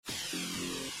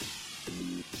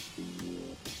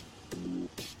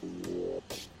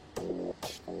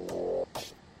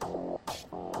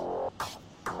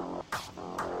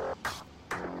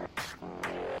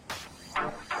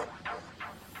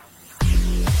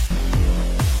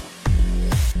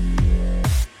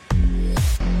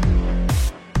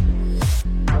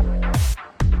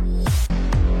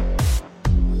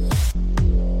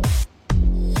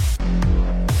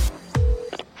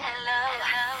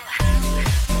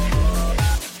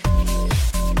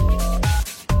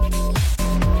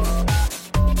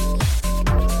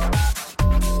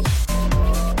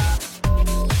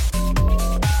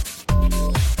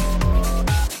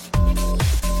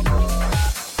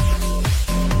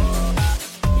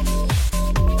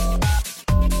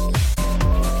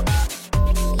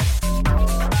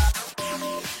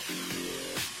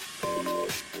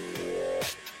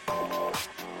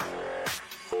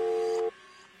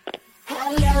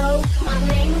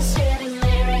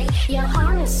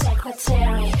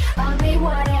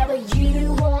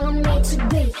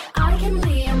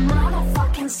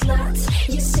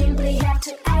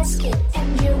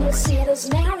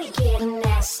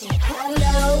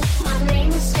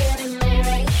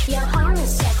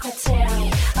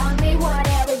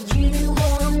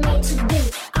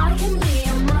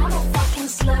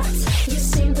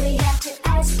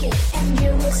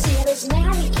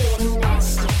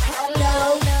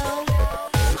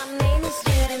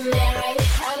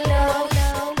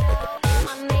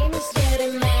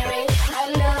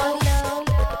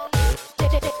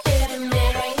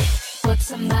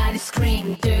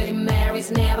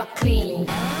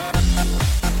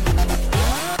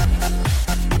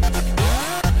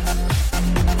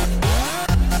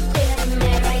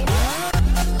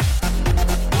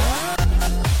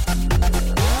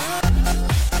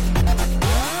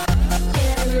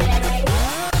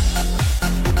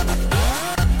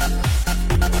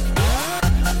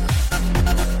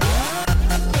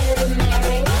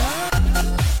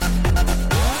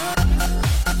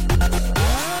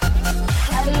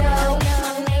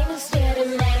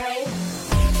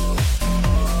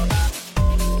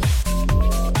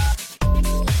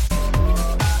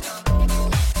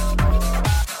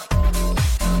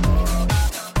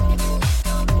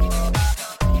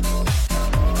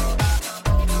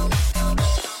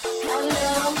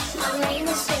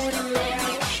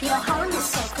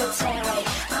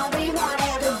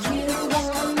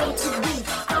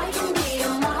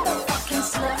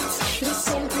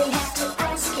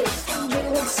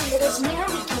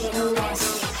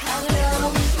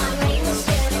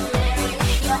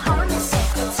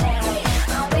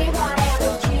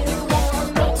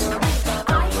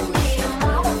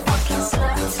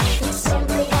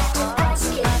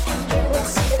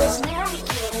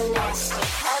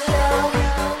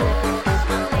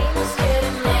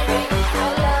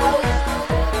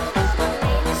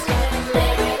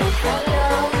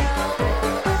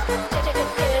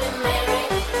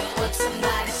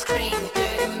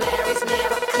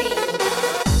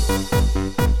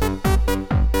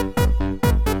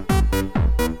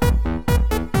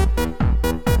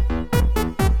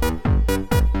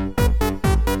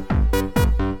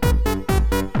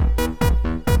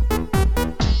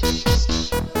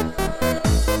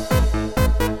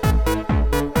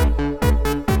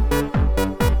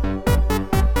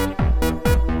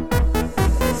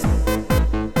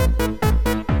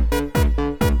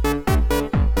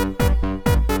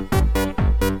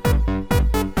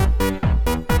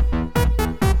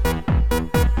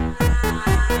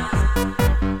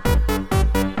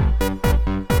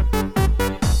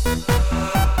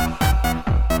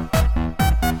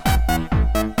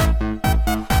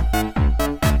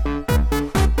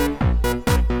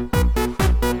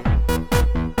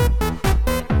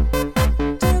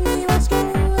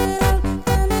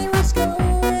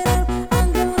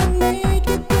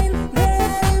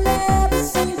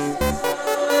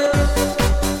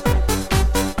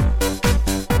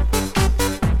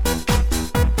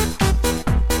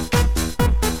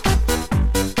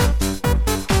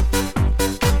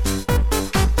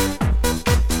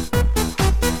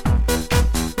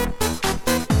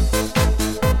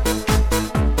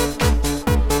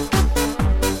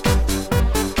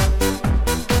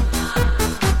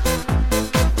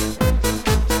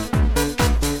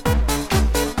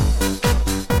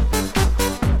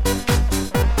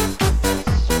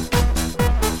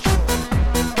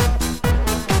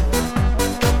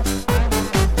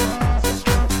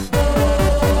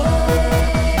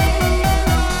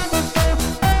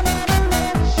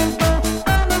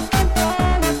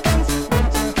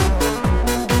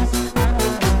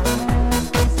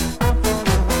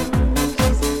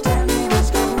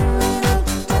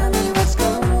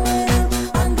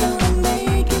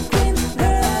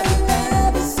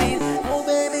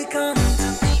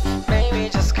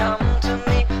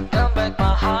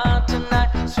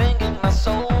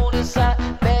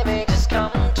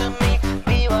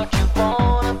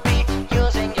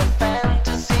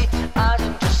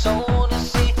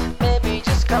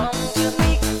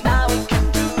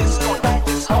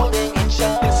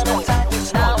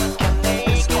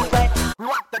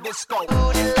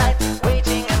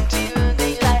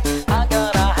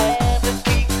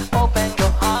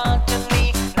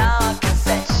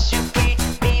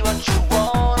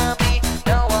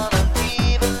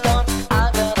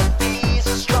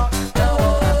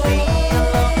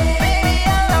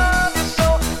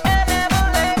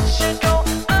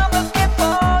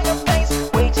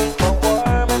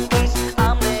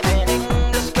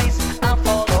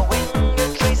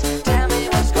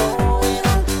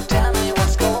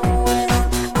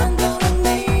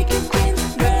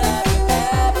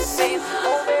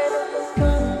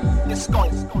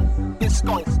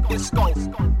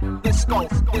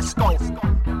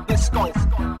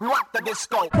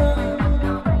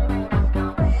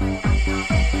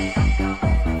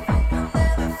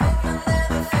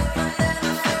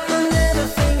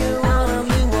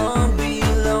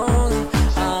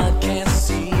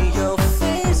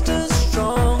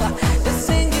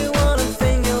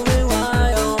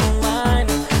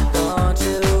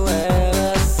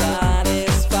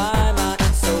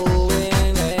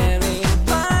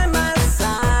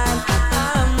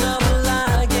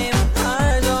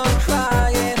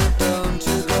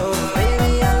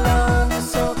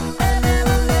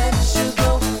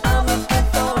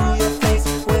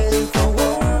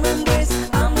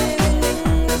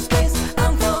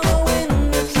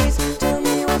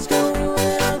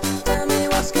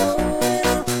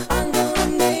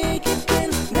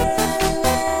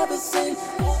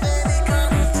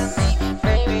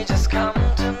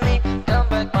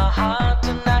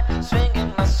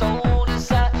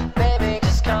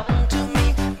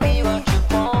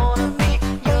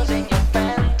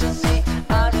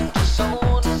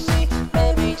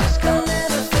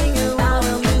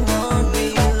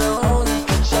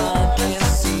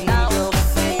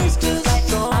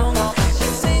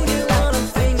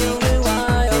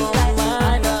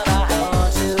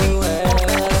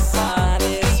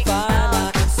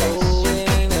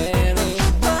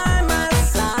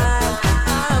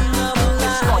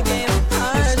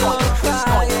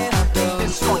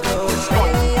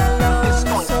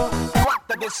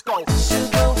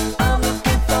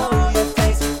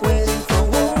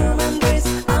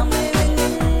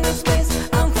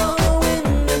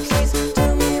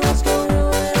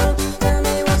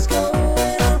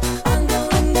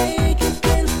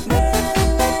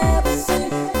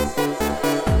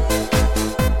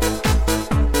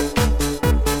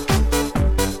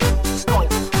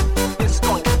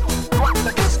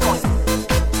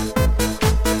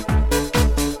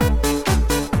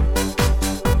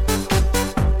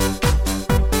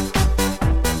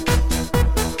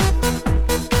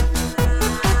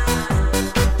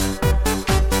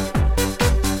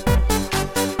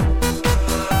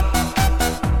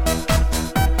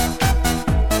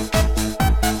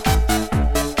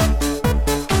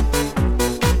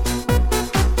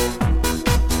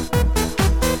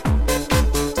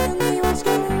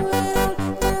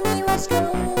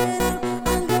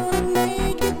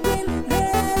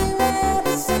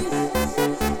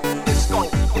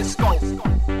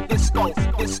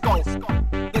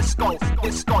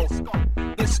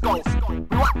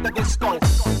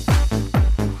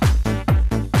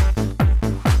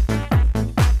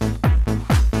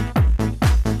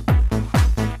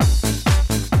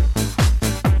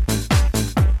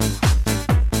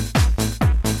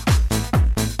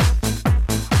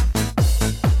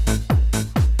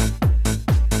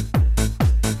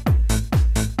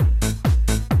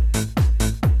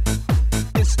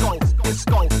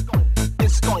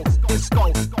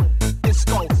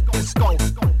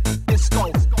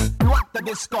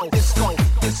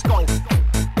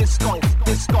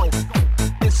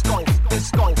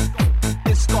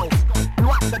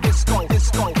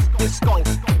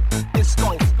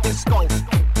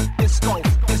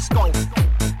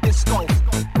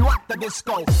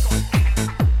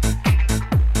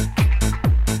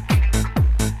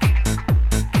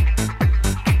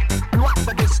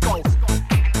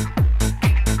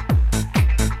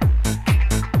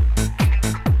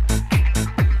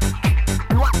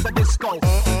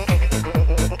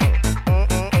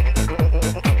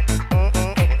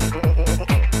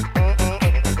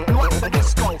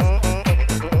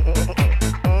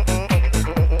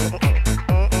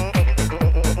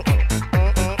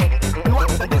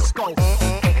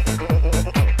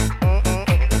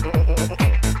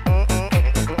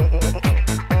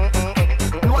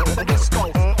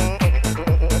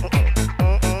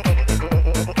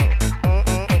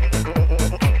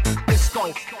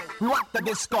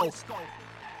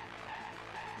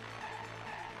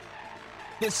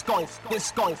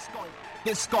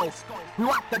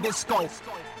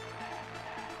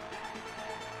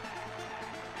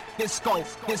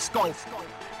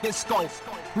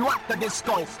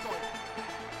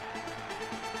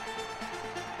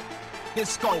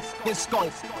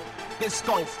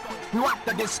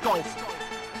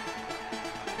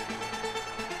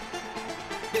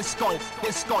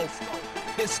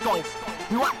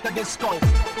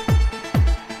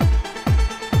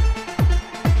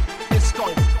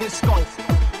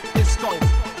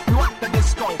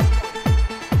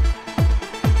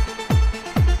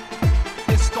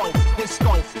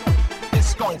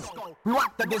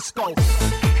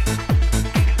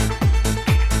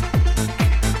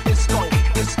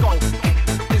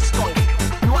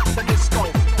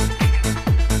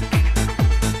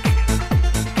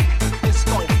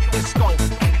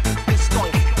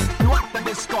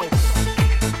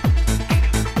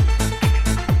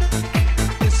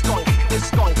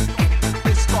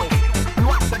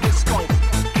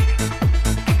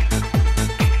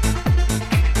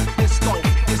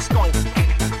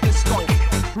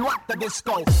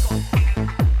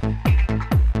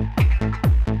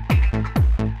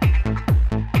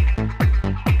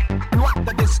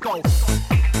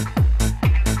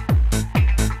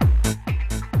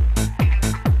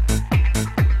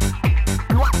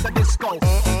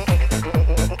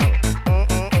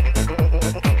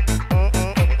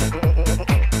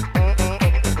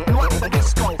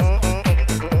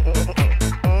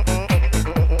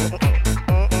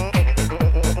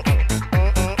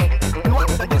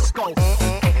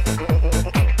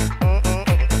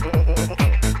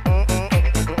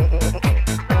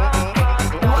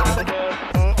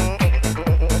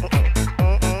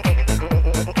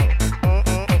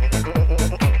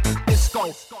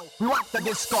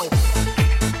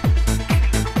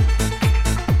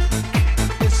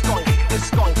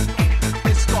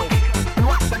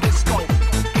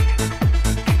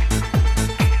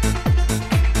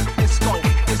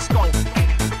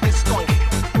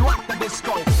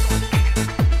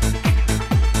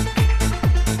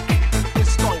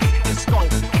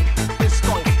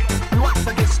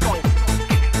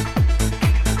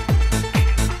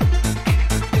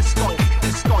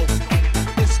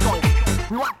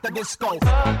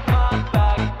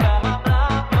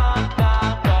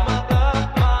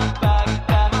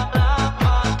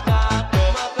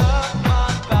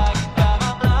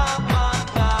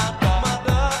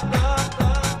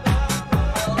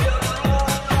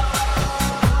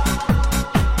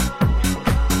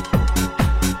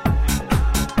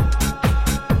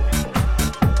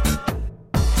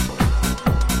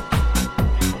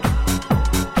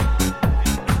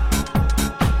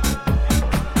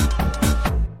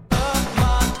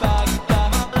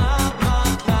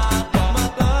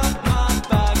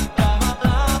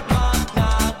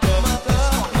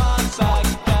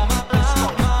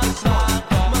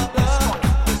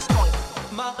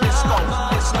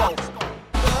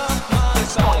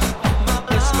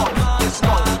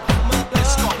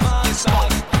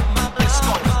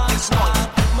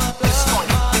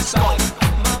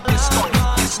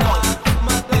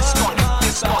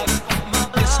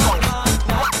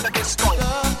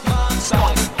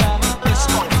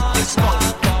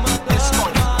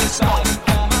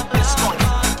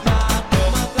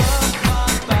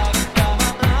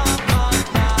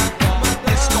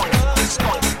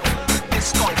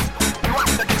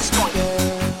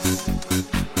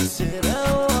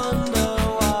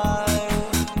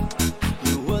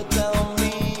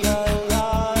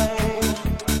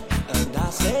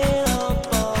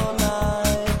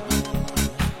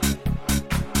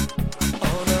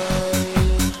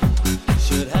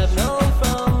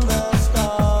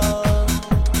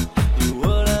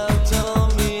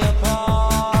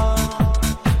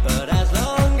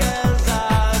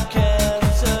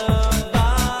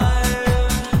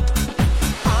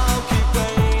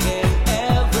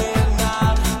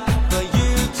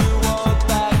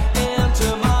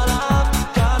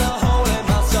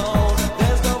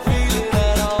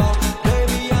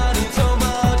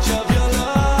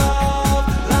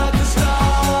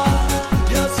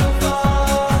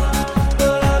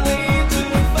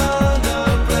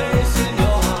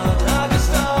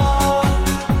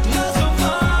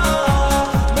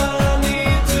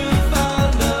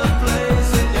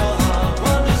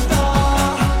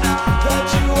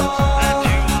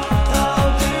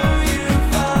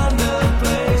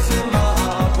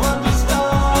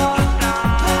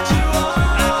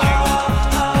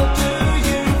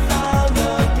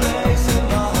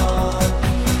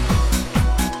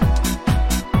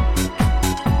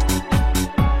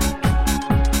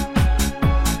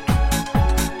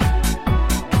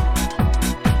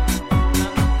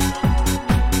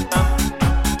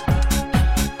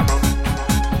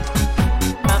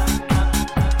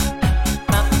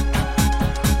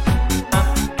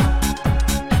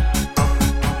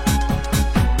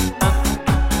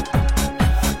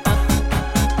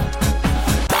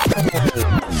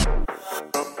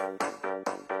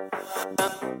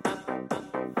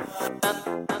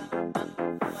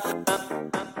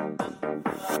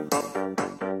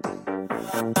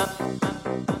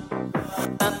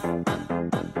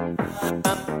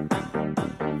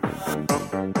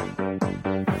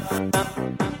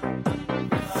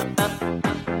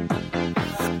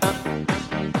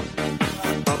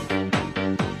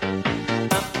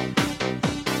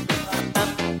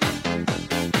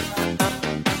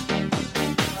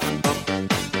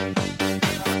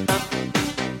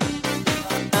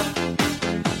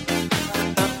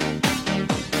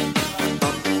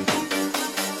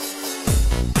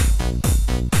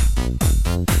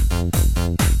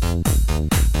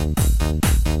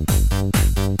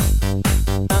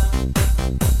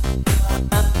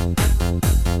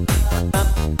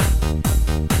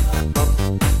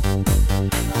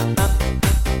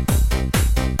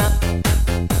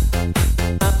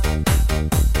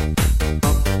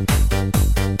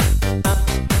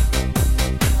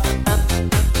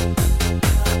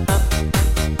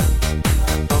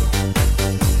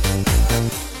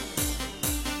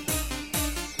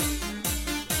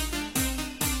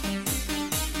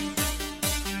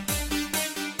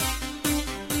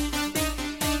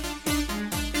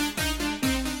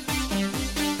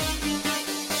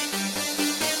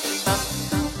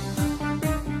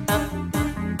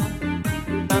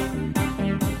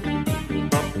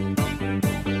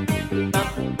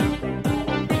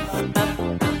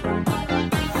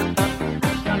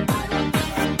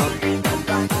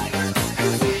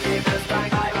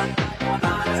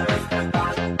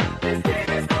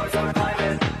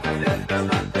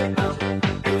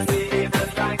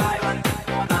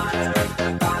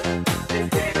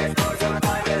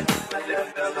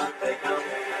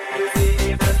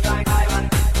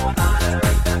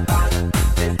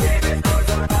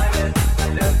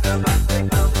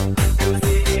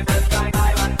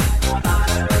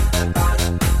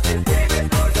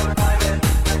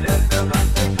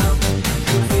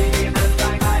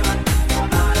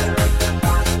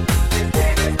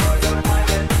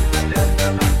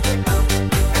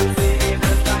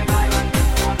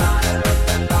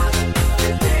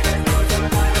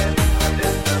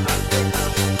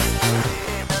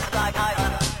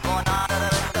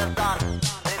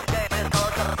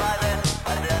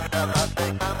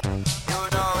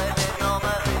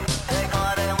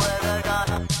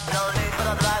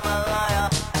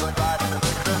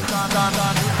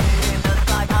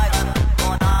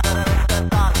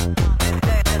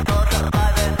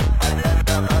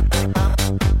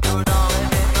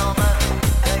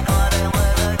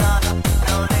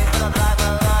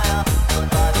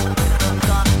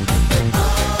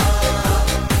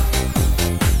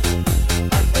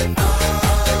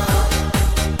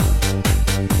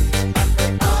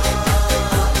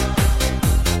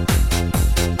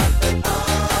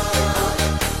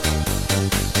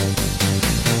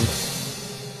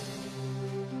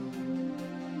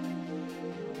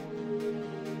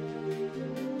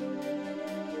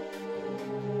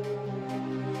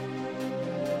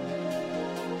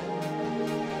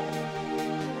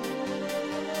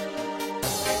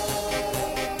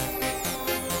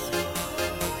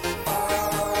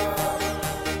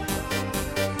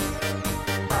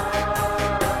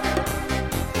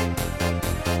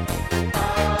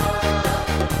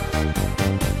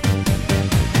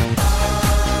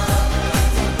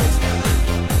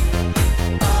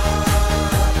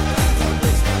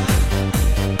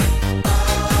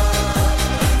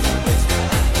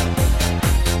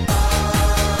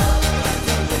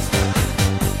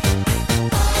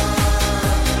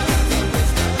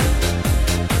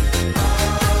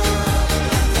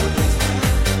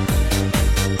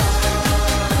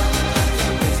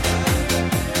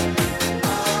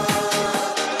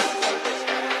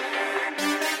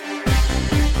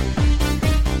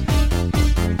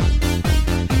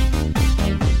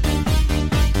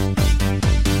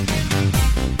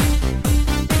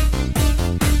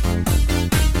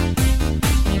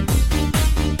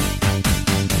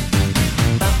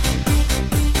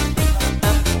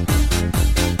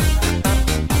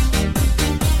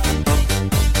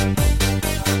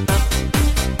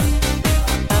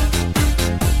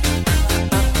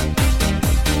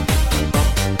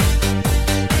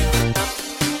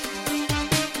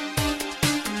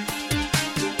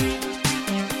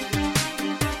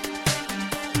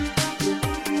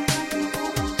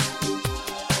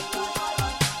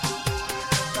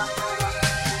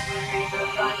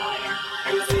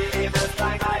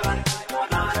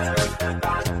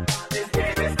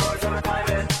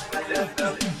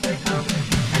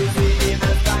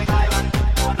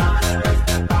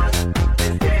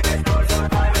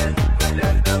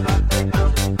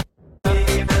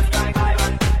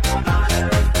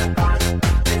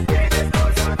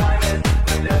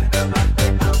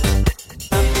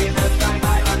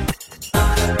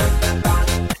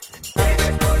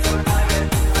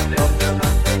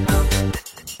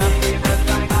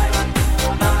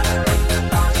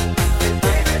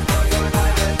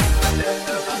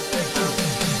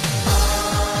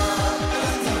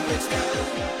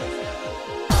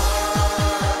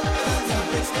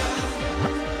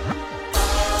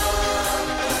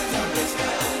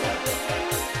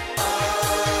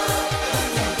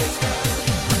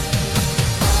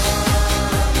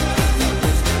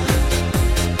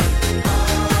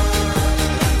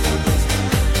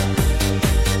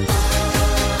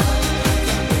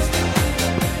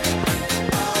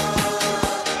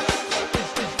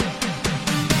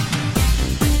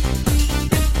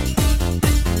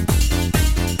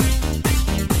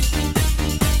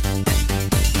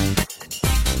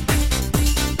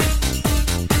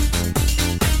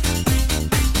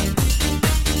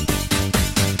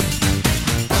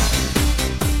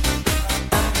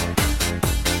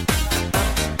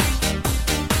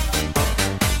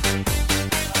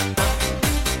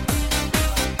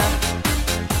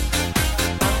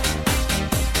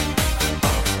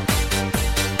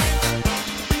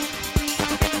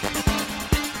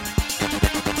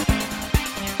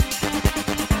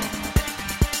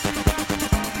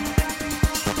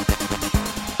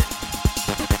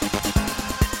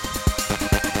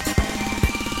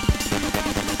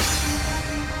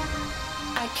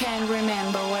can't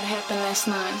remember what happened last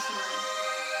night.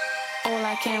 All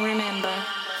I can remember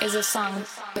is a song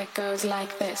that goes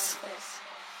like this.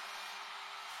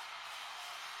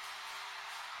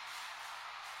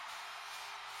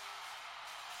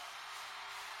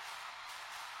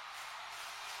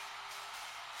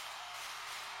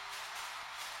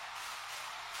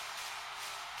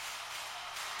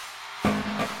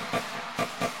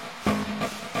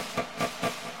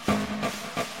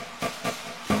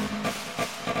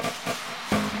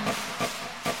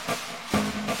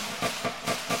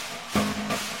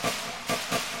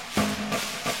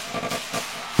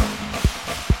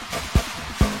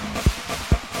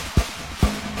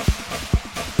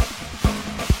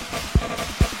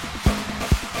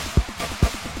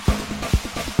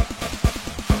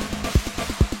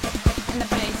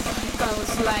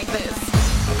 Like this.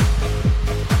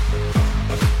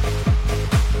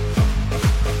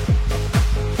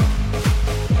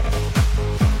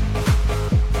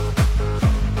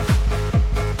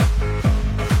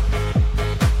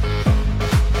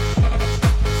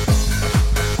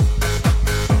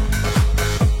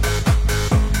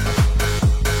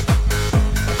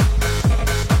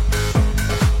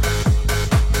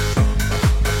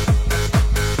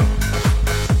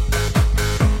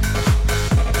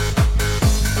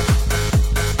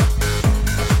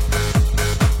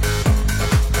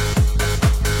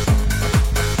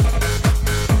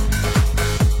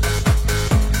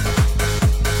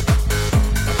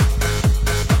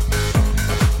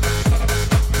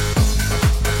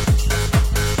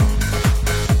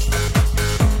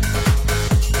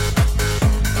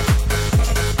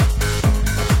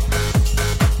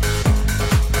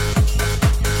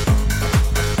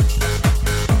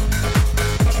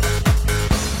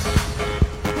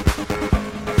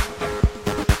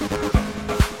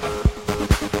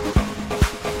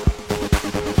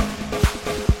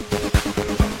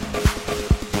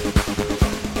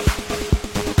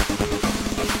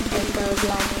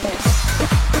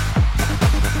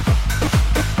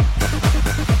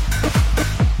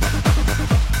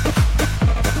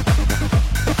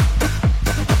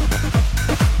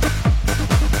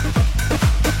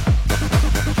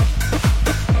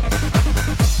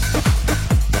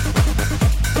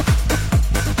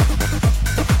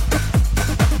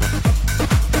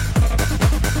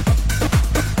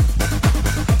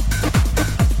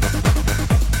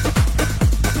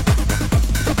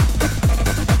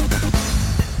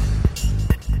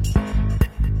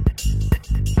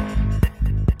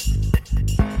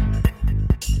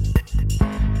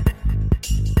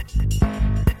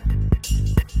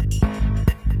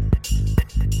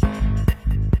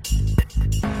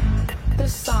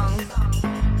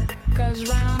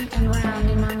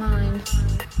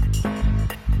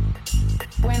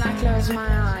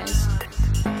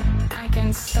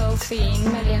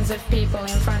 Millions of people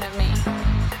in front of me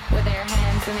with their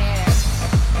hands in the air.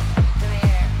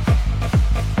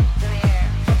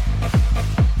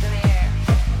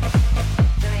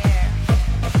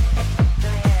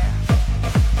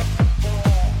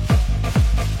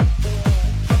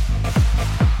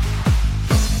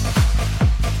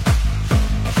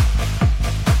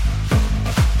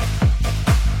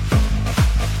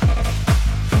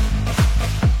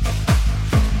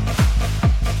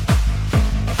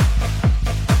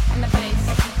 And the bass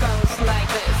goes like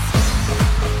this.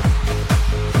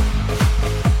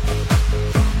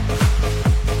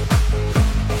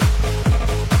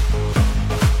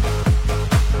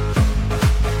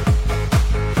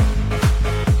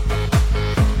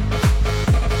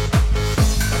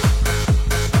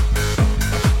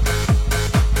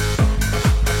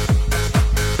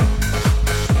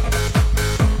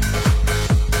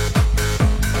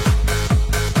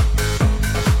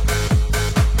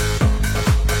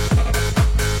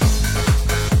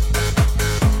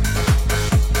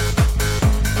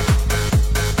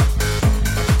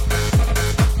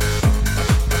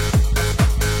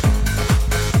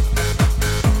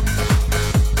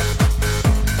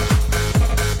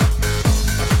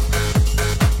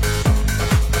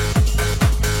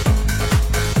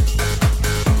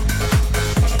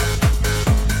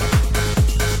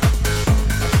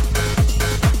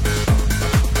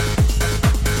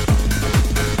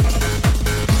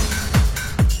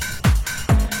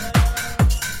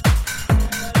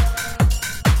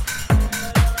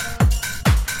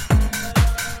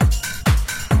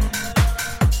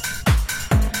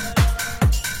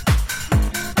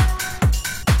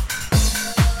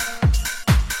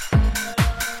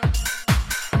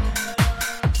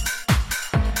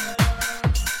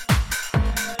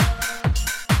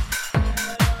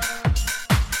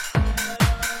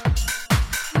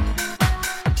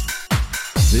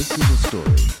 This is a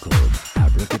story called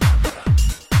Abracadabra.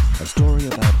 A story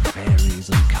about fairies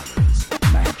and colors,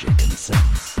 magic and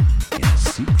sense, in a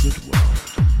secret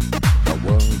world. A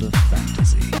world of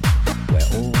fantasy, where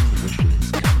all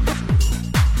wishes come true.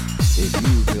 If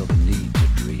you feel the need to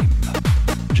dream,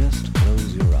 just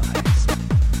close your eyes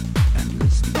and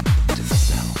listen to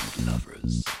Sound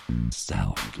Lovers.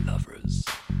 Sound Lovers.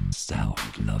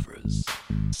 Sound Lovers.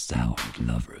 Sound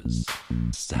Lovers.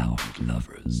 Sound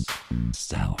Lovers.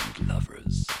 Sound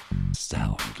Lovers.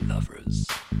 Sound Lovers.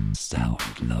 Sound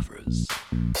Lovers.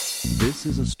 This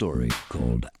is a story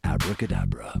called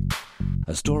Abracadabra.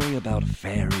 A story about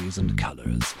fairies and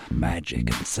colors, magic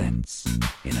and sense,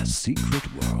 in a secret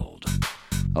world.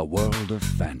 A world of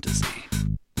fantasy,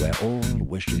 where all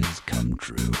wishes come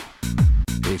true.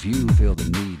 If you feel the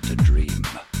need to dream,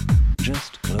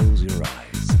 just close your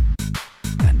eyes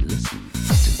and listen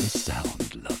to the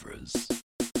Sound Lovers.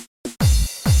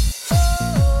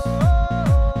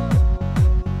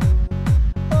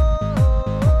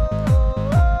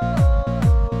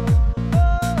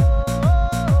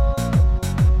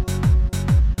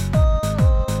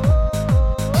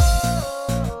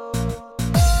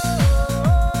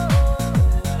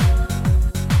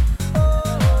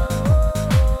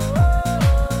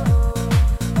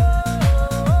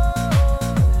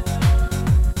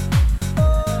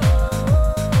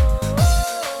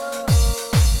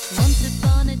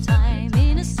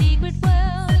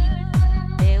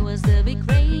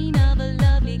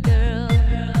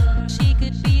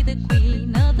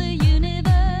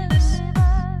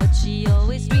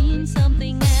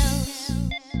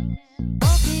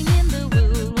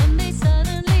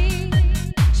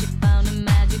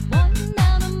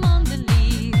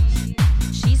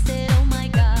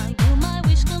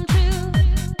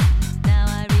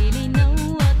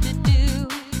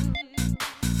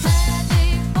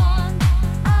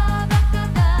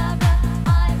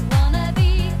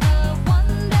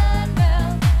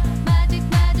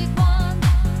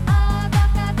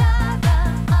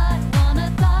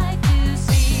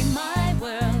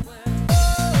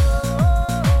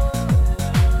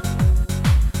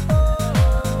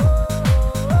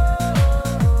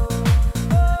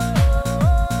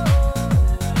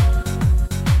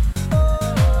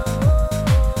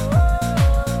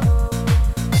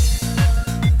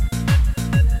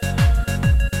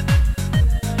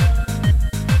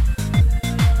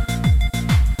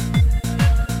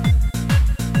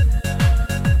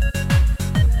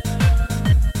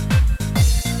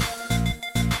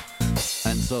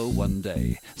 So one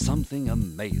day, something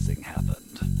amazing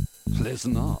happened.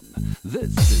 Listen on.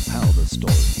 This is how the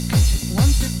story continues.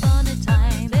 Once upon a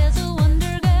time, there's a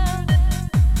wonder girl.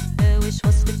 Her wish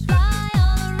was to fly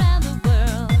all around the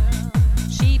world.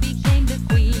 She became the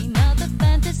queen of the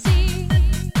fantasy.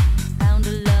 Found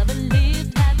a love and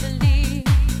lived happily.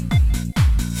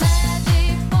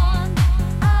 Magic wand,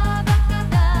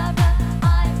 abracadabra.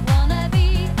 I wanna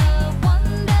be a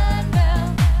wonder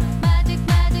girl. Magic,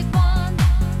 magic wand.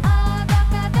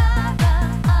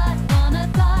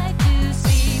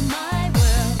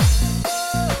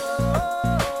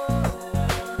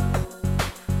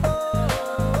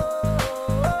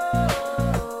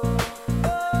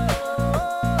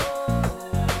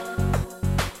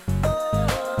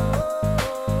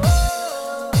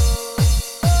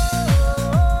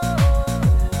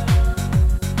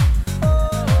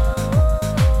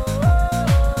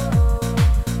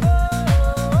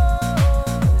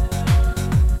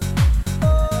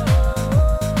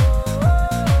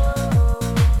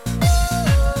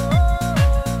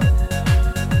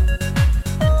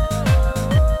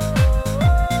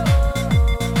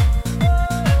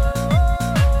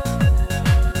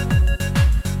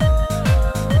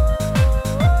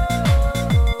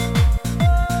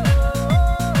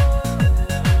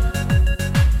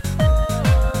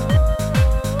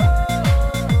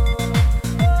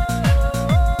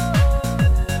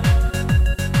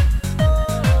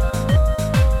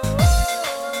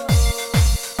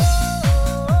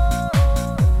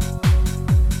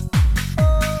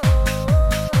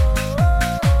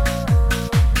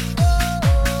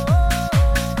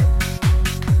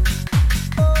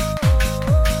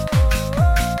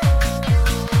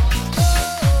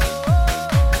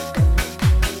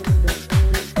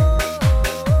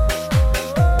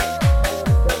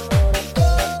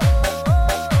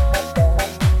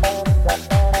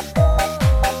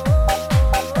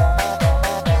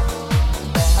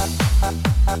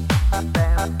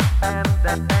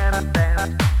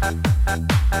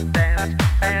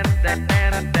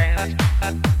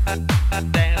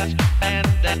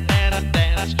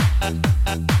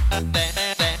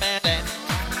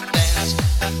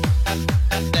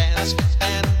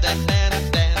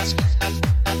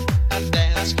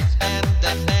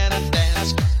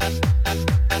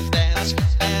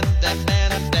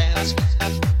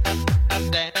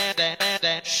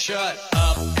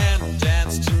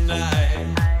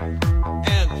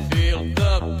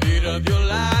 of your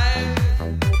life.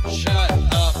 Shut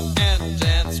up and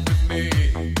dance with me.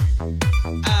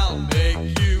 I'll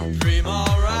make you dream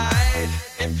alright.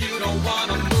 If you don't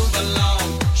wanna move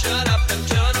along, shut up and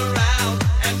turn around.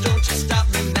 And don't you stop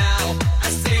me now. I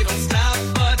say don't stop,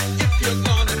 but if you're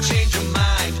gonna change your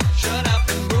mind, shut up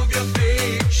and move your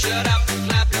feet. Shut up and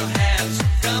clap your hands.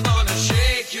 Come on and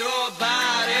shake your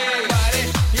body.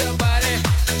 Your body,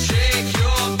 shake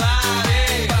your body.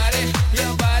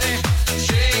 Your body,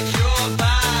 shake your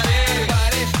body.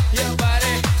 Your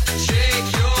body, shake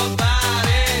your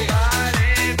body.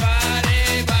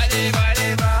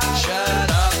 Shut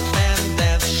up and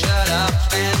dance, shut up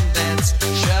and dance.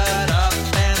 Shut up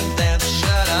and dance,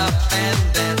 shut up and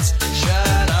dance.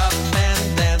 Shut up and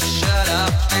dance, shut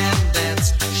up and dance.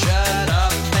 Shut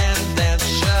up and dance,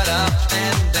 shut up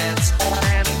and dance.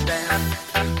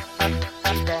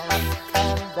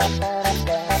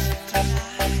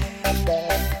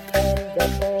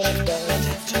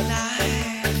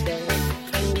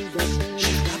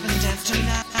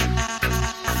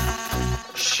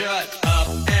 Shut up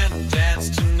and dance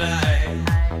tonight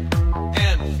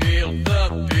and feel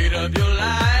the beat of your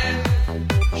life.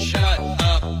 Shut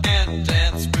up and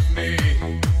dance with me.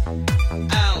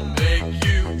 I'll make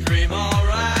you dream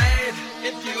alright.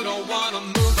 If you don't wanna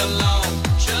move along,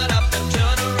 shut up and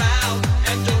turn around.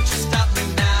 And don't you stop me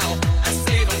now. I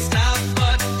say don't stop,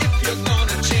 but if you're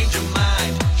gonna change your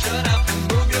mind, shut up and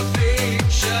move your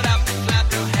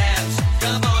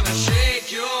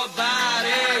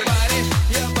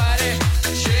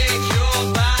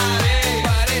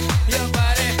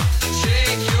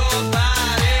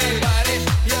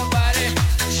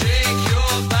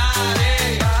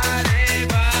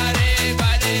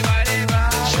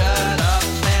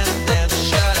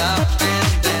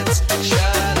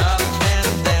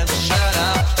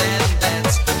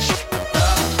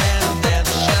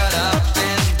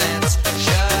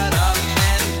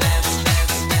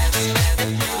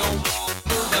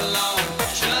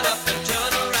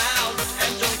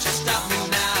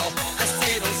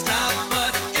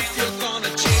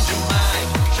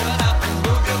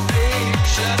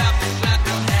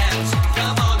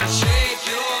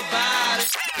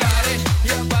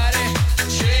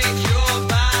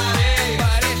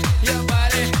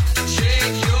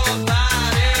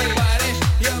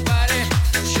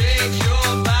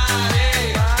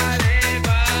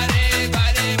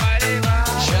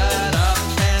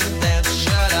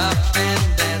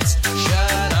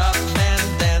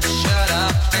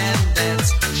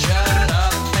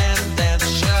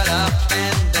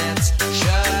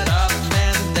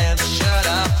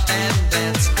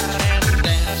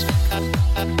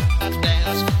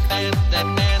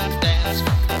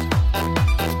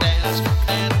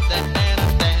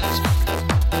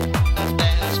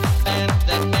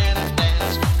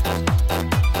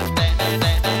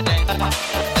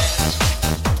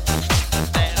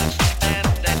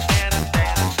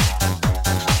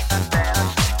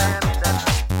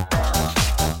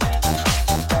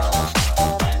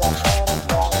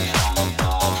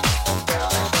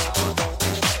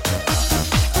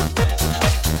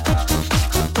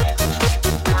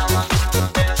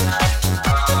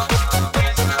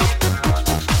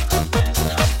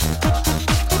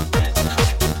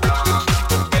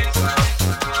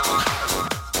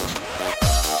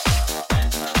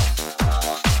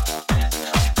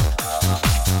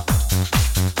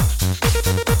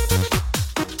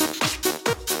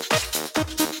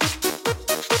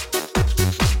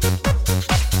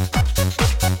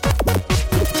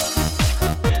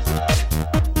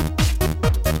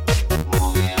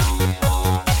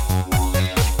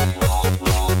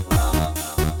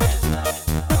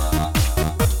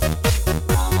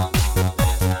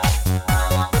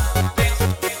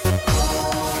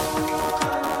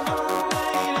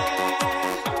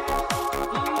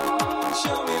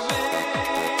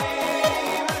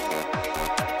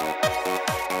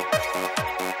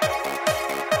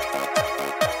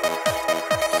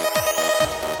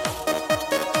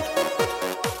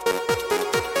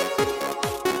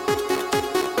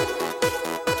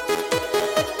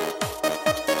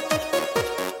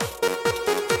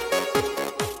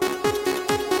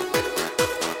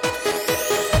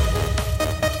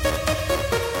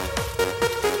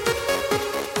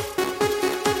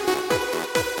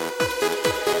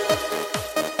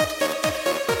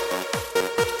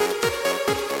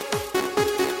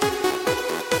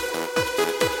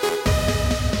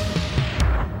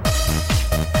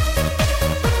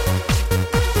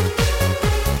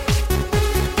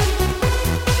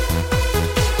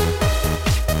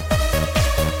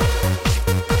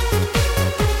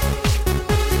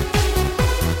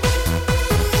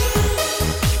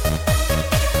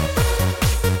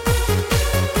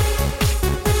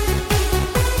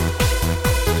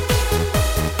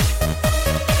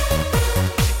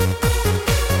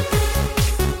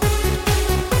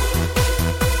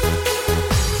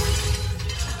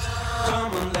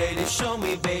ready, show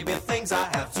me, baby, things I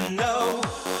have to know.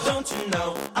 Don't you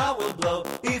know I will blow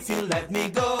if you let me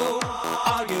go?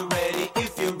 Are you ready?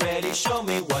 If you're ready, show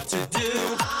me what to do.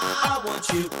 I want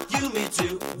you, me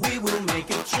too. We will make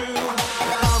it true.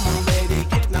 Come on, baby,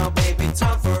 get now, baby,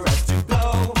 time for us to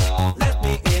go. Let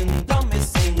me in, don't me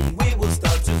sing, we will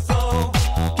start to flow.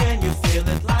 Can you feel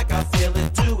it like I feel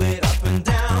it? Do it up and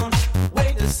down.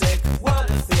 Wait a sec, what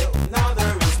I feel, now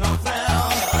there is no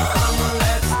clown. Come on,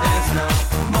 let's dance now,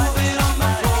 move it on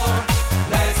the floor.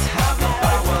 Let's have the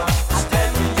power,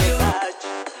 step in your touch.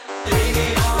 Bring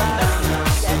it on down now,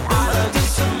 so we'll do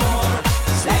some more.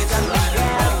 Say that right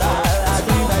together, our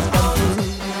dreams come true.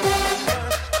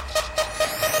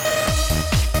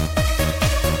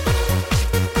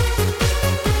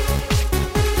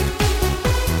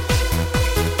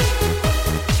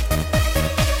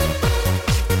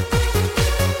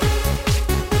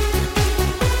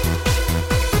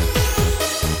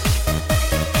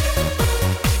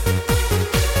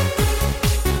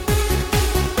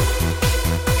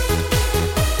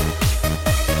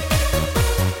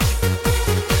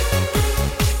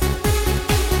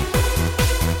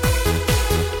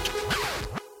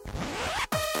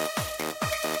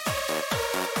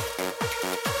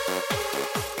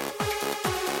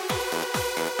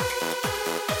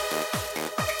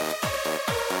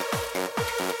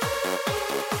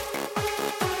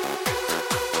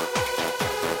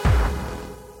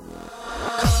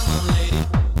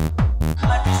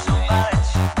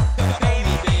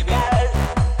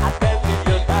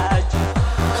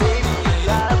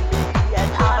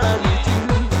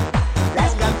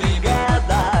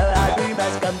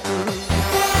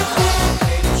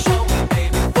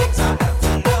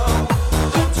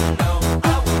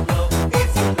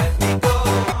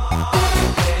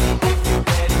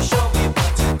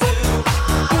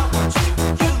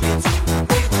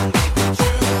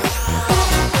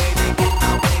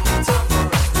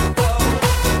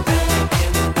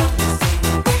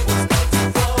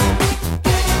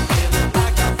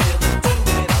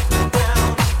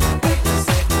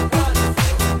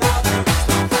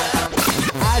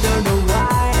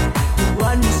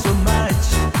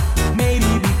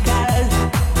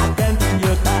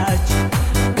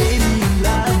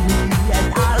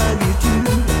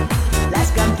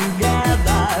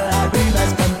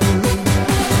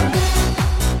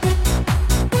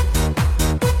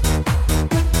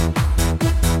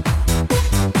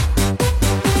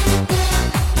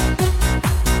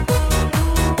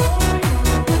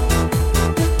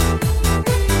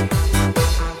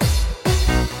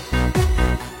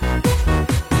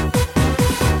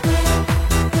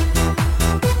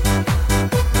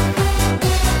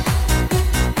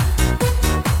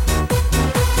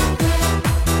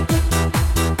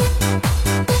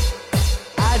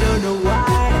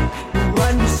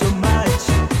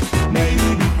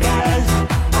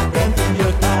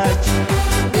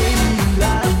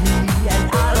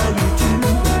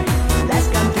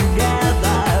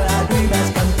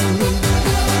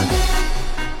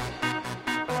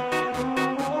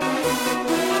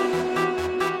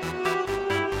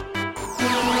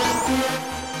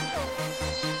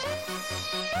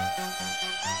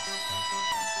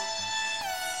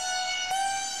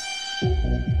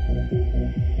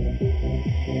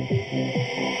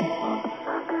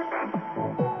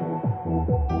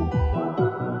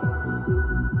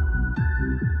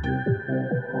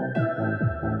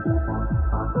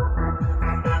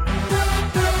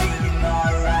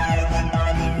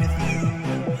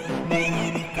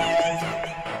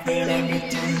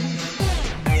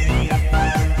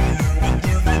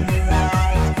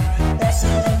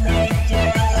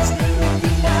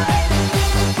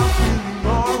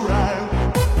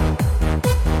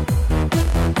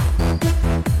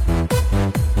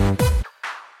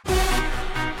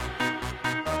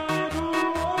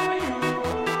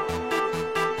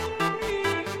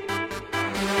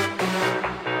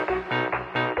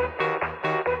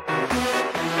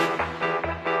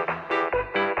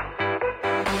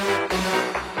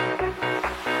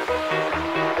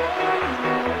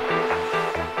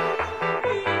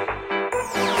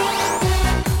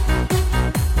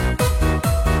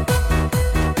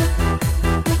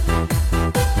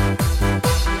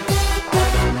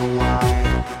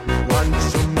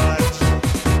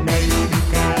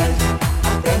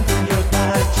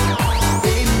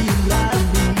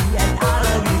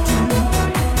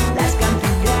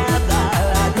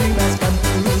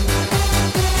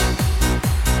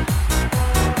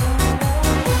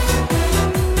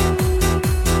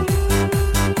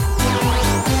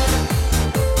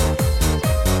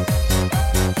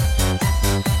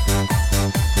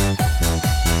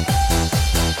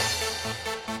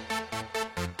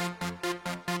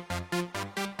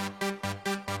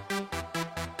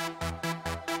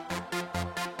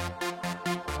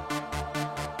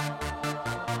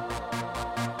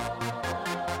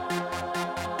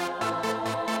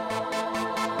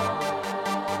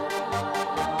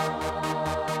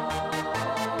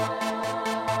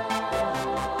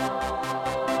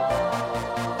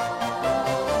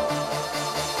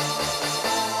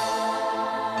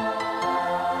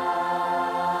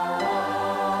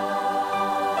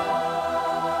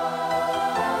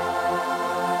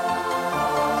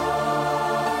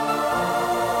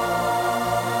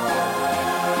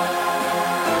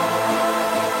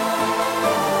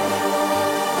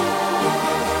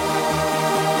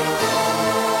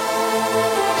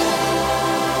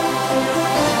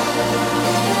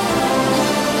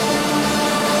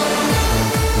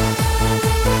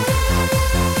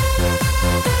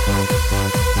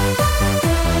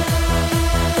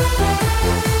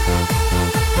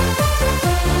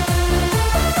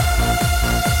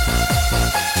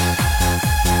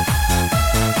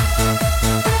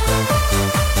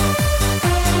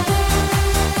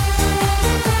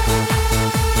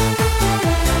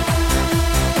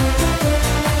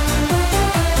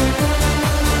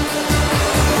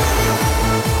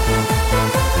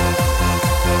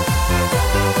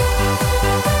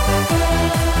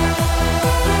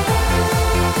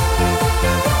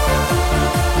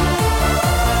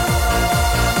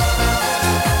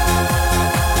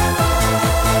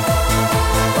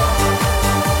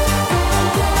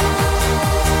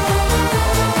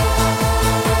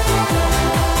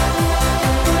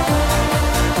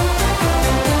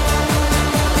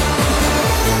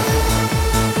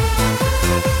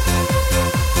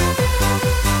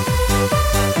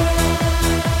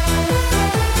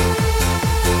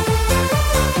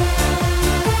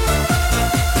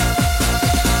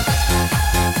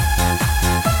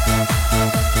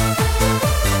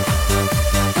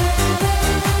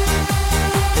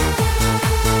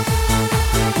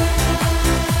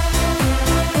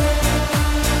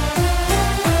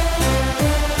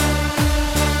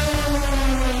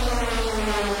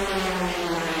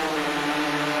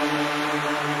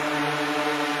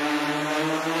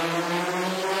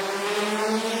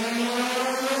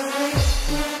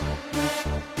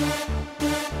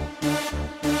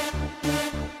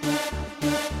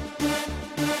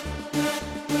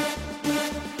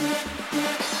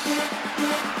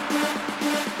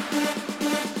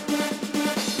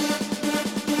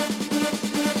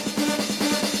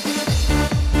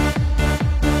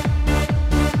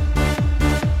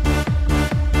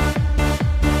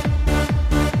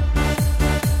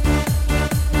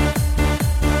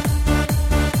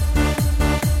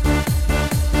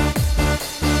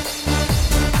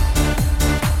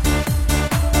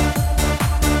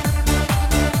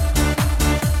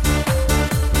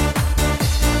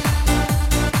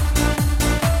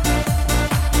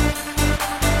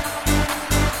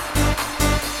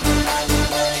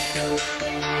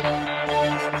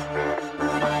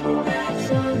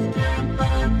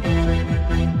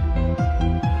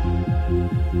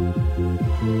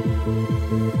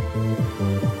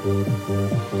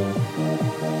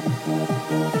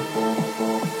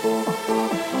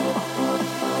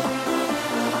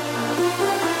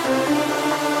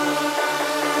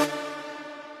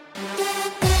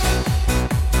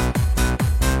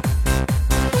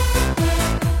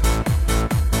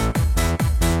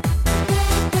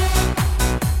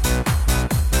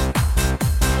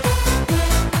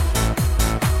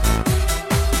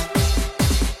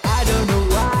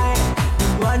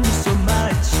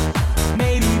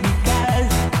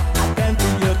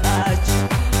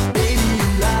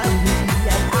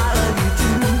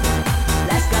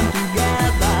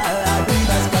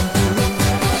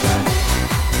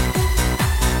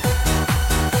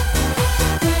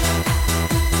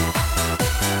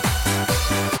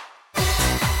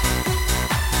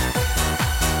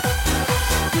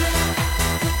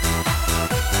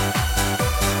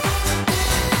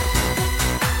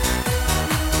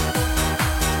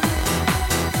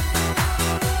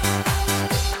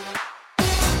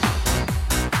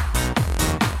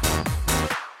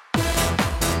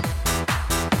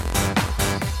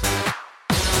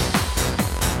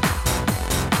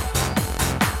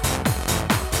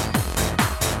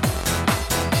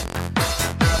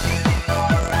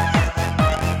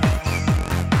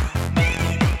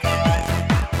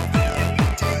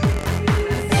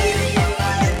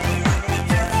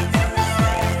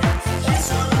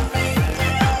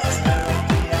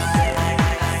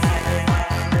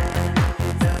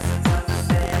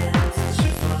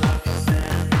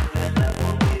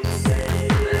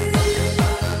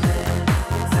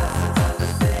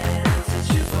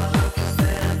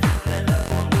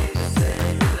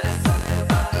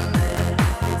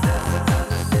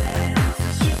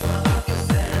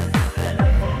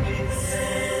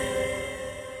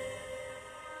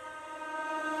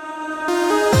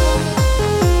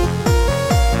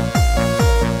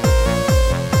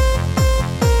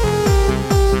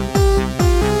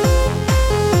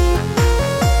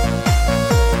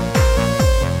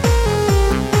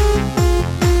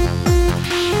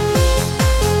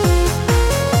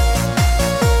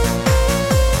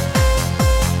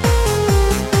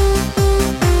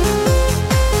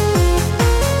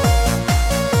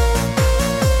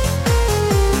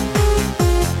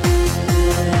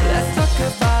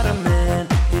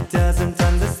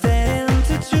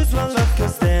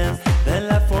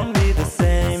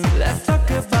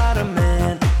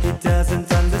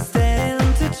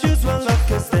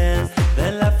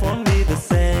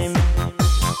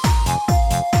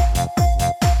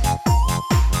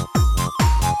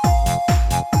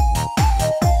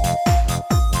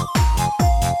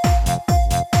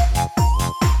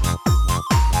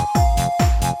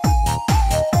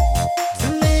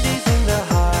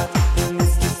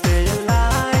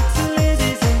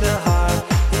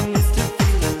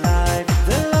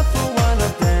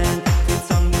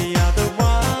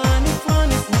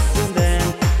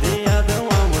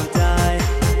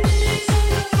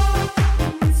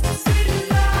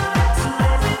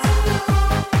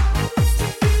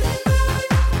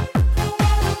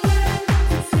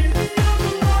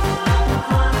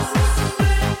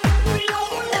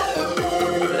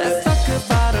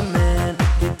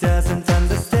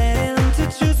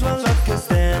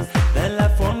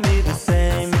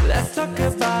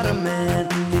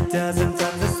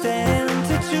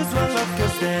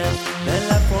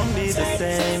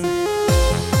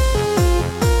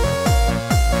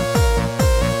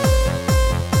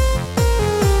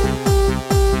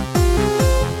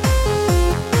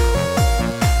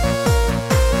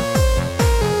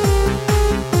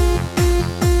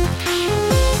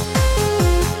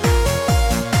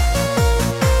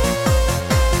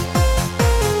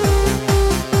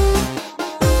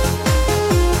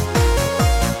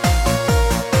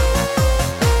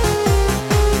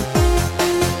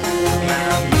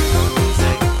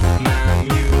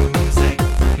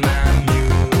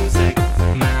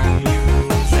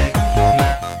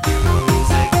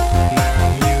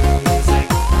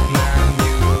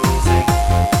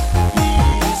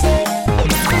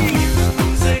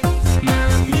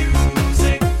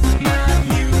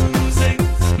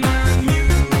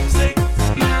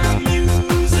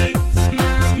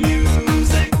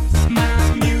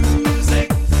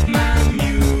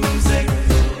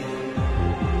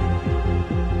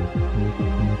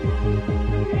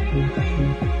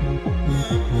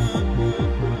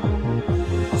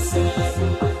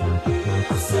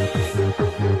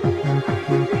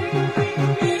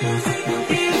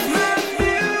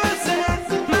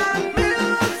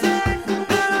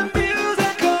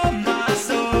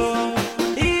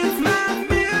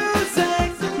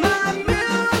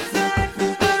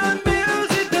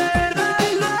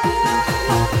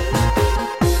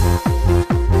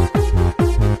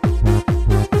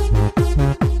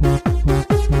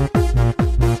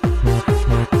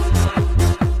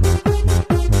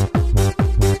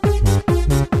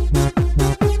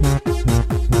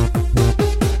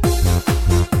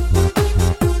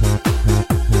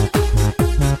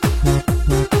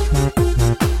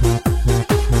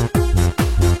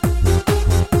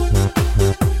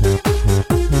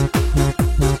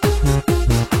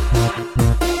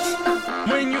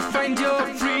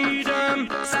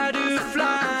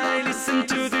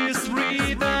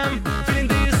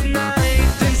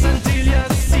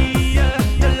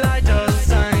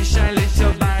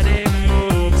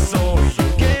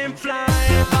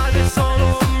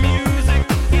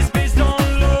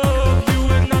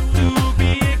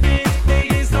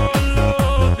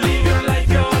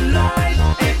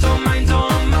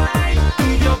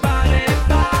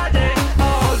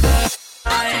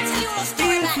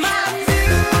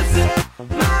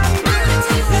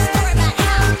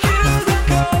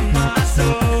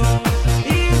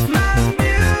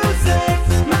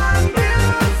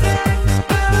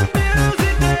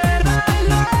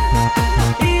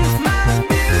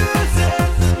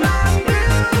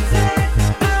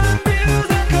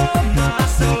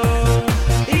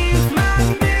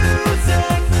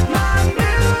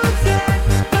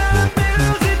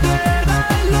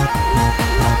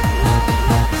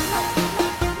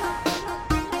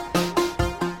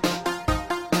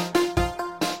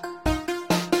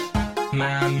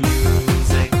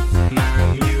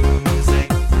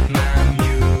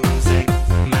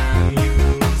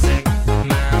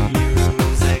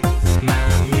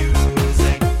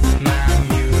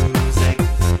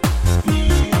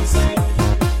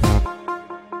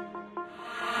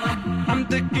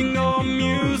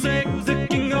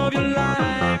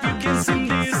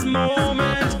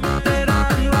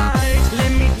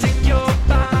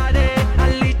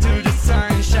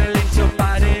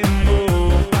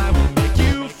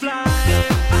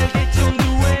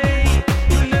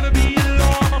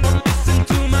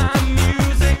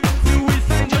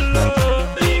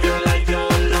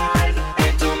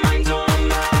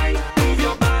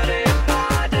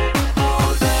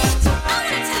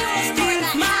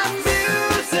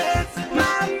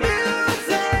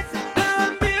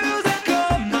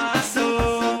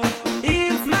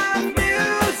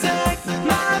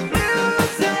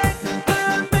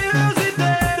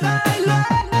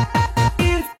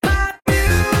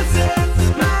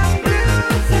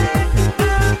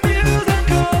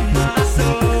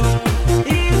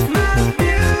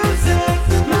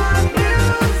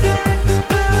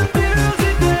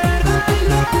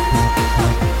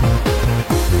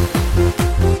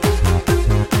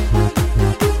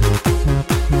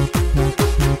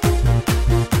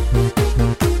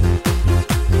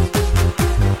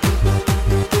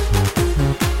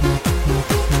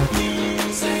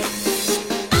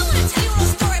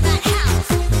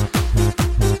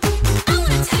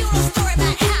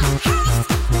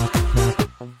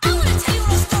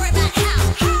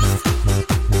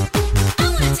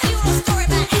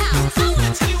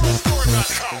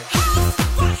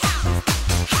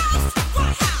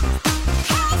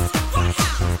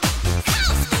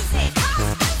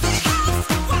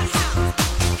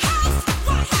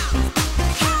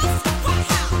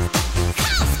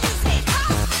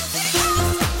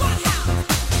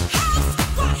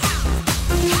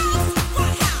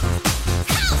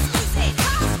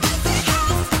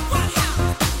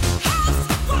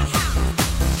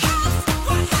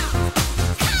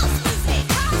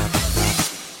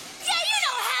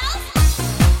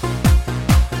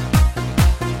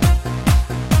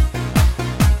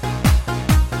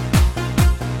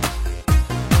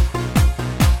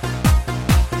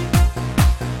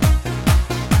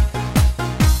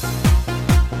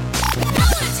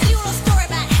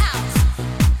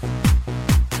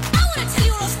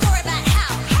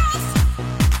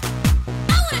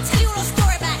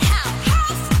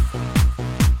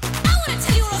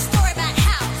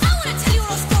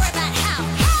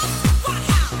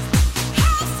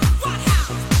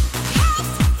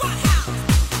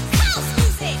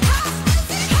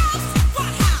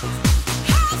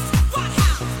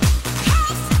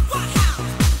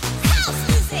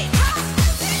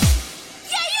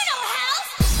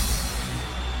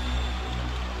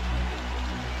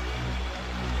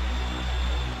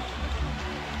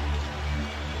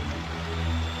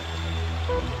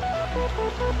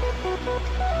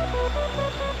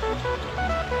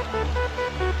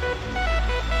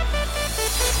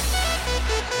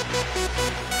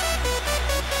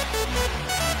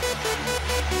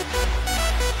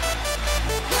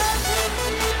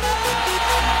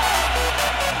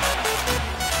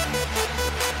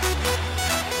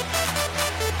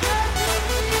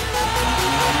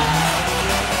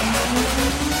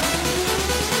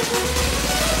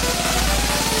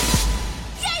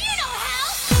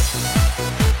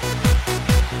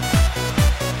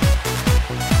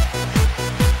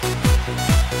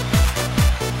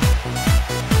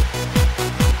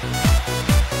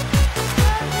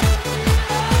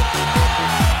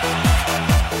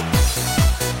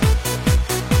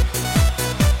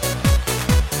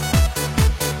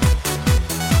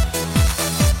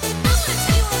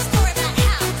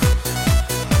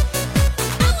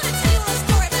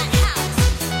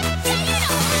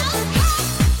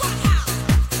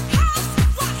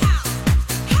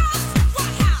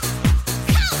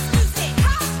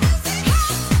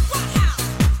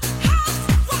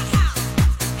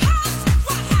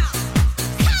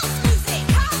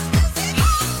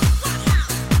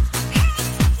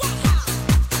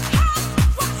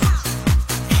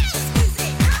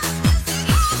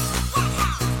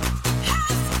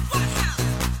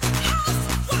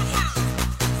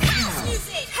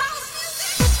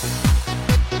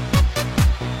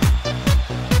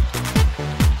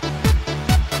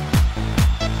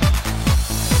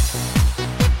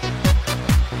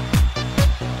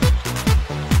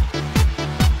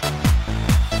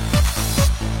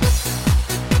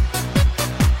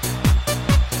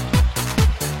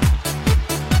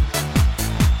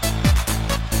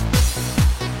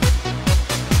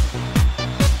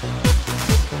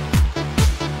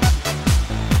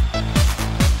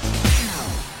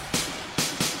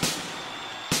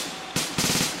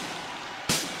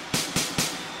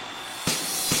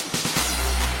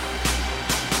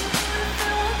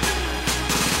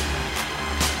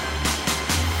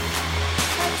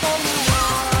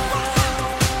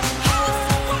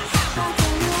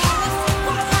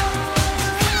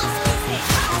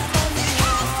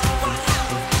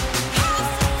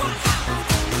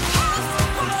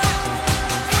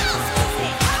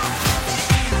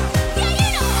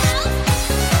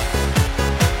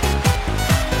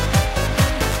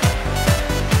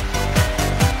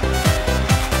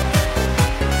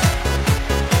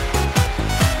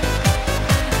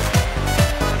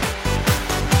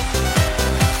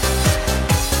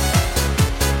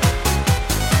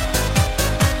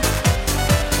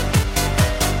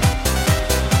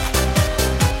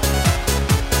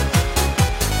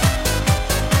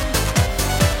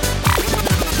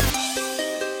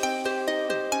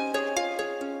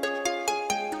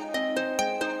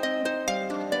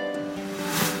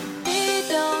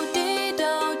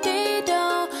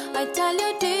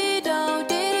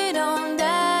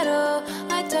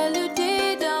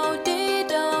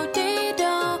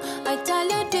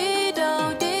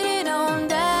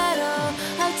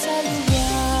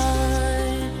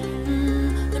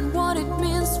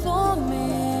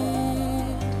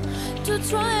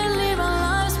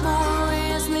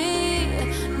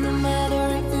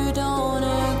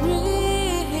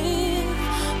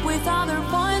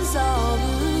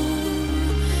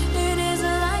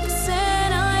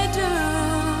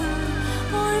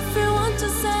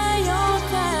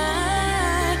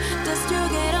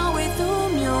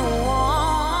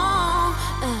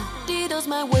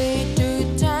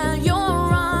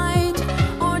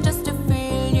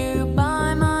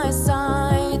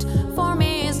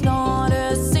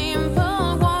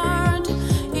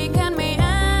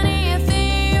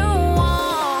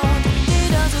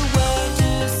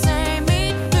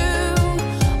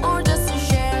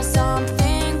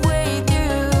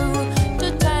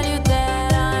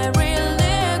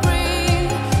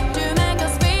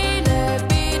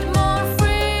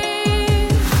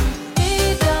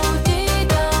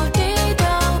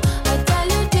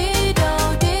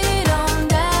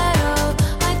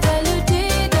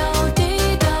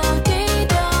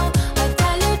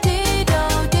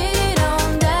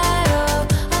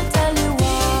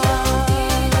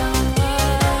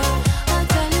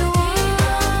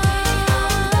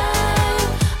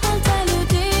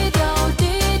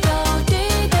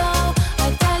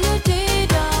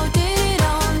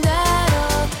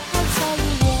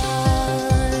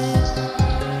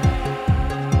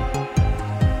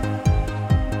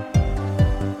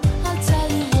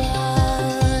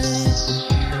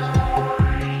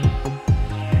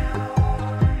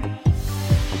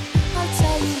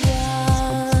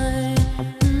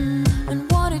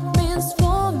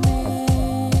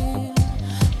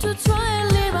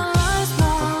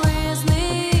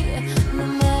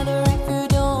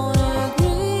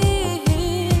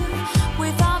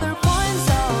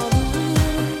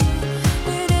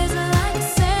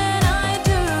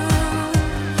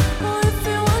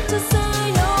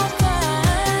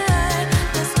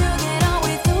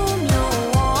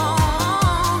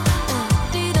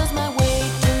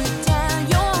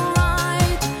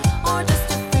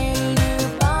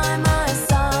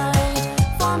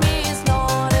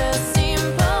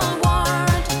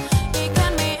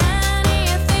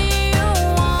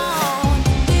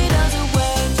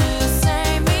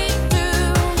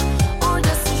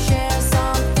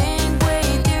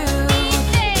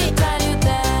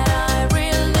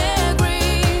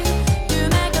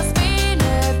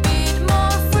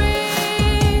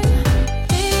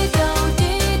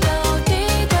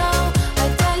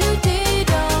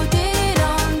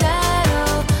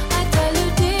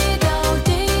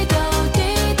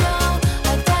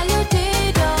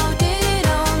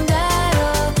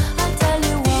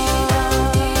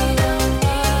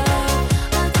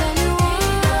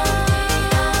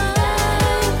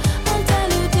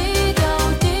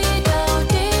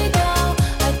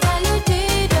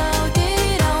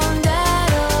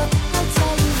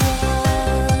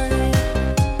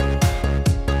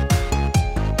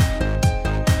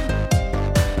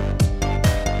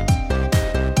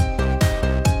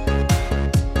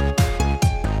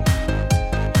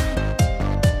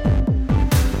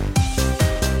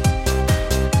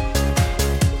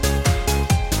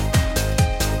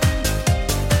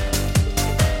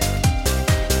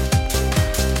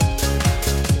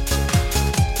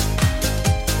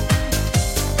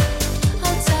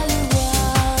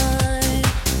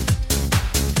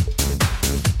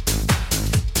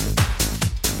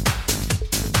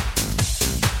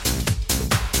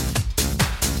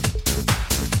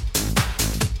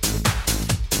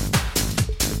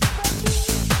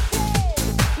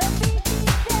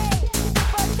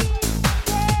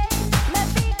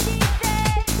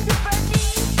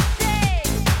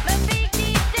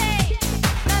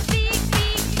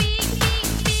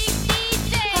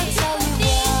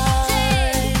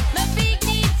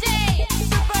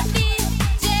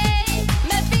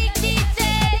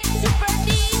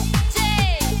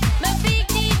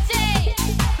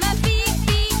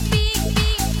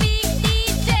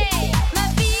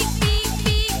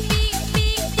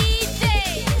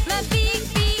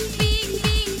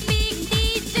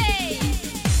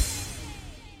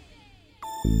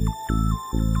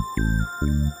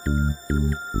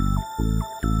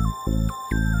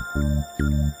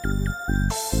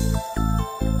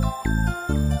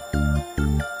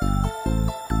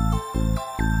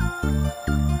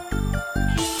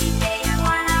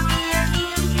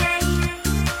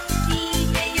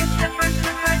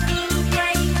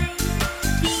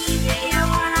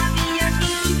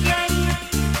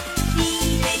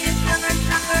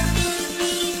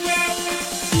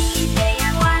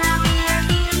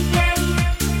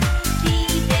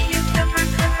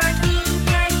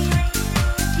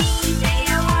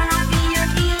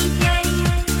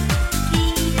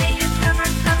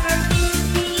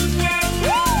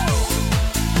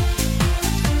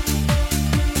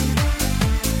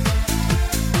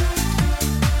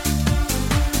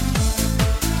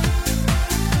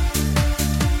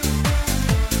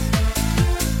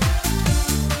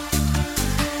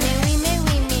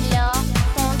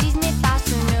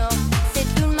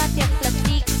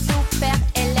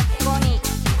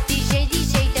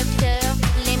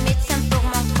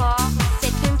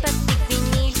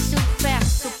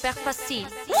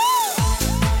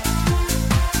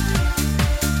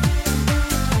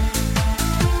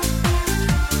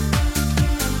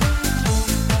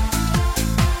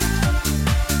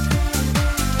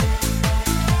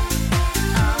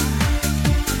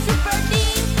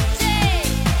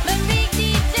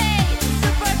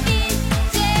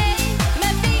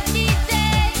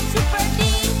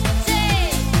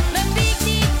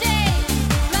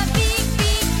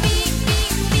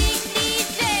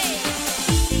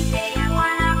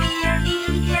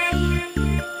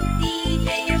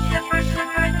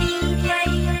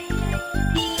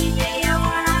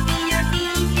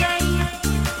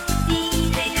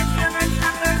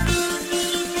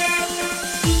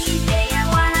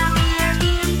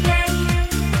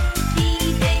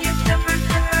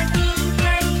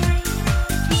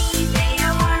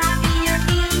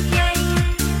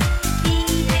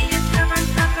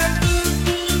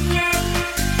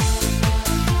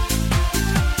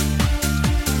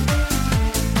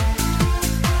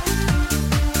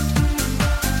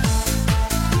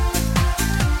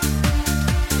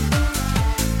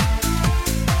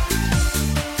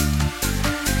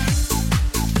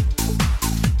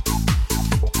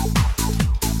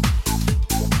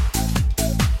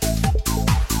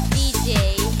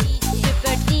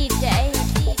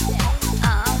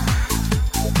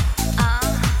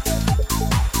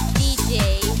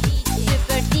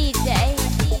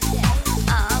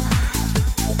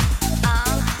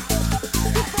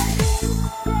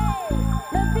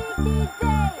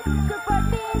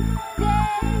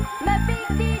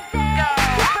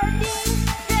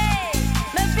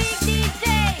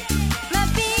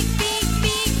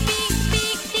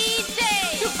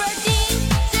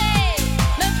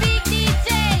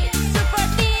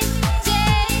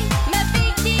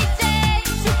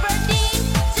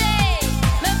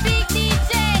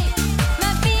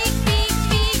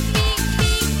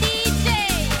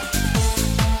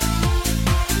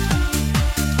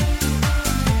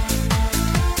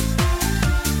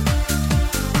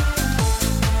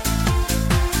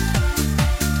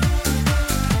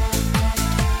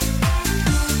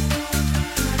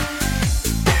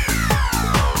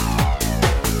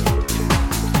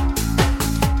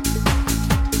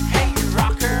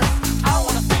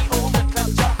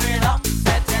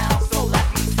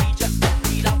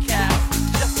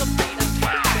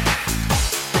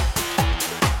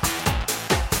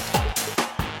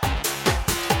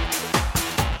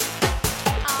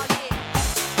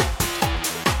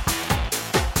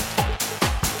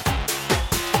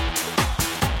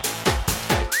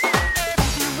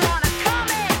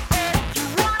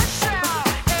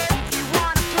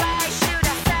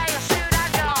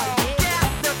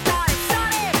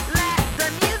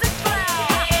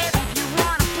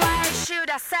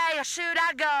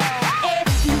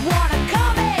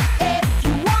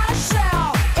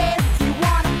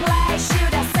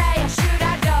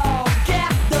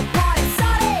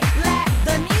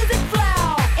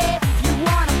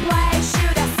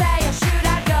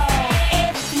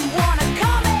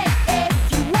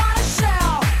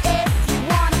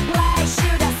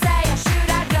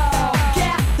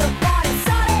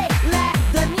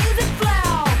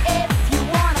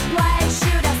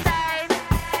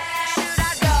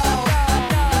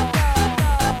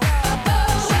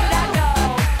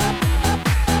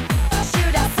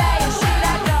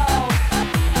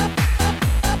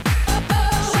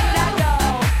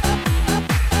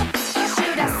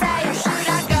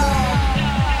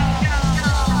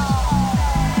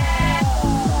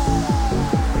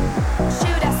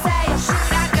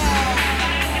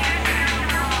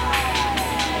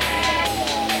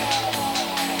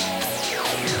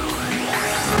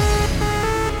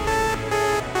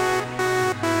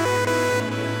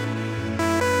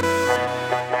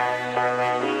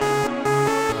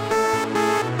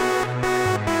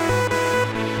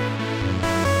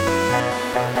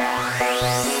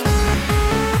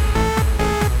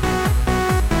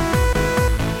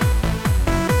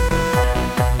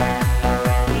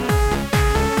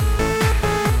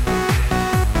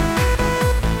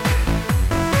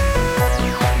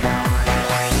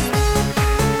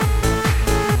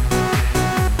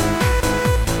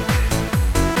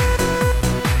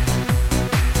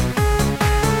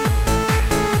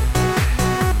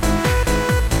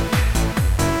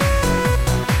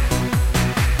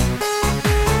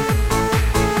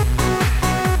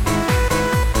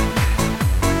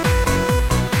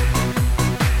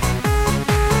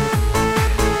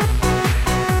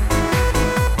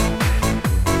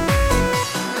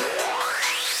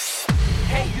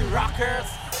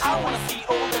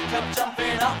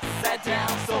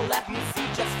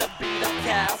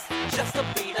 just a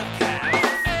beat of cash.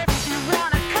 If you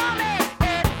wanna come in,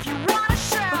 if you wanna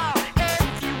show,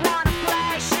 if you wanna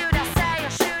play, should I say or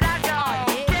should I go?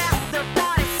 Get the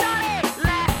party started,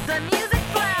 let the music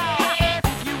flow. If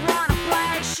you wanna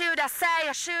play, should I say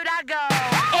or should I go?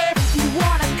 If you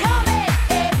wanna come in,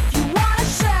 if you wanna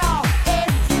show, if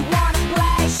you wanna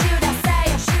play, should I say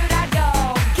or should I go?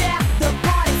 Get the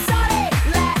party started,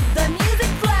 let the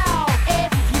music flow.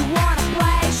 If you wanna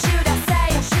play, should I say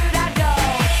or should I go?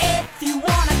 If you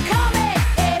wanna come in,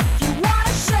 if you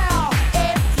wanna show,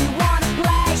 if you wanna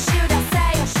play, should I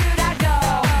say or should I go?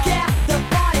 Get the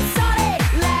party started,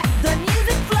 let the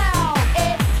music flow.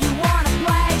 If you wanna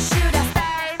play, should I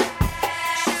stay?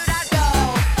 Should I go?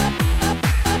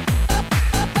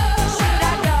 Should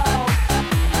I go?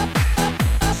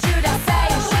 Should I say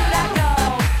or should I go?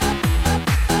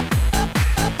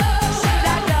 Should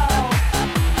I go?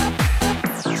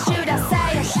 Should I say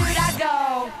or should I go?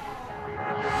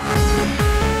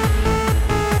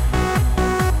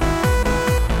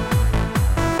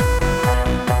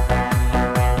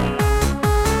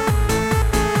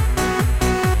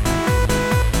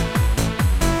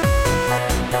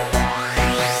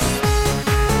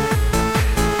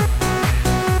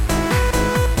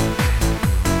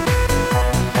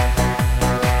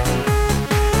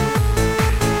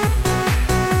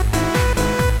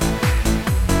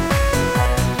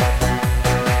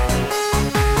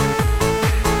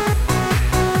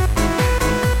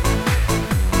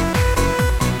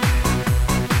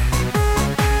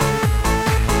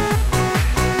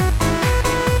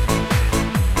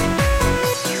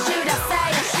 I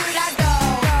say or should I go?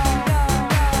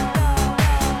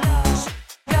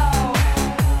 Go.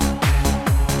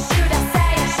 Should I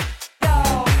say or should I go?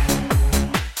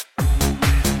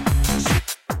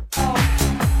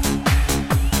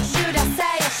 Should I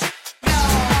say or should I go?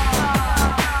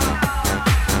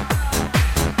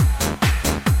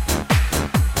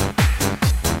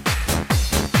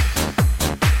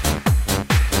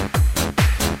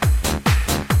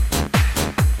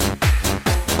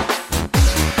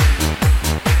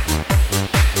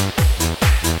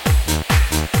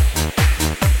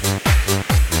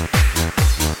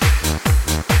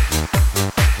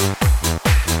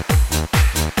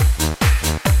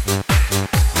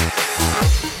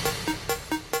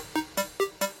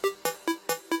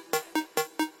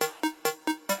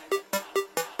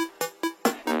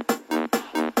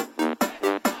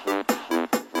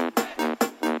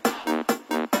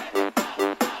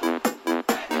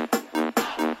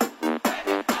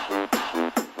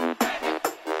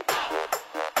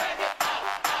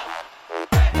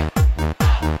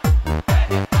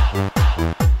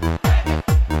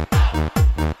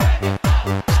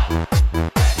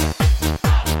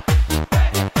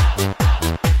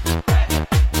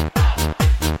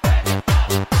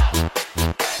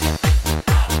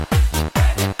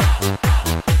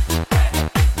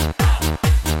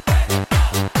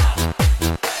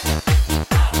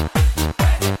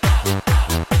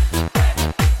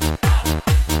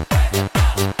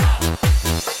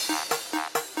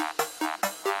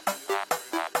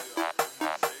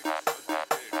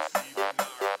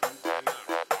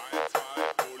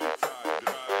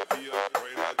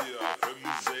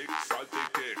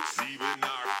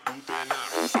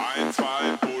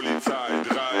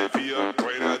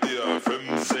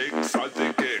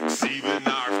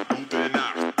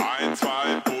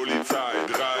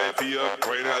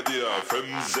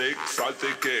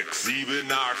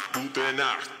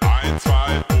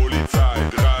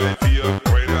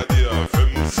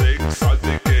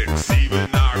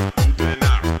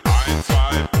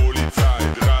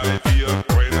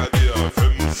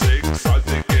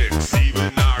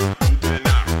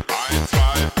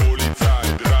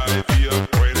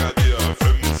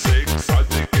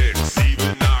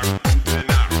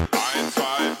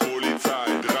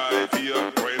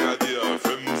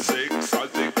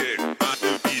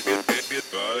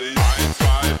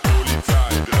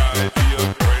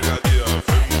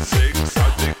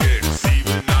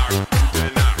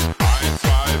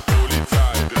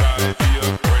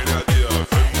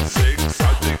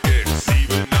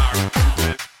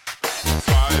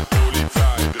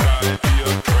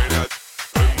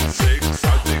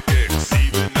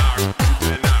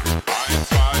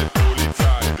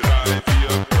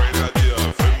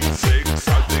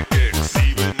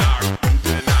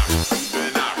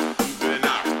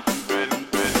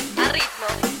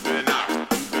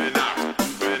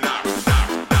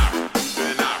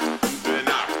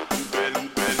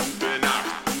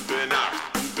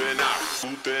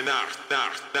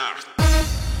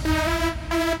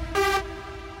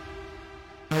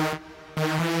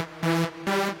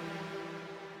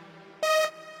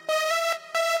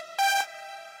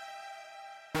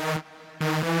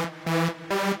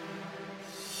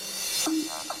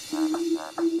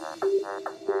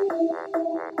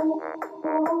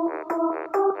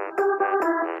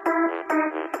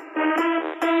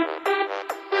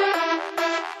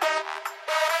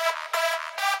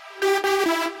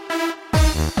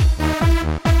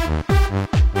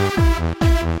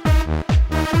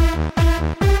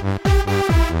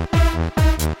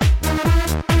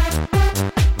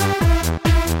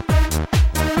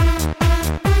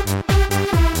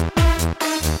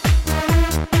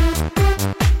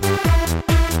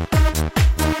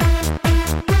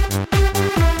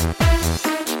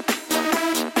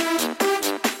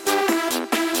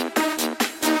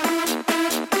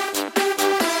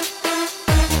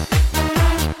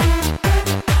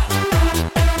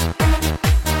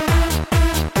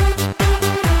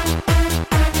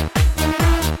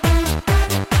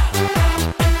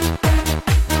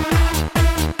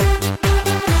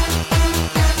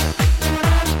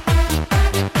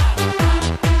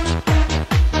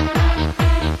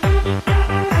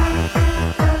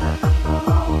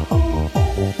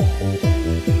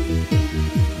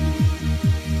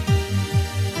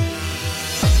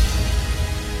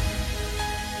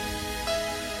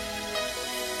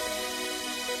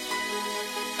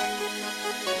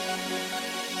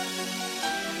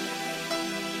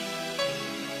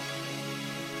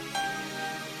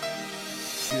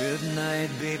 Good night,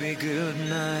 baby, good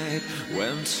night.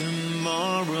 When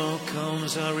tomorrow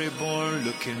comes, I'll reborn,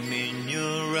 looking in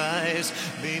your eyes.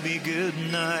 Baby, good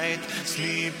night.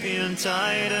 Sleeping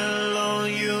tight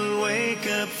alone, you'll wake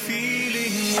up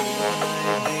feeling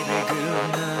warm. Baby,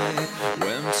 good night.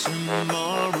 When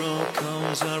tomorrow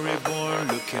comes, I'll reborn,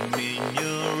 looking in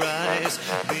your eyes.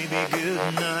 Baby,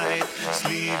 good night.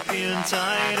 Sleeping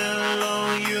tight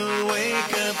alone, you'll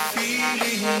wake up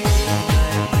feeling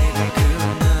warm. Baby,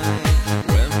 good night.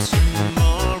 When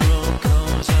tomorrow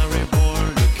comes, I'll reborn,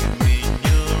 looking in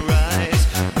your eyes.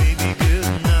 Baby,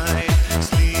 good night.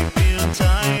 Sleeping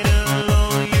tight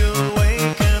alone, you'll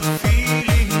wake up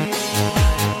feeling warm.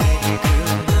 Baby,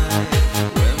 good night.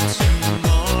 When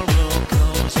tomorrow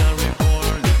comes, I'll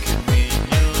reborn, looking in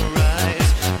your eyes.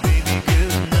 Baby,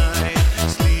 good night.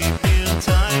 Sleeping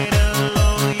tight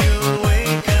alone, you'll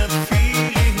wake up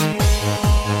feeling warm.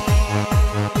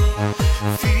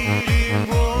 Feeling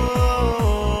warm,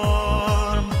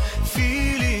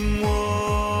 feeling warm.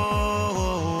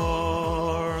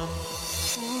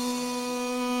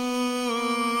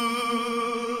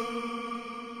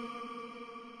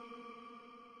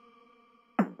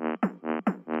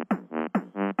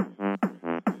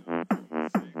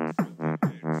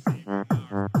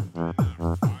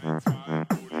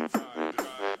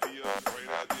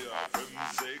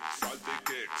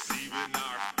 Sieben,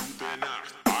 acht, gute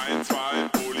Nacht. 1, 2,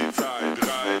 Polizei,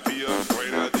 3, 4,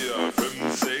 Grenadier,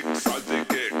 5, 6, alte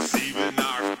Gags, 7,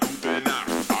 8,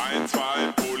 gute Nacht. 1,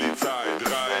 2, Polizei,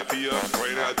 3, 4,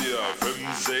 Grenadier,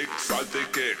 5, 6,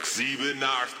 alte Gags, 7,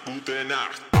 8, gute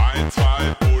Nacht.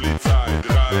 2 Polizei,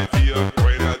 3, 4,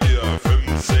 Grenadier,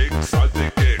 5, 6,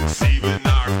 alte Gags, 7,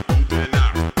 8, gute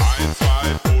Nacht. 1,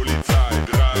 2, Polizei,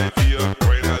 3, 4,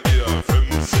 Grenadier,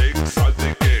 5, 6,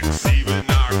 alte Gags, 7,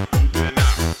 8,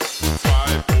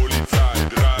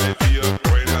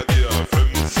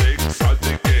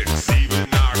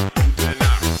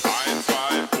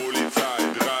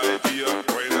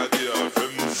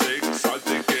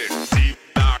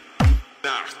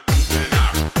 Nacht.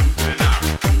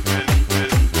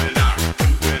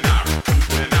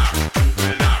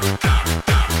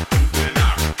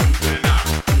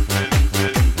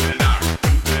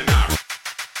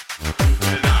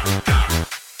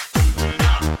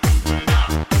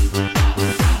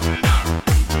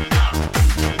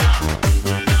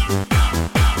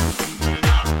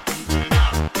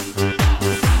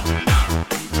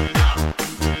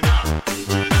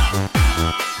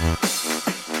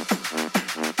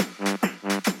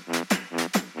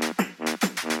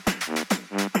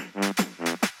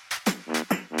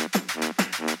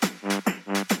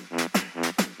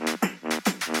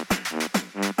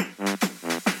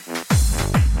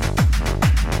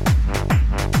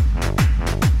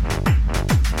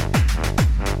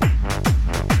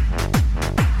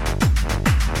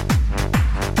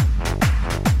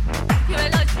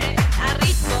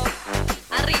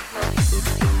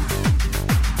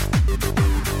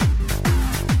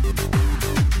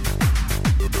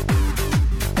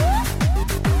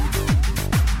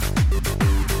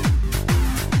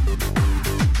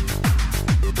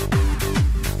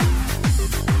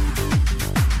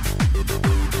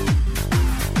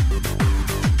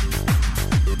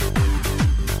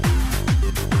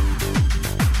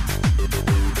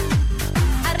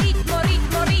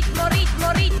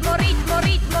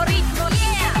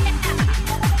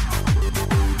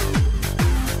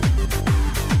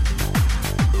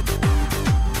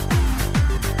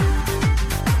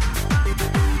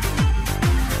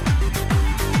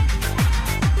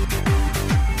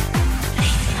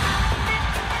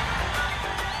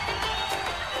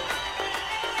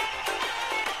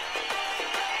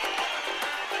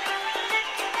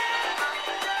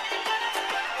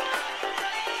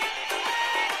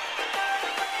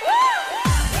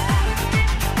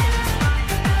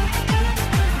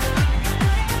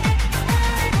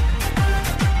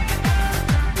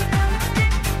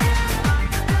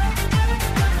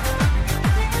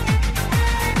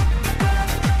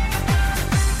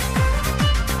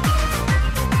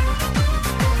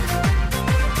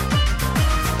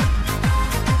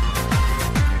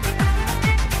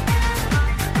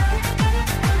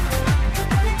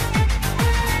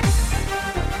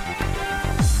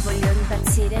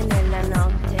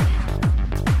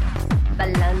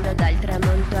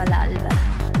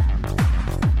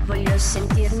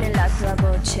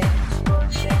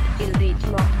 il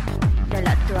ritmo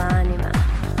della tua anima.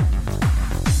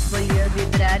 Voglio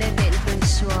vibrare dentro il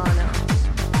suono,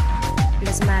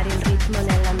 plasmare il ritmo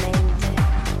nella mente.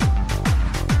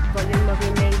 Voglio il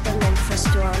movimento nel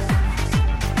frastuono,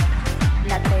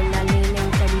 l'adrenalina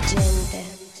intelligente.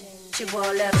 Ci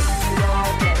vuole ritmo.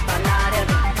 per ballare il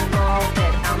ritmo,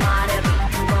 per amare il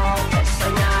ritmo, per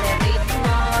sognare il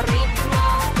ritmo, ritmo,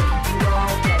 ritmo,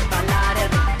 per ballare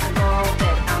il ritmo,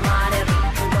 per amare il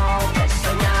ritmo, per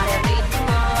sognare il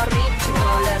ritmo, ritmo,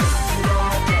 il ritmo,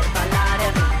 per ballare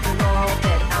il ritmo,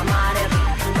 per amare il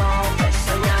ritmo, per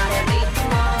sognare il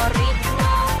ritmo, ritmo,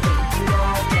 ritmo,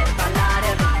 per ballare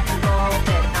il ritmo,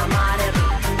 per amare il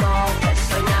ritmo, per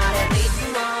sognare il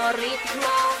ritmo, ritmo.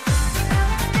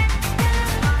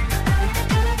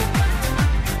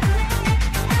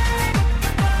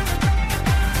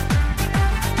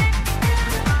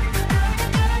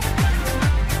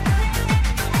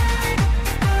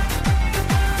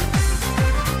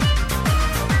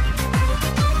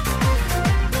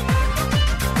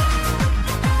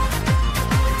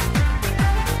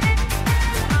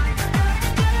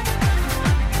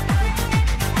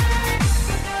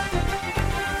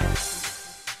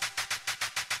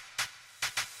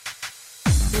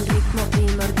 Il ritmo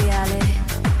primordiale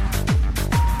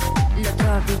lo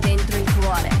trovi dentro il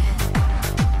cuore.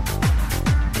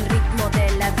 Il ritmo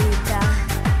della vita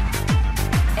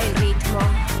è il ritmo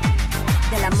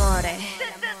dell'amore.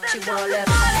 Ci vuole il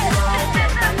ritmo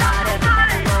per ballare, il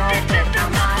ritmo per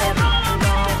amare, il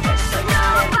ritmo per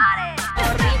sognare,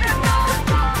 il ritmo,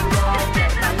 ritmo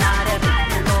per ballare, il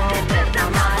ritmo per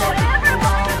amare, il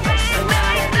ritmo per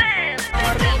sognare, il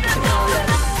ritmo, il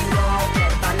ritmo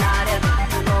per ballare, il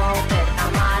ritmo per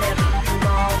amare, il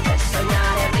ritmo per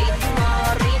sognare, il ritmo,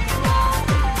 ritmo,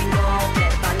 ritmo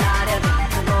per ballare, il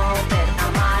ritmo per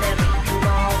amare, il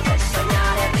ritmo per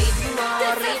sognare, il ritmo,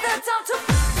 ritmo.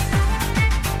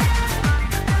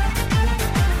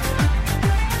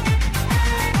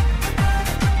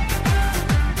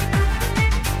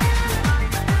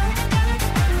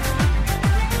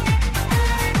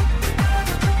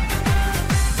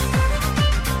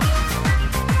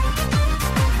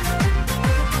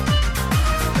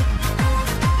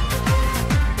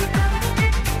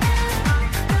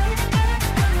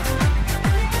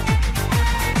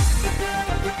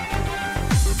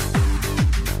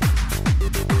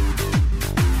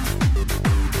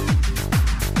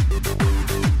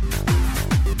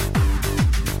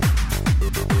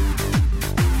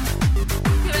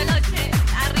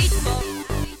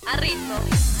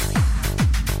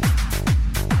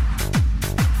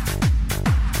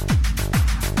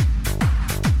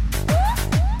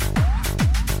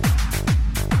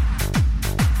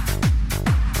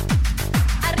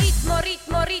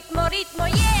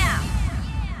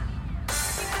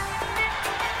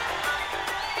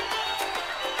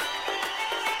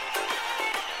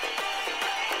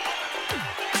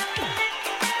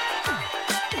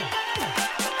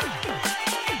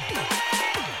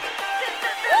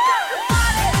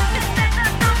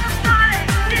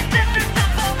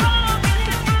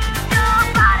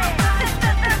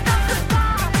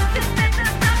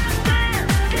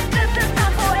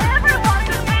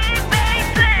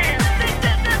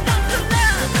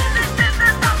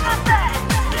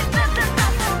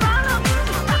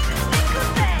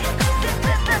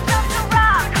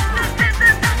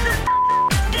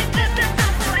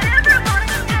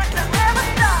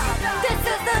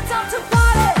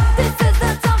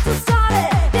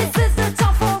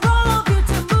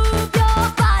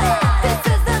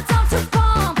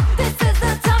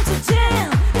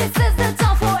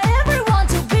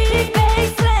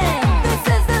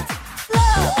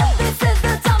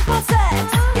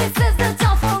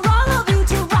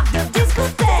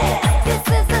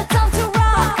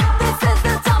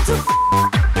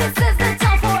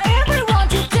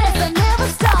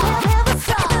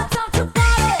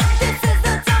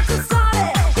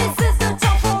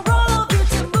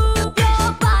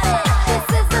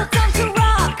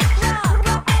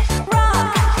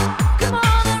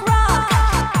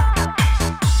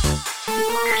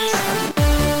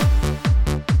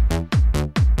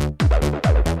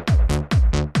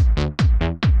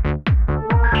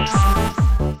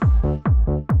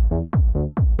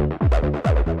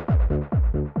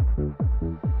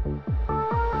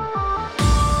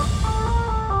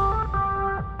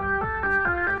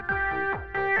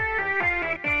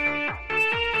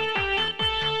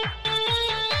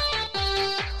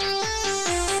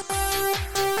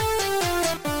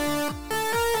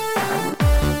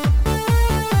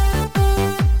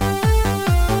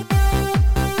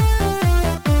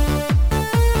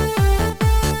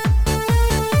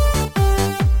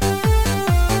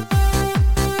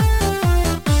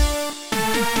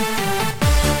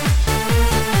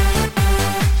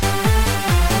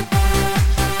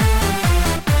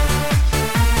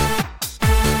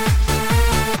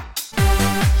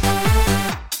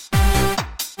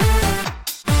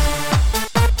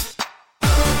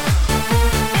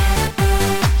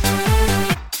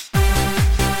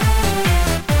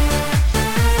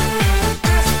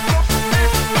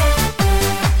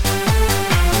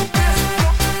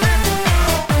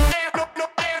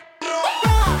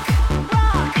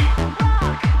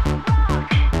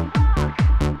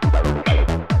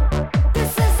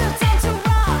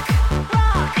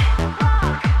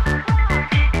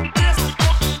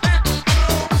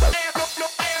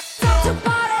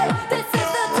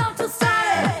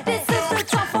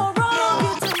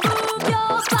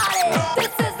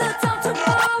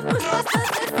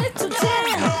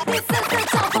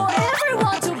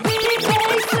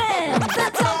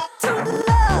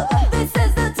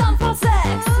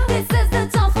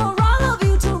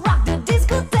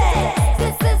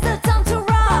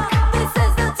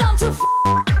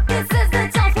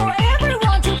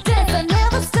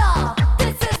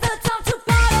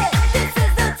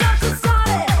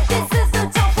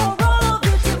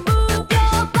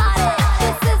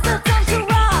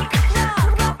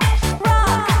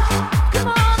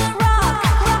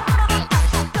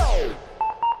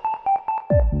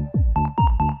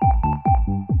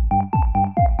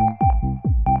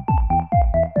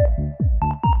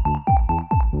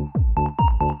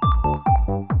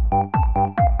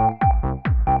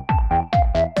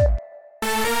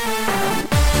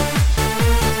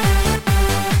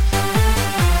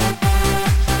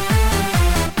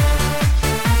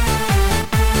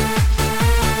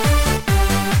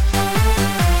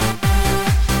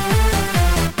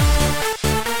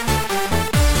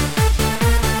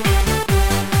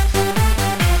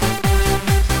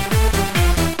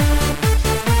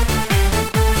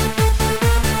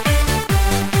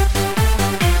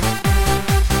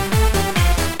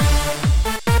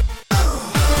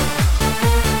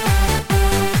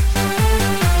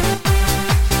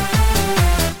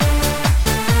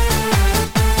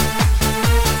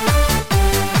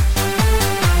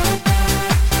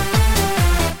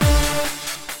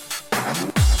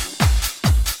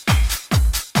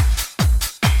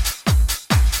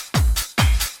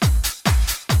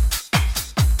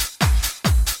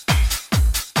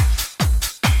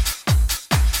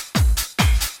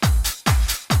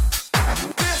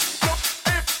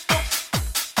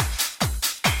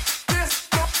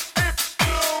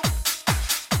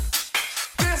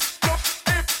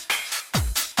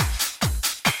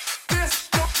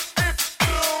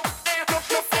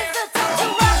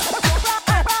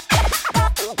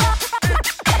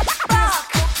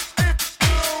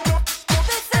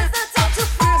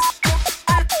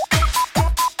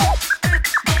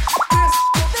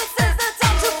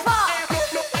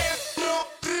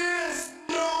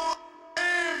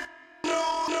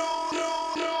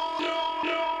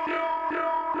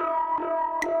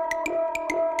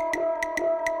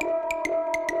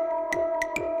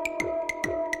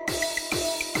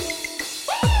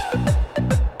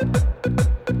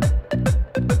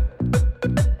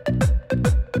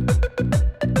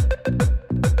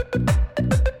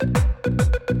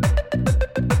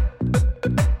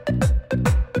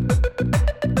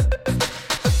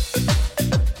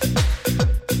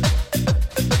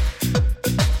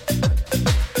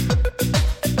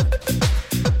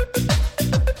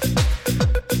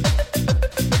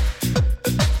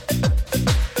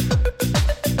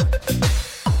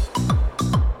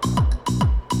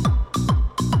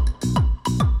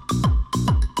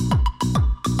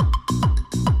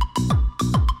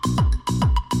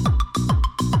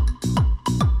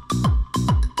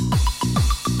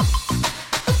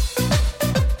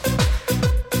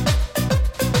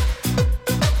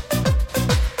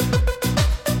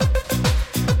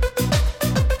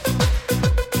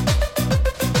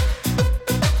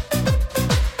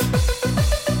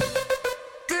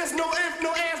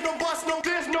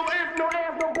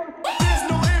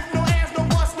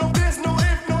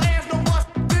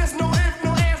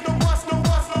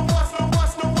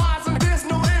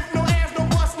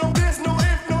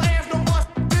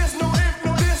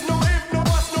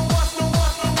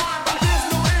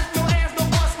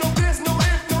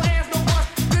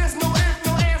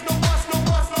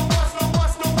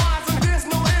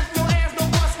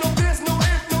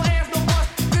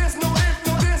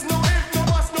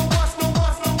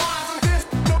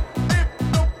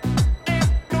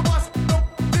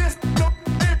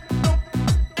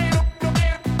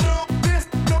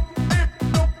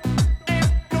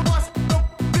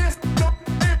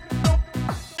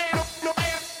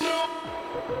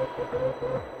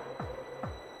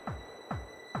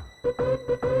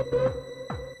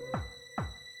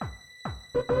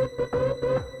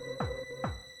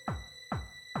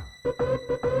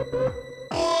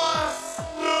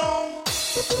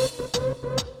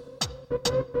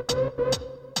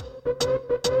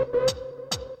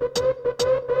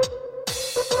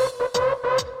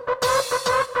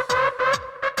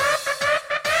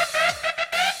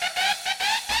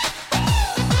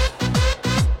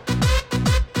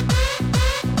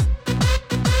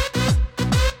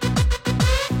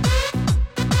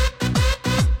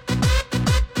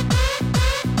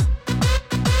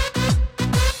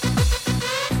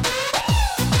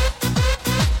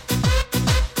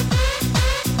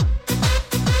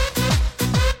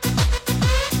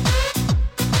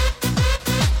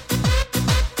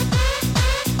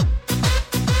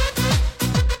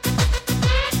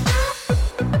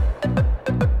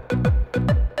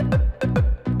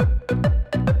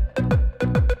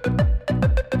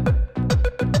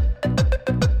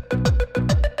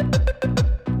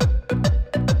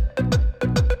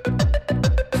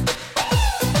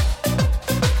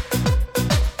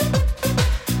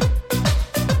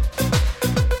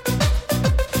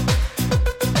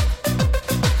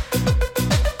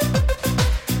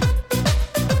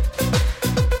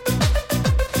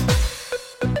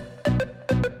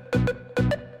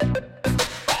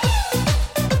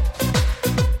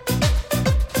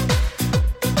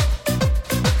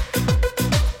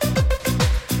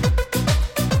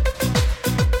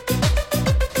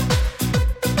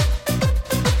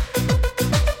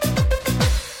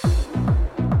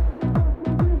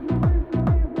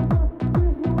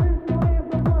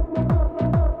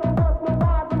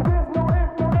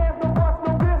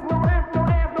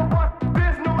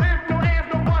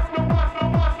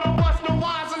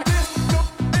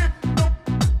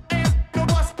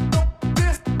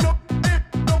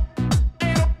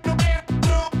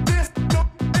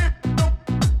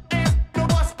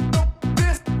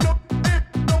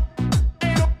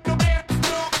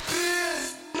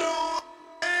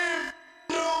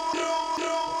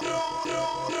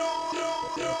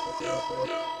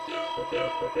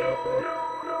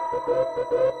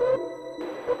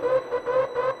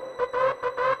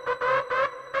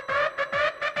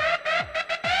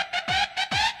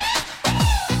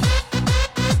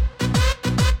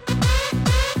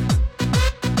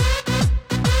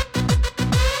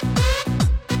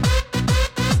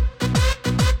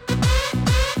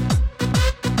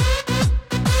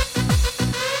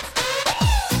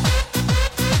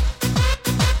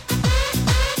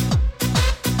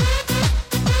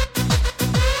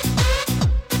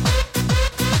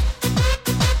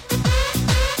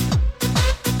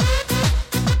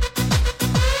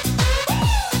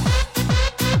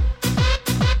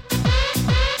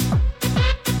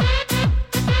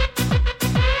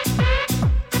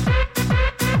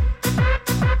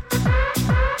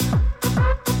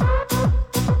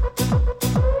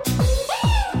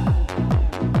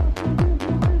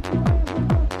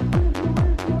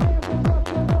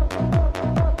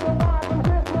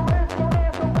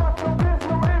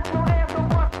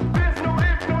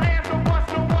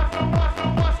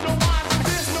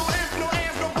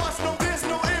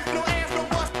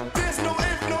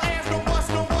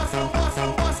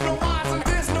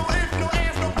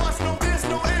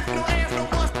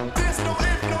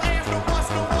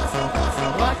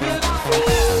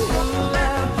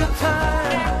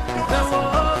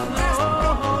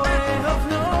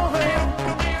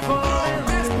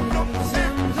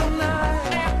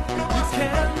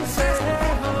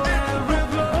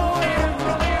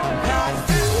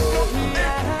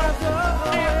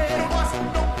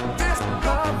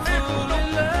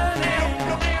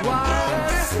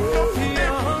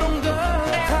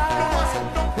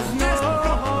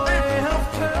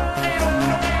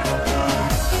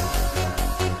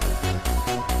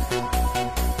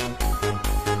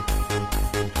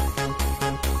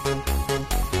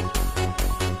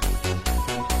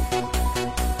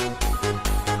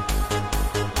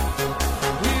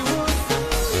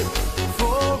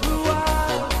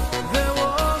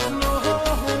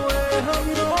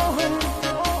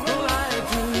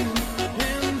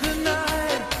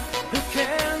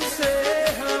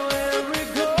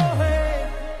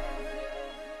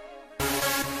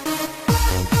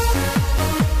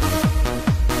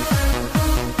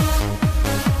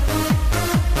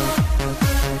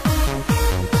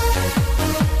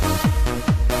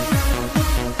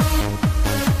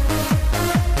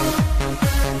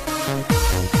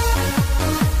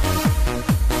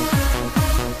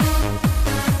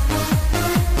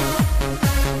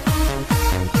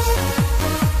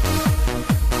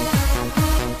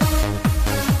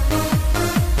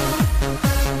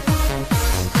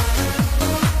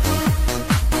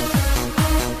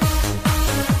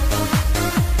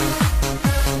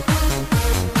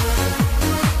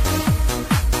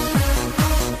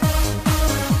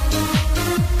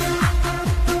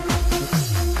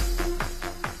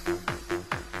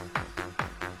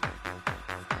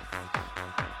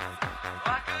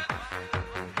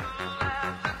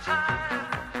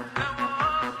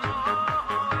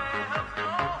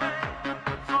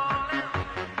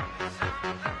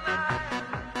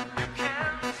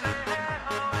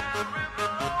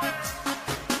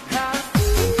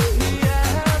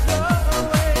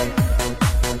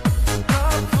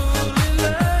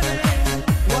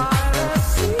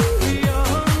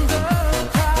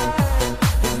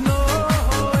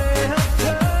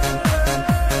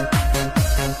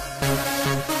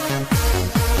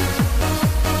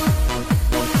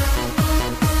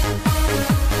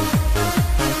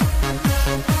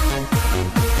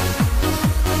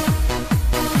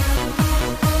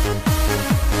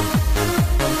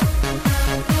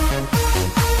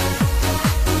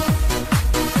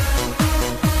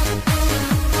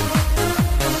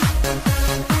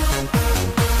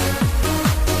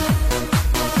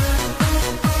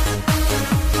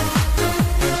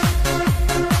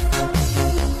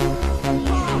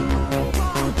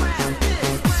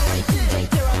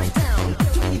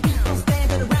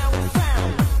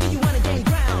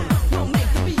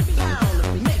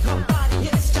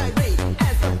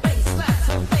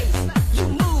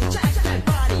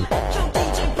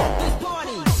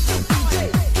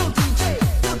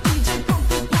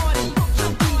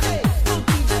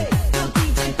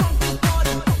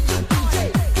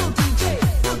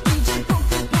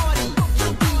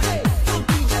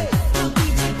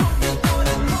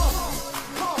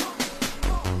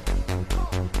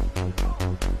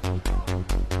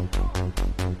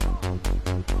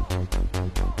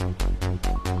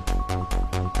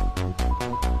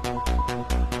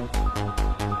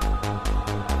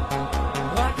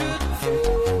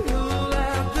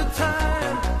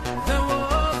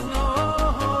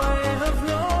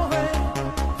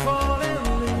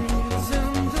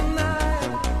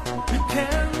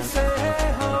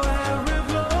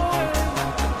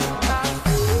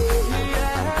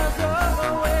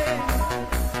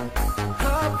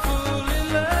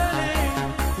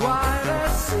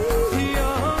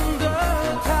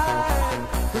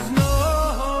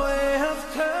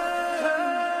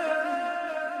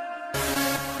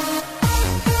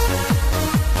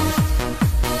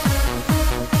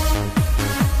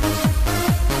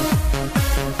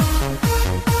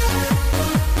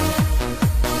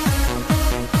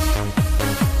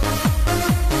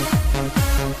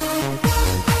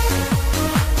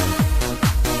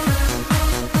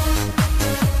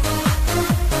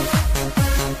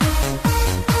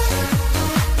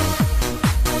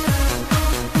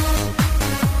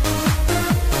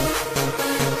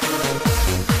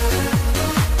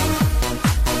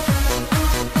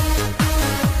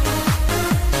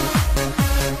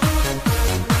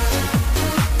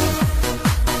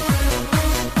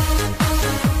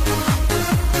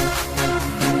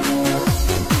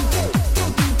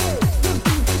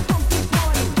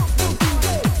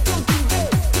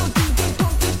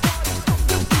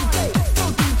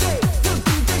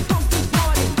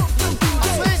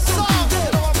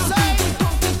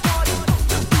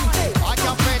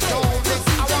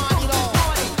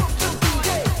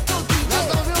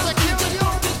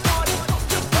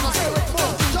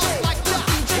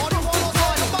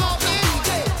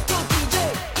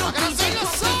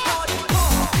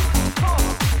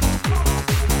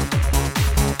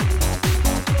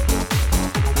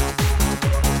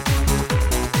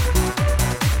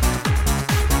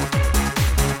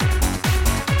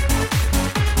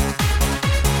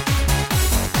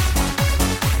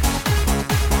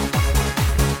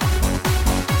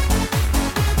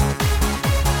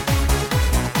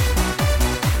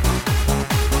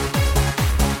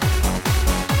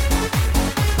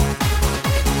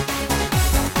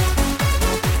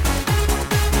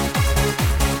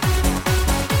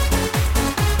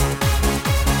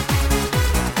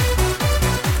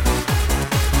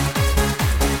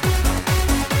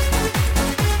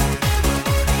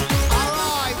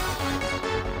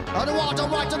 I don't want to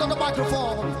write it on the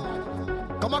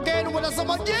microphone. Come again with us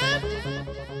some again.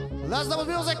 Last time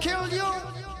music killed you.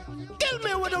 Kill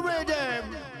me with the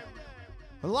rhythm.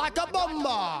 Like a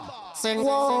bomber. Sing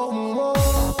whoa, whoa.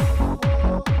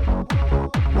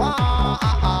 Wah,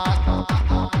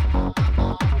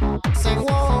 sing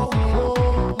whoa,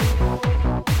 whoa.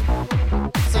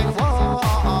 Sing whoa.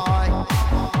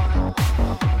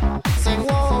 Sing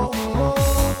whoa, whoa.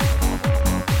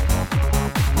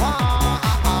 Wah,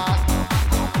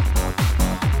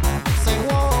 sing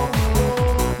whoa, whoa.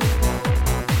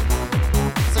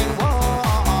 Sing whoa.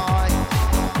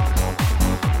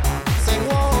 Sing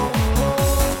whoa, whoa.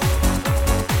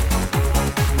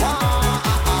 Wah,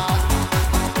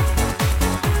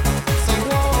 sing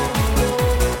whoa, whoa.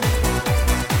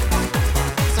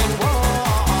 Sing whoa.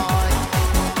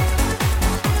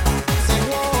 Sing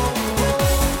whoa, whoa.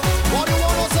 What do you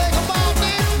wanna say about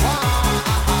me?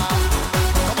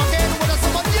 Come again with us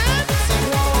again. Sing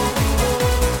whoa, whoa.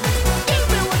 Kill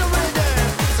me with the rhythm.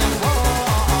 Sing whoa.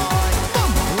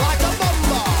 Like a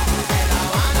bomber. Said I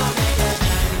wanna make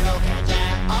you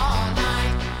jam all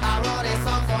night. I wrote a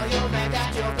song for you, make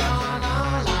that you gonna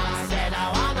like. Said I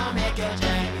wanna make you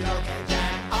jam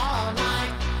all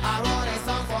night. I wrote a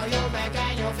song for you,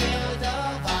 making you feel the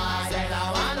vibe. Said I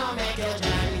wanna make you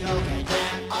jam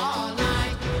all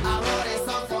night. I wrote a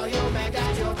song for you, make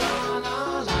that you gonna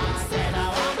like. Said I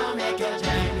wanna make you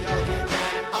jam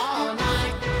all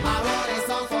night. I wrote a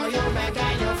song for you,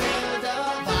 making you feel the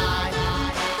vibe.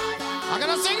 I'm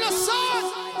gonna sing the song.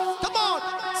 Come on,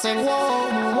 sing whoa,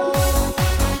 whoa.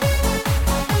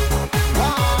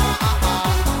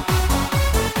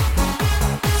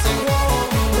 Sing whoa,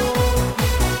 whoa.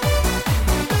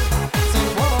 Sing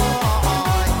whoa. Sing whoa,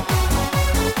 whoa.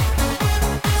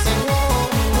 Sing whoa,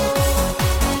 whoa.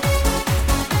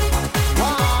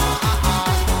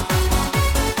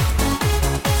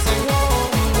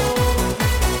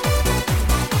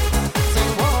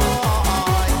 Sing whoa.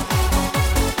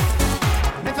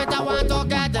 If it I want to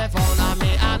get the phone on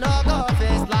me, I no go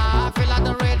face live. Feel like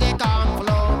the rhythm come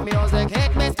flow. Music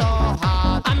hit me so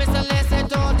hard. I miss to listen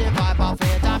to the vibe of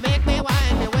it. I make me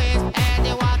wind me waist. And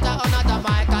the water under the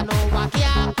mic, I know I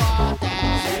can't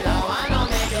contest. Said I wanna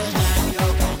make you jam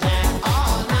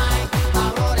all night. I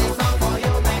wrote a song for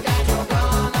you, make that you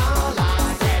gonna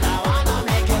like. Said I wanna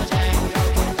make you jam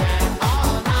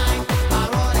all night. I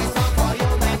wrote a song for you,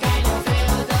 making you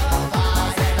feel the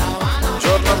vibe. Said I wanna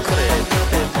Giorno credo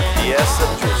di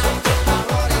essere Giuseppe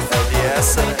e di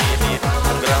essere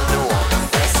un grande uomo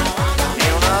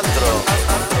e un altro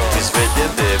ti svegli e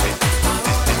devi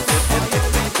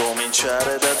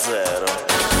cominciare da zero.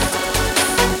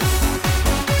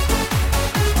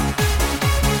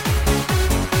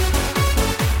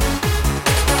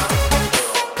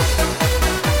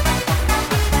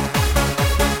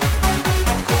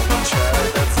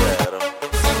 Cominciare da zero.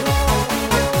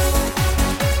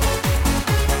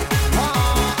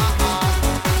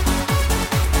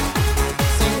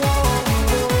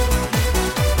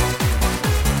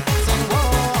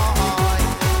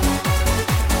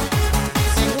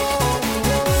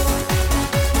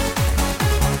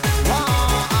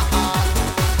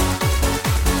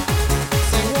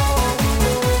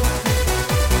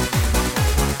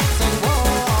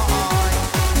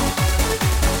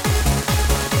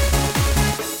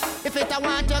 If it I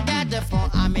want to get the phone,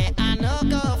 I mean I no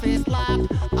go face slap.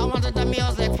 I wanted the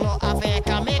music flow, I think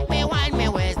I make me wind me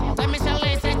waist. Let me shall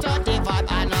listen to the vibe,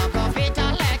 I no go fit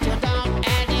and let you down.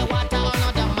 And the water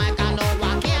under the mic, I know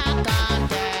I can't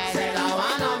contest. Said I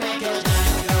wanna make you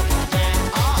jam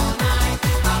all night.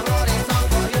 I wrote a song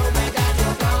for you, make that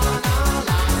you gonna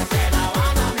like. Said I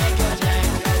wanna make you jam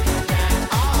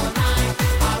all night.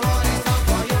 I wrote a song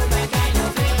for you, making you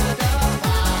feel the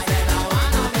vibe. Said I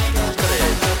wanna make you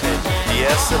Di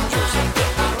essere Giuseppe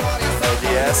e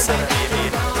di essere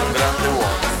un grande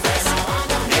uomo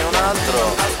e un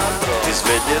altro ti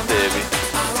svegli e devi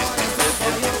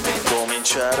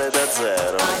cominciare da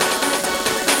zero.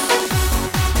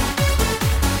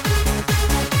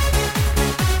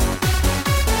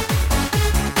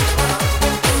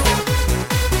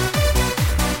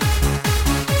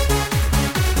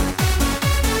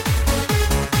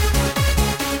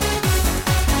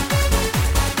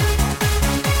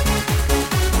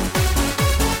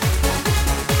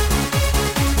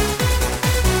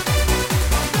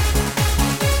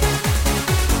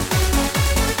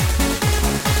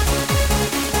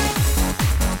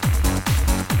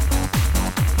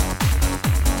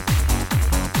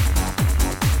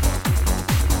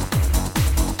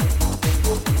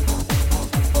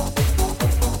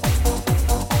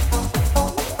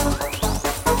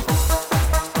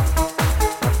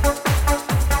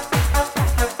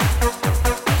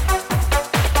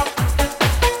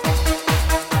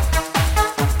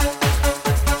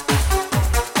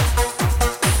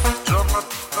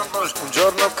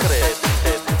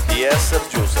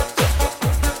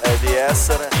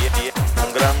 essere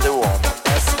un grande uomo.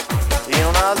 In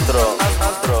un altro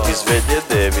ti svegli e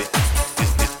devi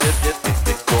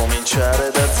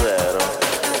cominciare da zero.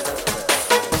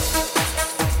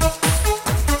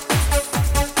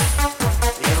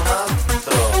 In un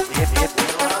altro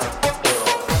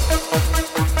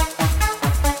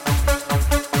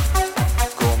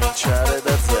cominciare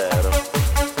da zero.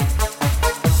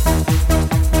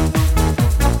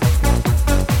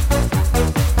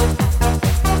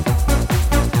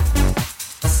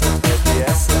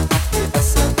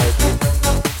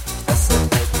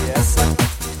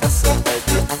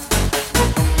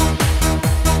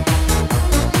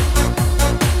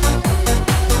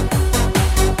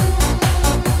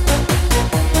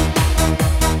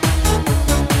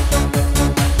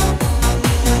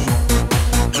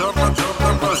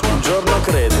 Un giorno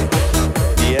credi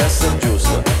di essere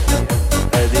giusto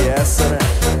e di essere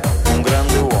un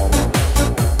grande uomo.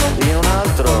 In un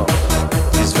altro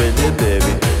ti svegli e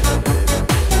devi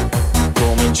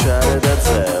cominciare da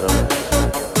zero.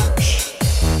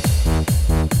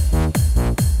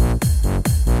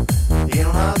 In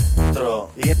un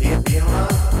altro, in un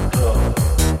altro,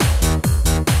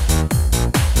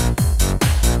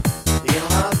 in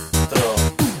un altro.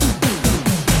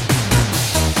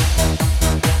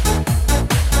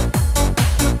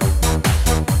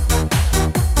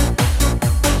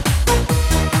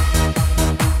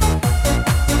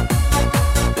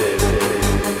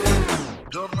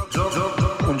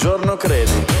 Un giorno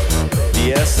credi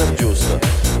di essere giusto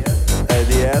e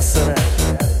di essere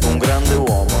un grande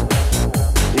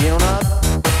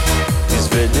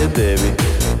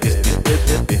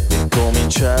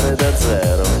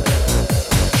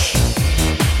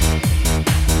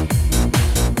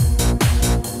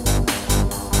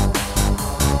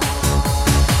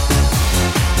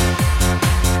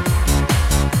In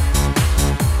un altro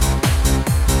ti svegli e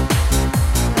devi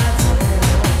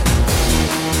cominciare da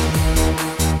zero.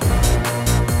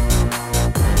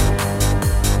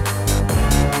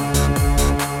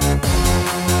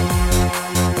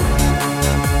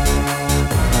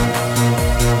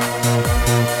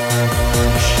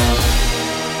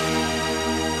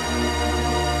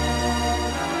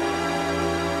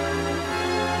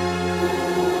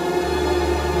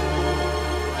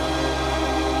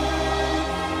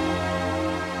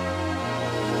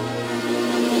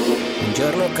 Un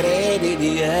giorno credi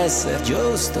di essere giusto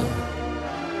e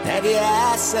di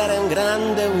essere un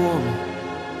grande uomo.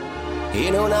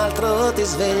 In un altro ti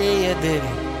svegli e devi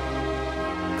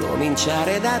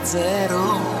cominciare da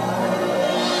zero.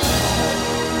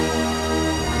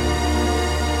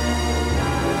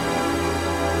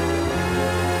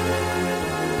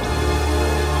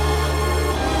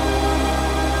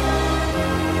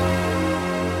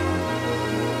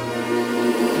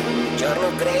 Un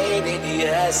giorno credi di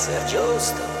essere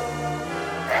giusto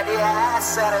e di essere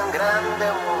un grande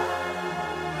uomo.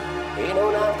 In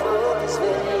un altro ti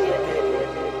svegli e devi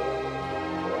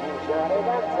cominciare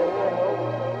da zero.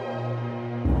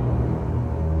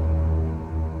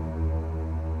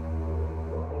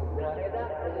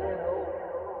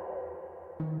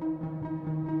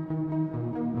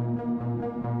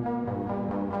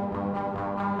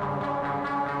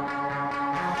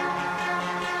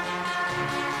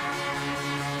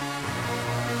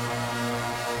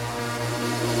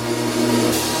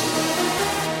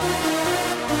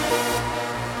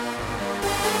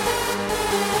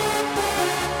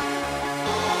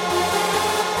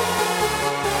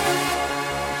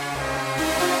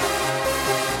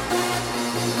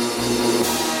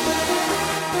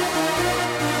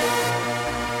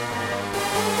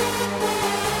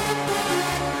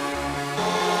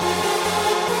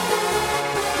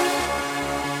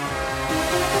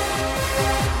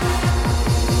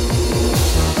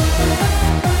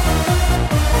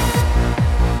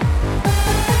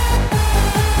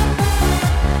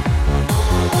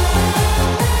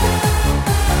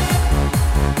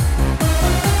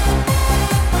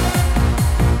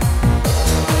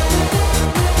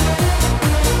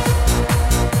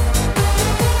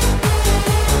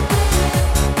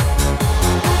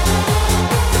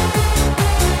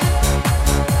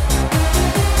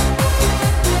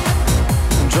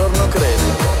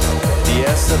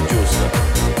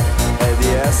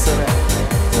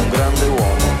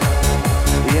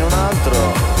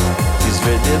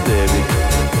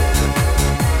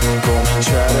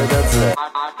 Cominciare da zero.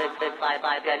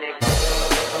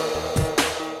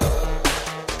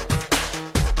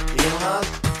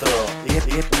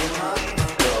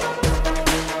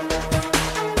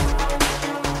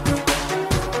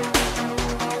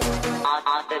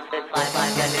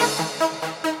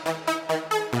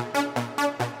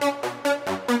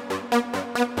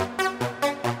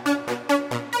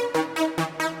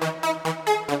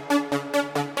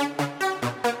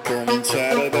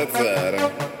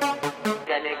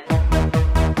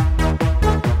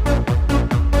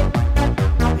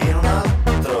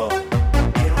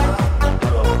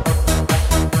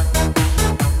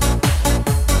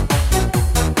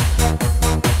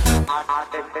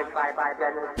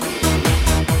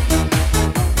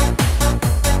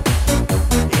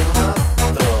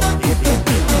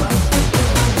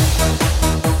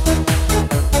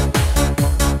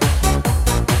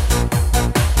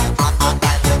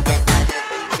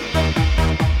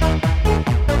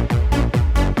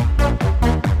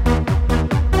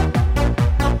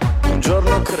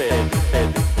 credi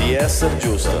di essere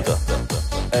giusto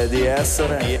e di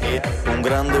essere un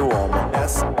grande uomo.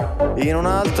 In un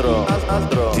altro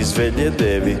ti svegli e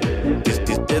devi.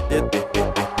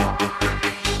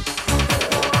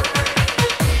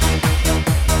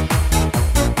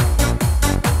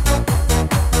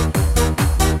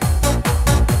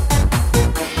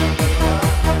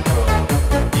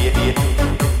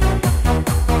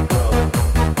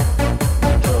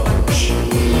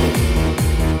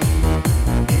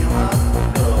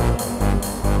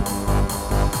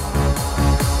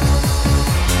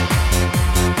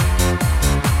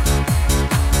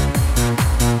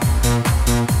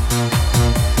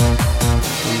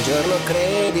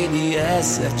 Credi di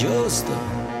essere giusto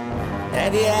e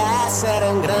di essere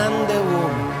un grande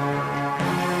uomo,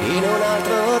 in un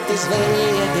altro ti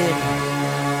svegli e devi.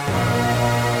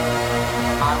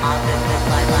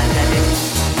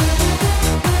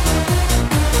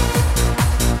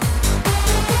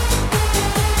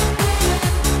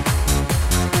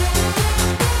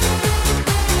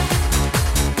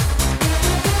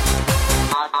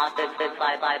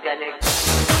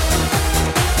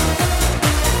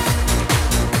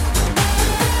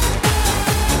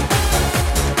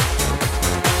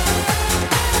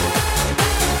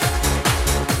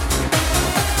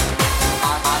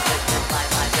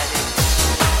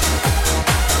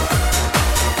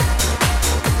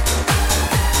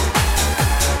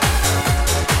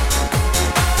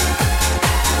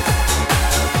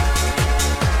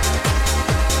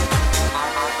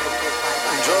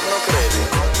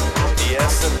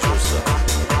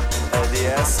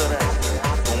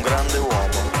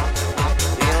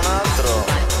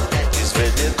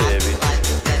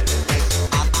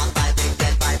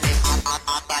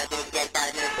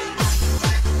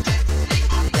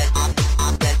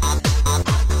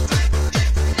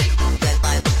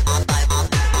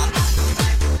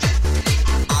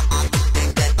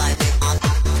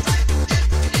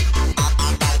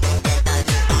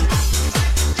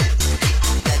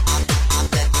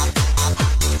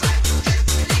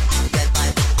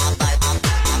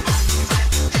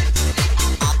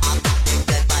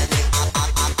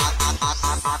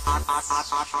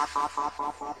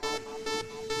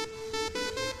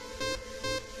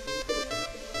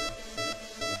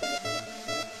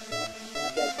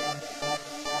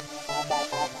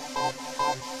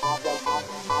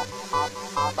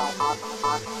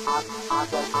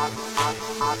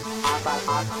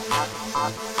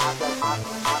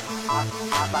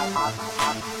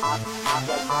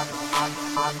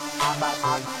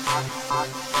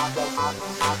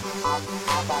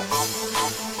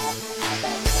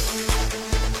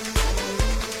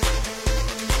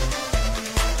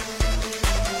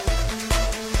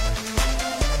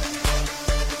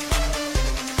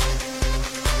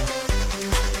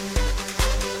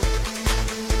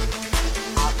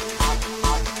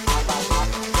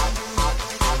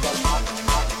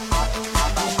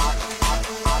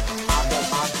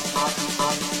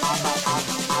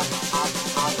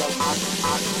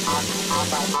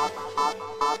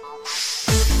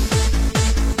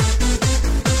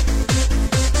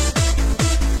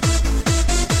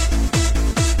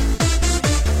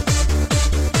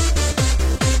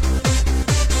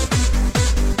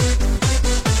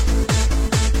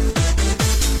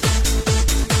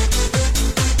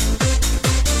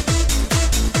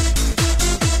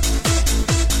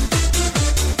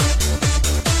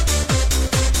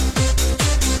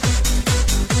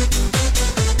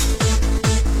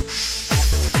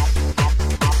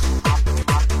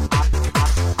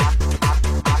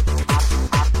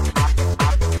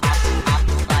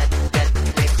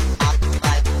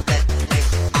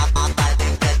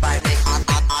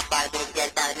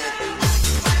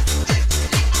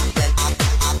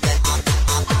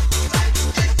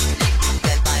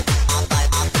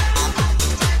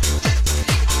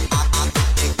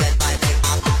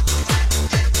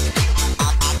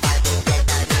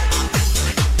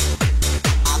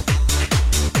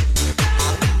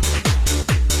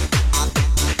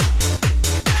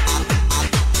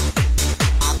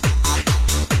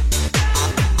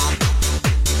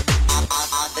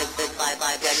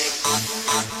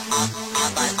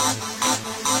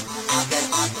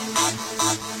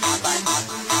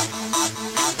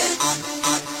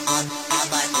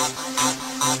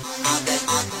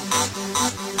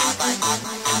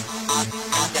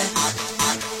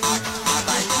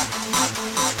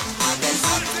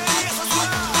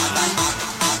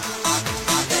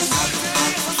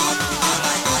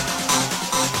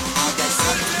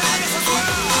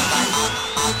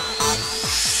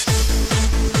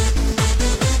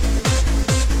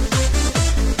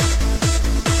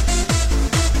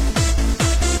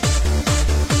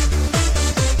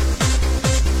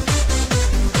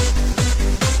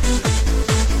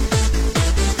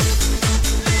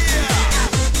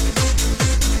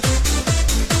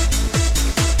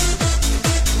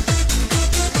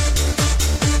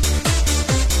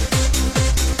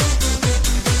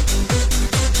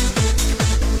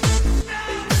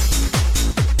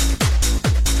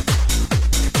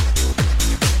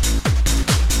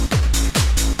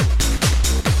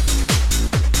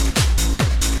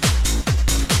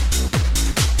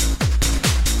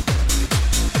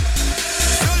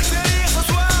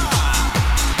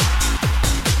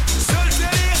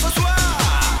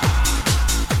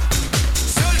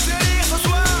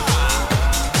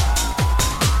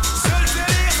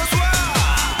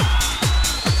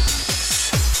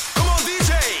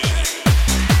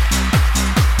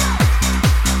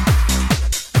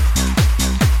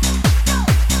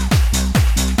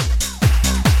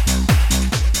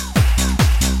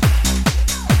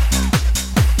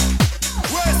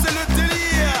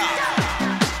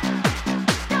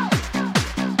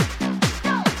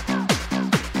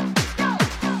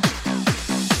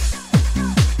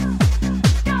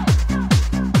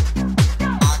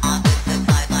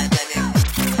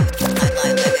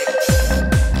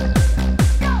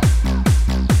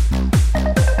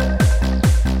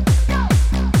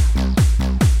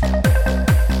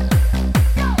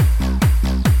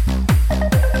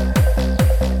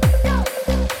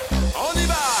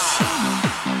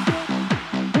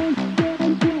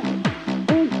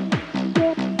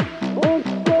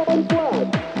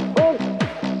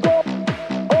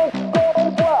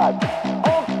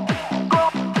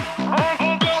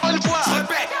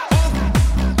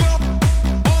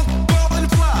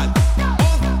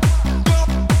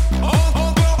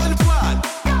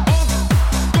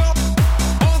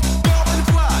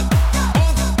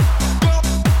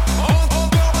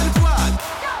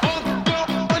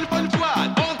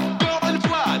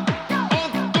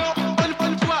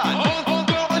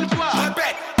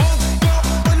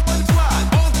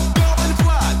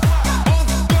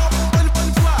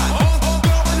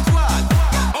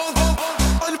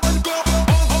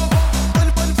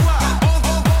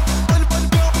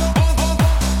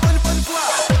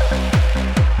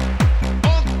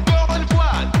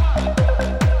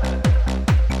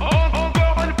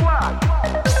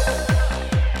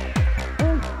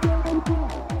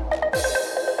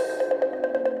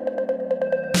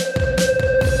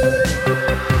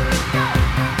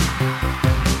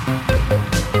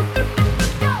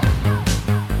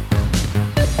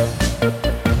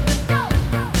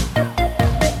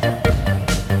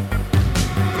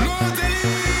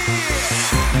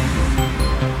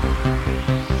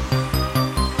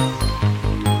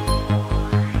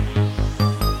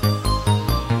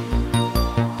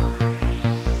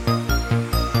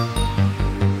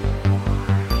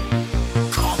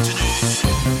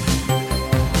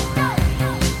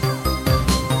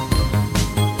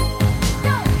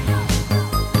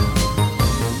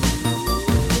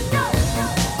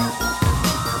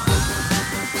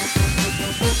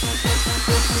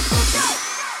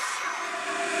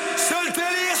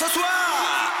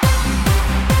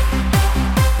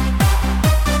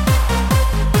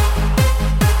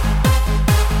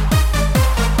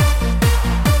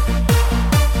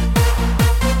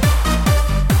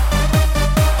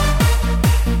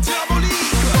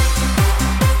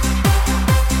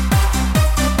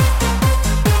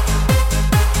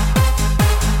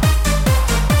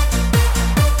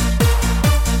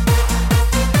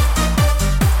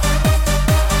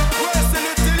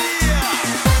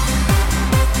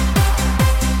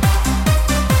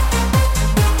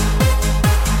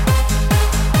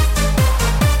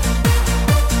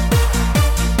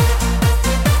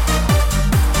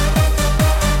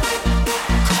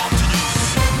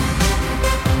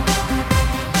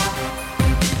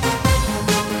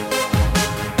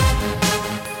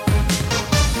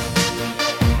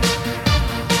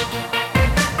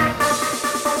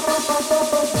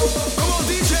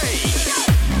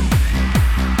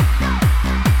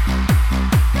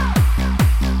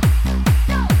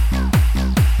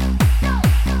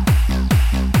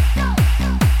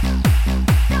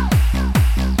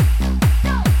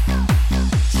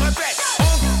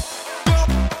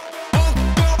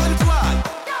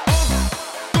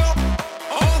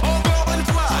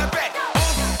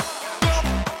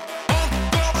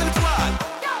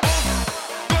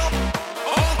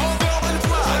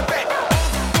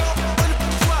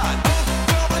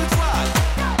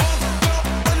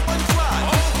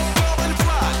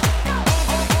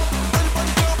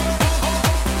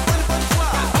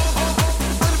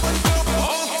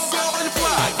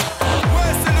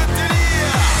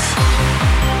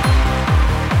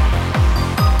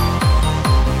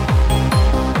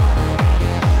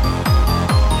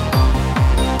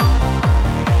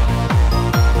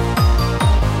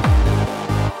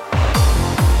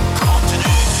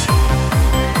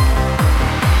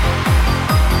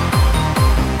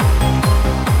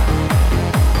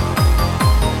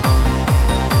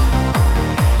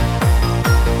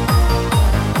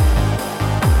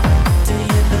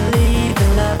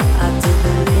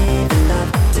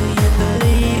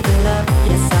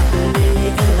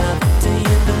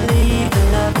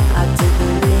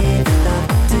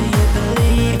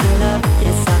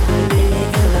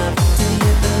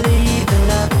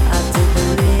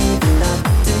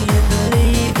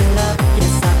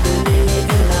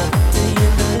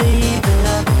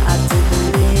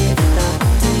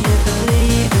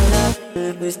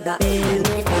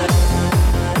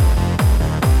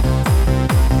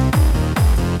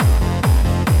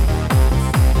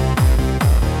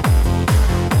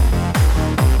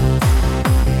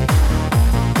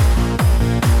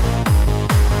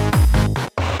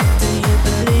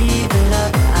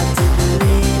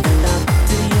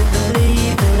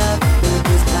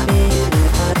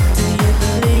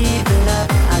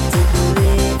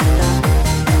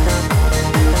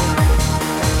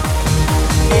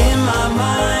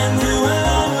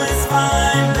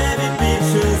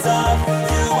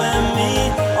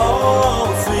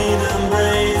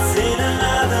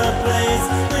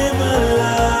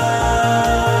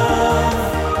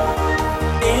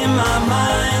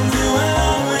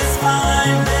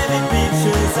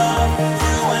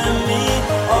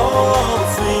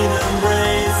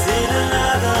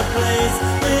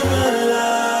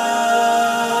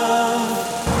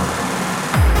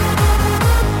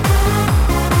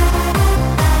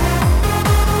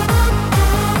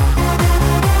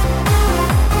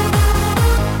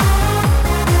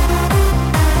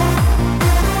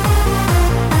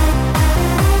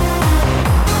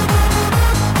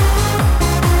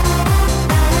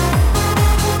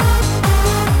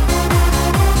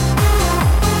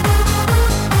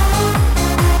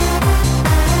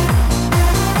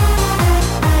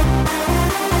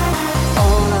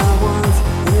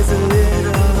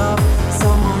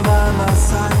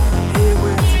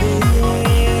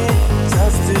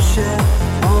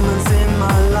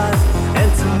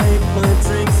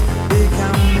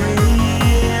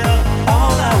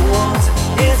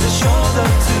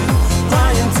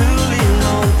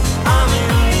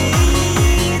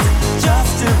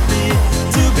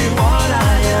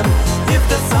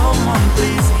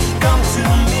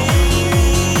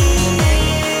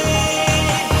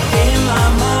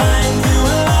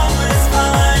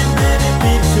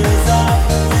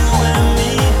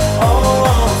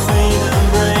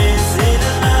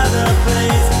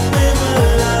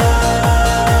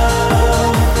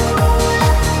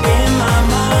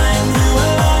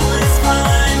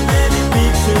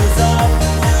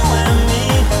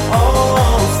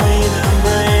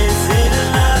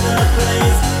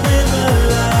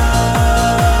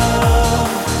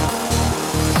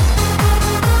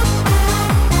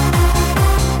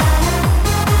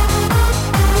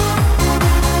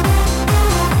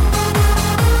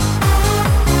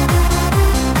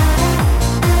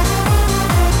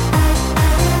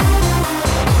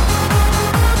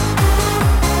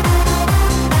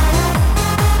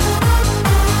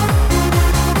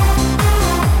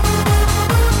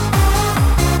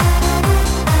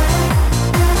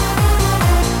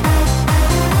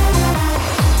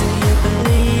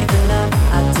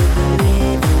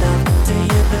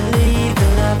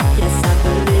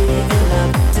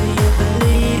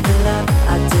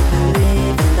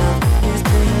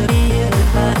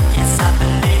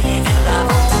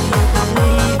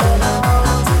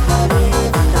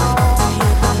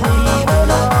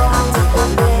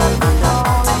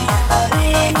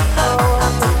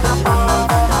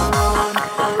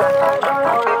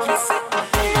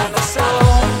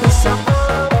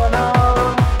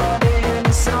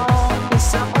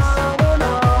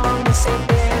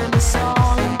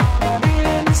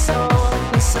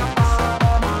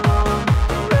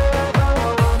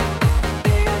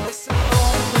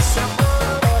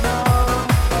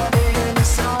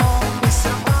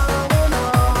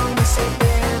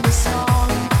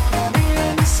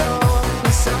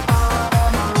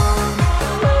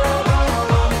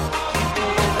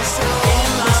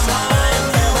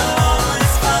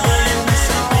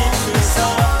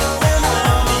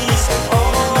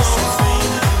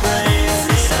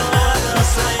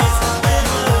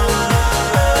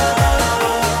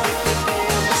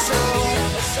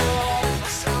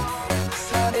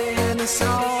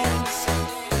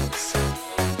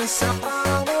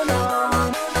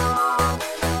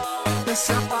 this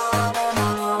on,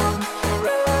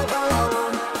 forever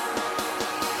on.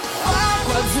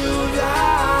 Acqua azzurra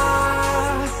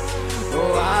o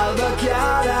alba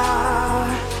chiara,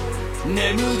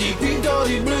 nel blu dipinto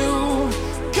di blu,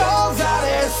 cosa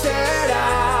resterà?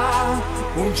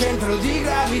 Un centro di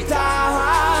gravità.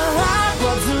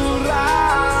 Acqua azzurra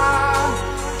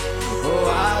o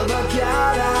alba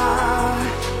chiara,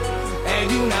 è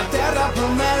di una terra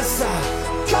promessa,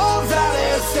 cosa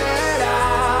resterà?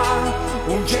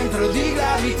 Un centro di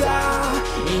gravità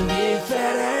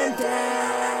indifferente.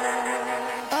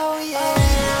 Oh yeah.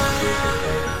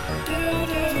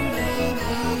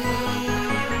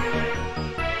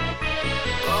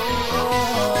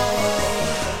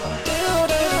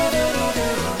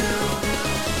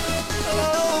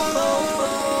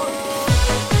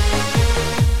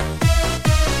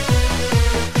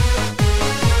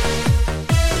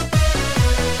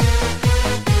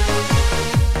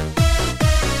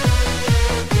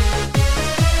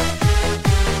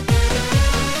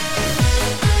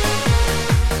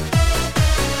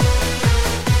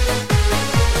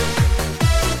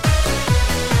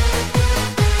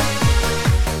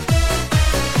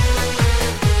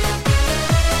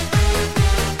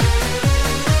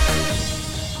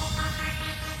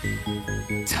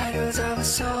 Titles of a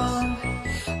song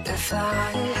that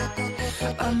fly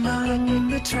among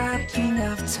the trapping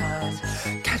of time,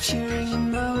 capturing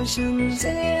emotions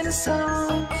in a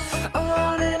song,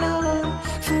 on and on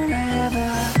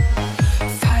forever.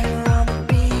 Fire on the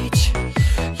beach,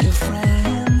 your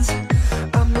friends,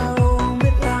 a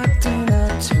moment locked in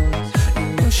a tune,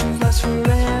 emotions lost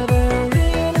forever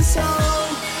in a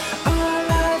song, all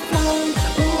life long.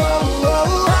 Whoa,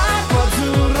 whoa, acqua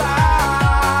azzurra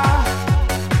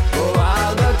o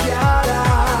alba chiara,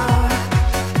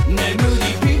 nel blu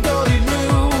dipinto di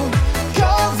blu,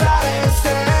 cosa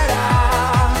resterà?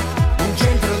 Un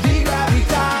centro di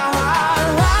gravità.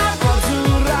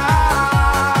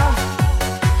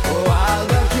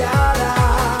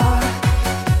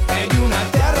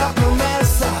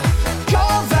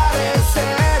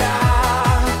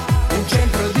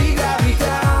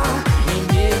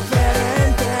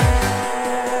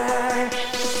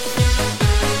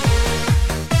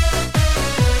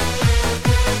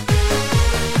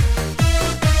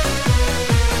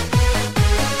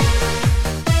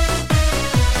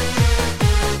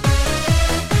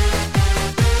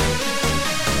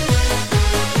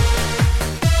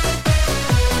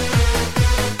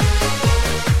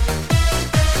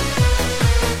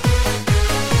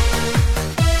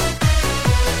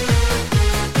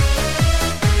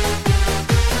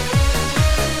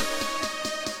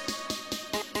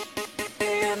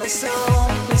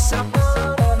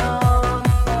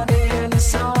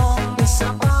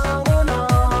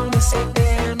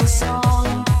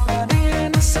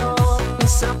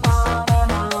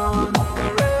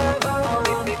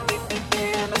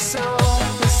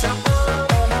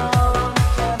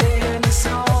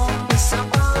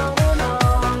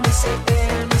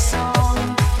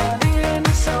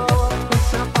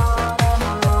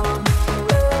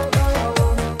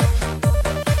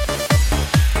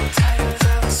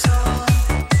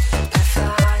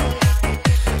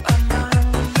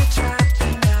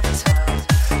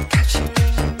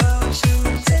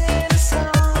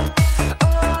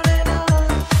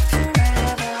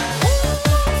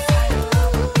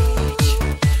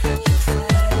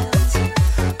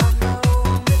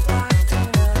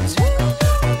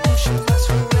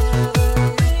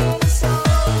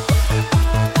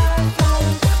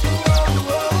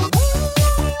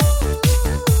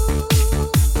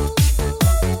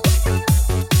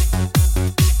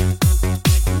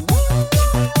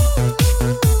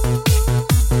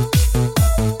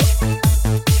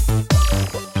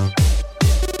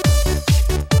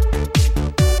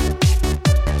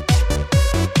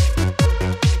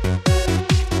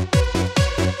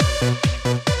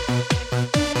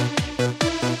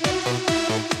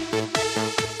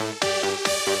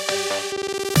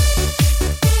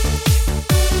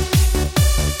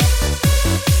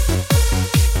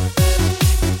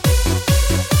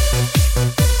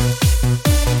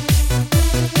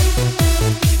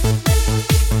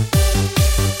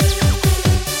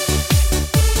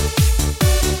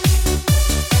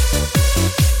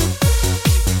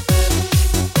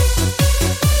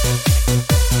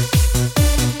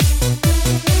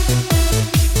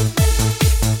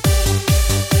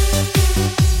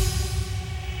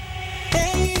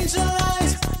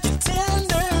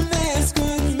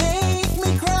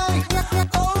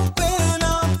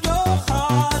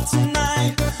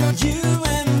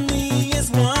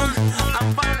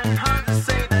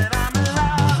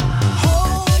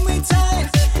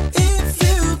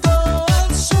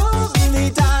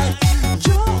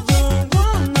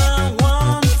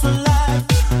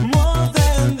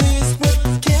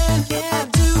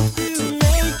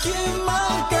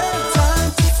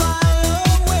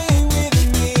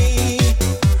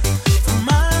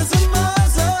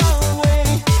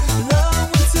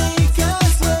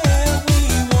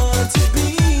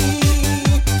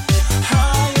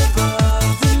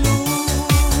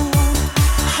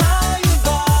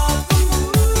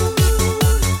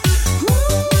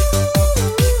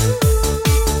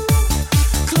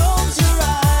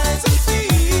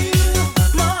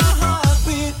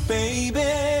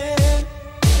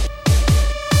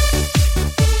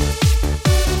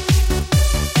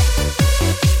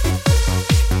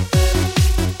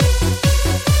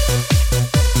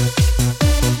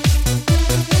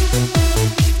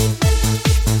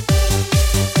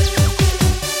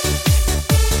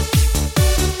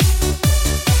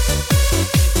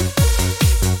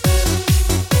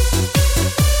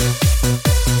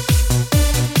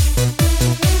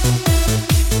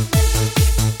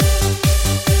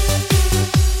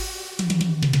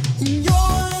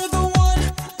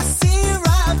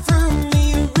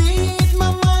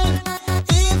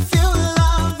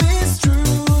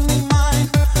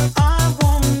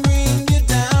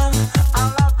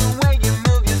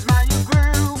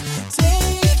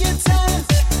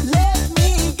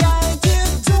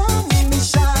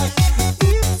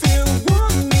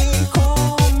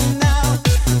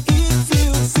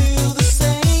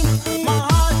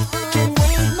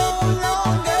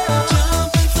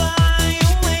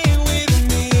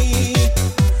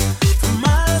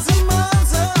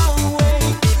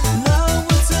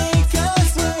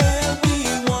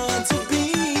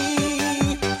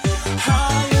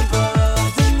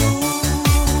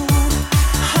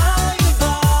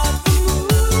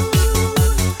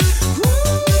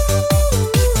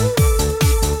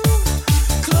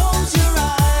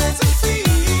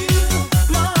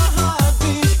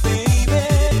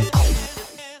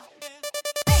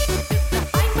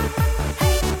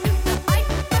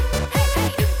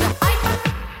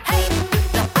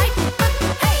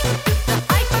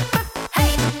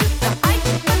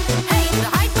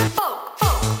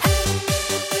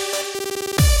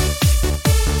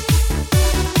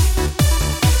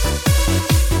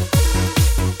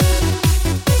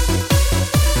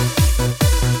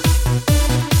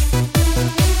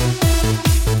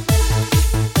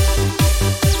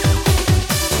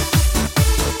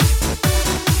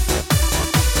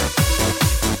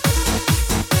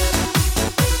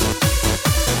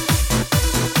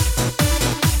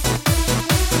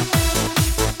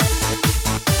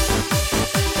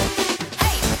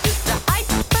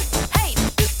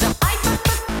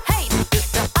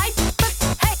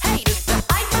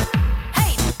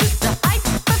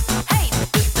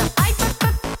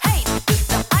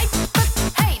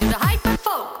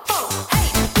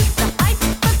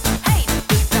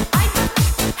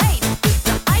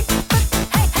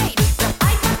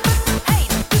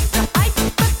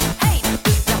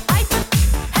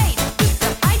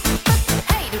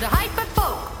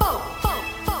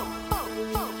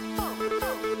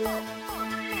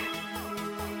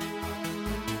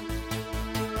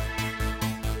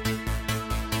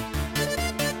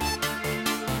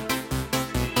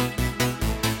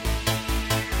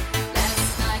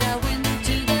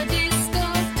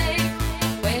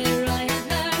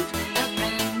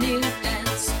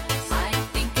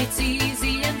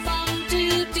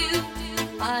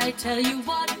 tell you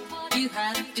what you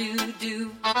have to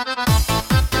do.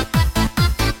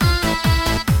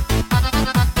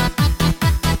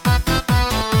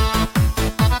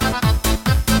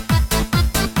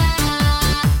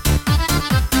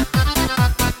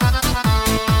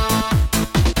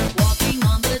 Walking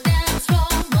on the dance floor,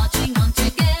 marching on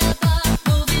together,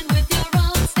 moving with your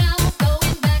arms down,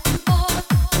 going back and forth.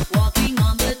 Walking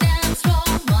on the dance floor,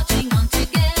 marching on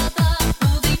together,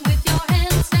 moving with your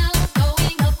hands down,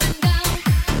 going up and down.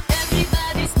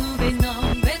 Everybody's moving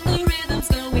on with the rhythms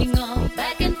going on,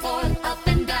 back and forth, up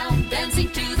and down, dancing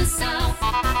to the sound.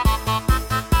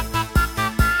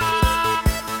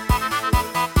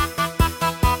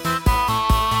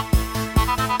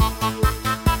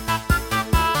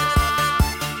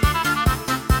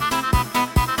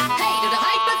 Hey to the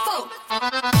hyper folk.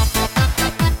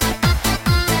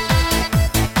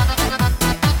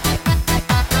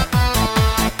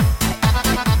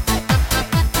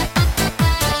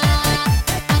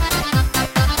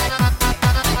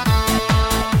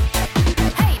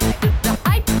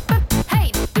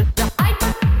 Hey to the hyper, hey to the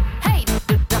hyper, hey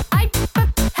to the hyper,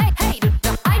 hey to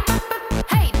the hyper,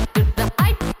 hey to the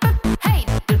hyper, hey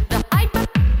to the hyper,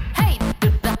 hey to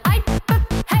the hyper,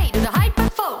 hey to the hyper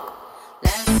folk.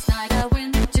 Last night I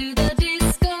went to the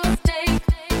discotheque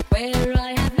where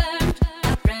I had learned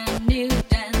a brand new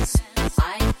dance.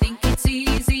 I think it's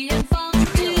easy and fun to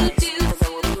do.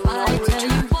 I tell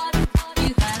you what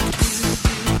you have to do.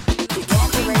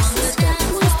 Walking on the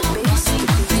dance floor, marching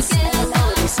on together,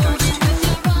 moving with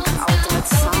your arms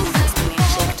down, going back and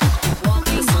forth.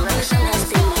 Walking on the dance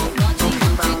floor, marching on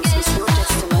together,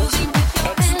 moving with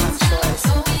your hands down,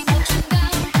 going up and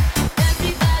down.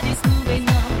 Everybody's moving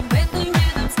on with the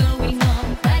rhythms going on,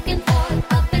 back and forth,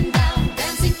 up and down,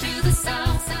 dancing to the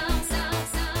sound.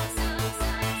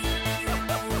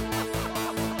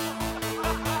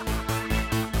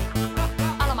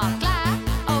 Allemaal klaar?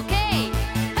 Oké.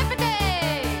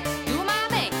 Huppatee. Doe maar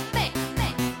mee.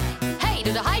 Hey,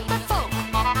 doe de hyperfolk.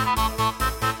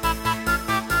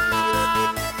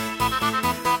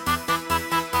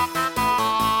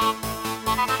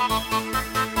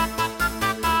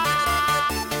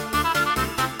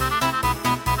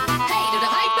 Hey, doe de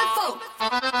hyperfolk.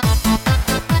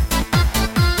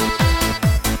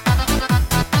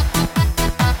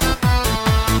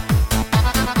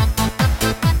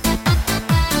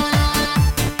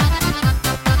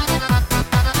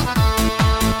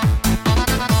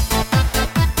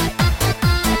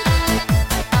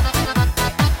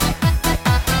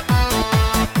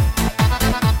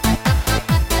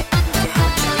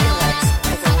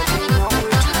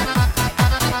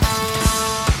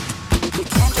 You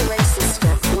can't erase the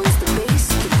step once the bass,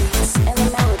 the beats, and the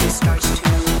melody starts to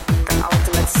move. The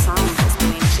ultimate sound has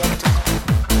been injected.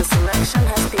 The selection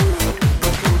has been made.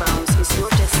 Broken Bounce is your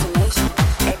destination.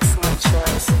 Excellent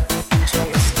choice. Enjoy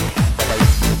your stay.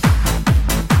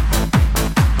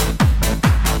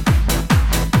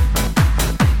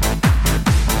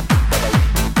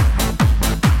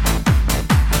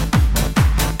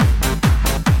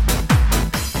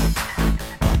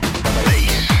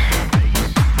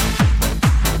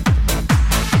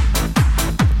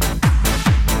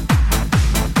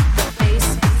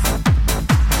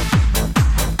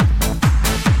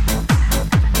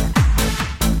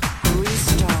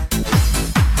 Restart.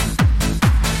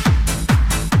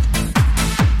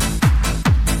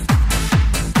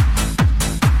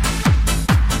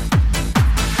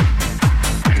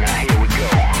 Now here we go.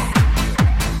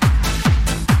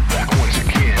 Back once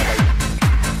again.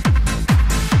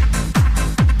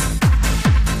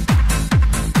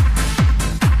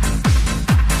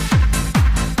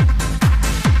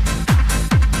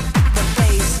 The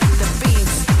bass, the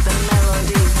beats, the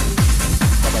melody.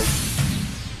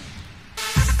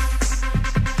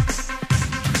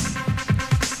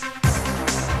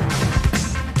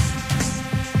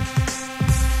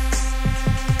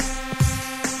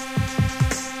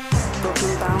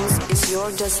 Broken Bounce is your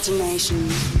destination.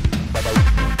 The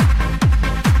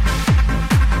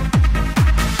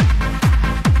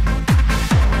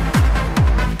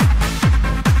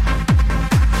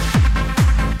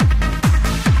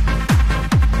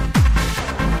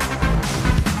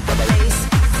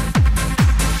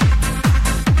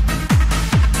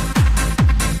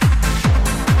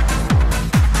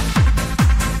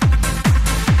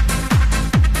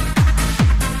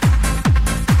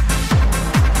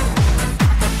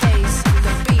bass,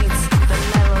 the beats, the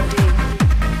melody.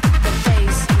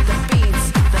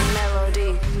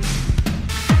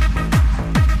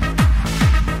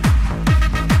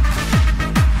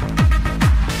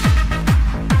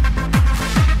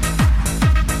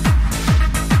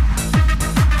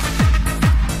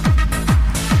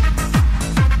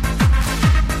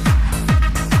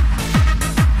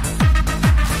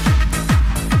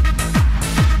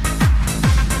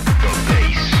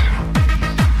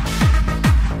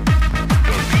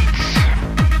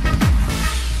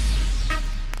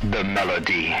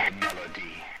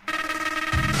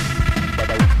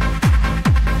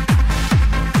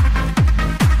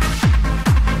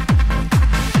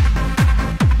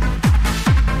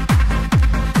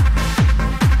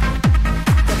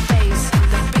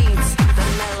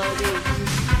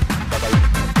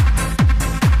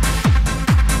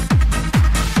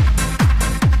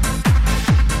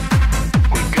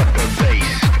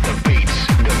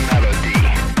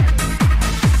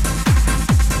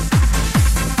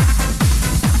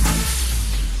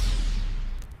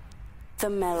 The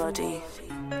melody.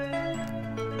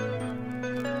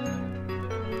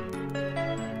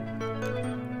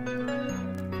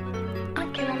 I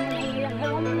can hear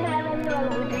the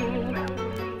melody.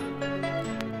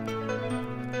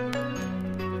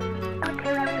 I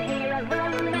can hear the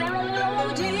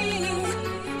melody.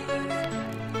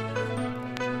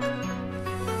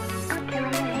 I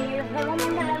can hear the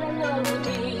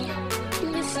melody.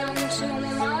 Listen to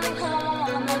my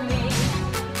harmony.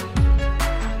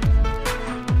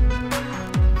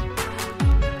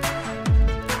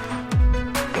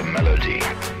 The melody.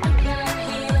 I can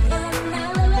hear the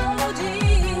melody.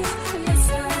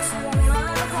 Listen to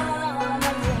my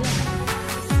harmony.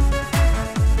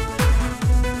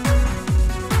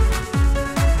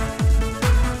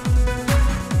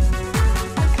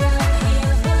 I can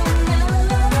hear the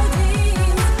melody.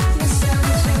 Listen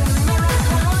to my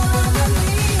harmony. I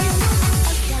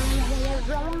can hear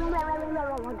the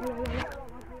melody.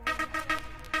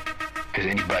 Is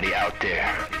anybody out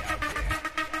there?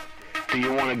 Do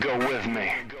you want to go with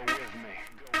me?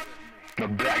 Now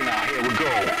back now, here we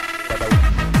go.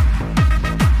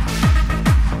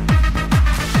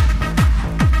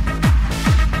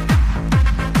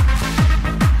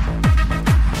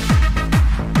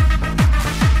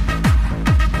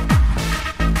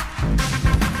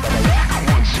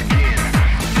 Once again,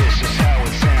 this is how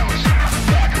it sounds.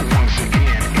 Back once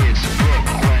again, it's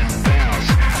Brooklyn bounce.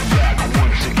 Back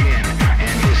once again,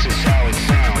 and this is how it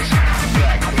sounds.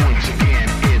 Back once again,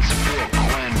 it's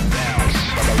Brooklyn bounce.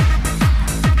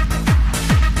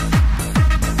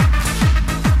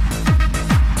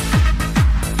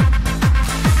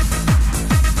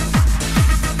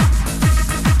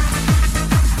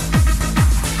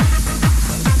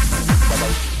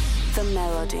 The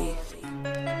melody.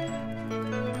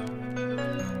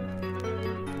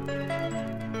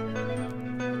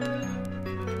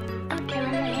 I can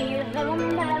hear the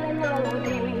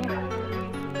melody.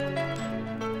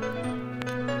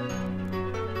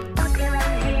 I can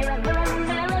hear the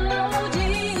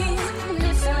melody.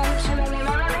 Listen to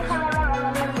my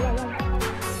harmony.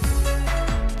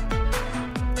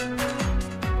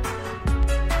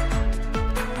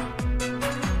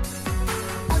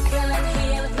 I can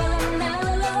hear the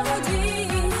melody.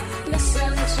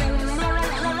 Listen to my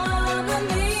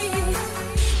harmony.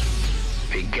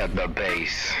 We got the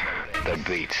bass, the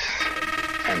beats,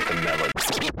 and the melody.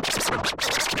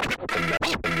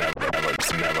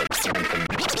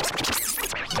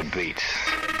 The beats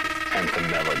and the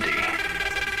melody.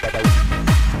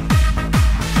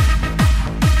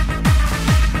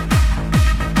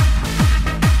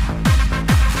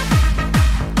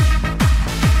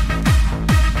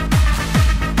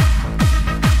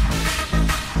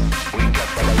 We got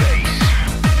the bass.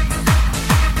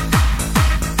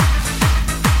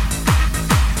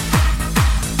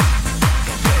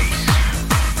 The bass.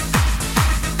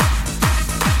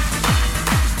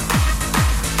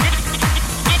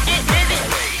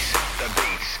 The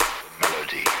beats,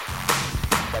 melody.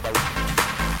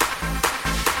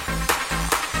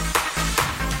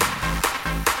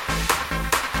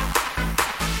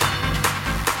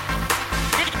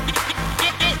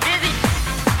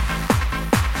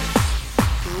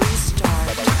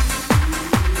 Restart.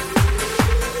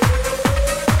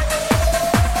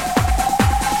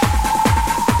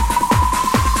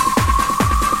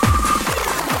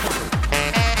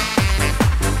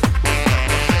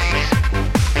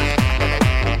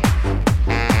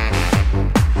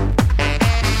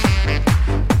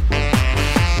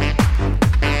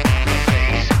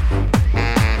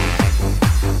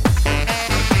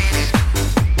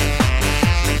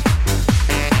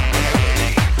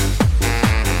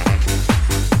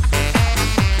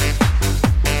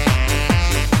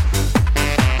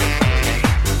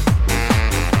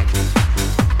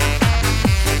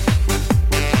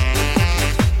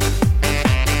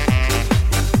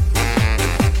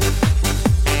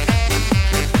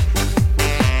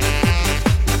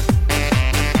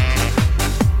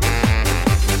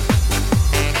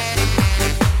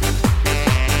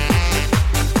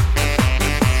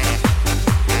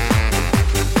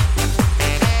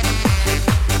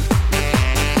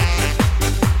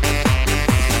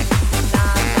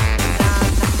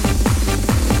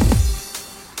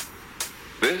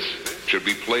 This should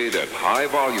be played at high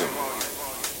volume.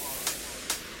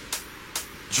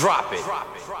 Drop it.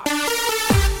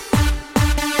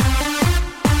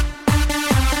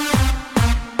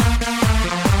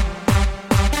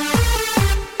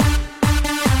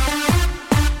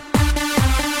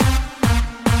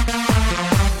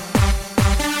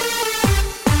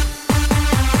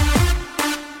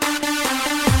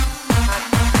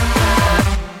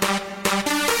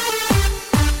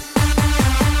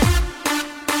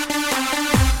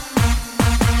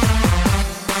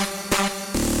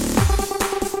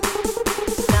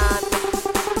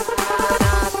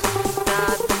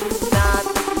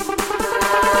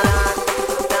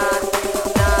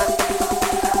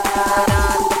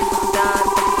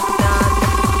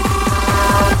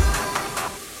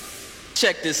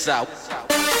 Check this out.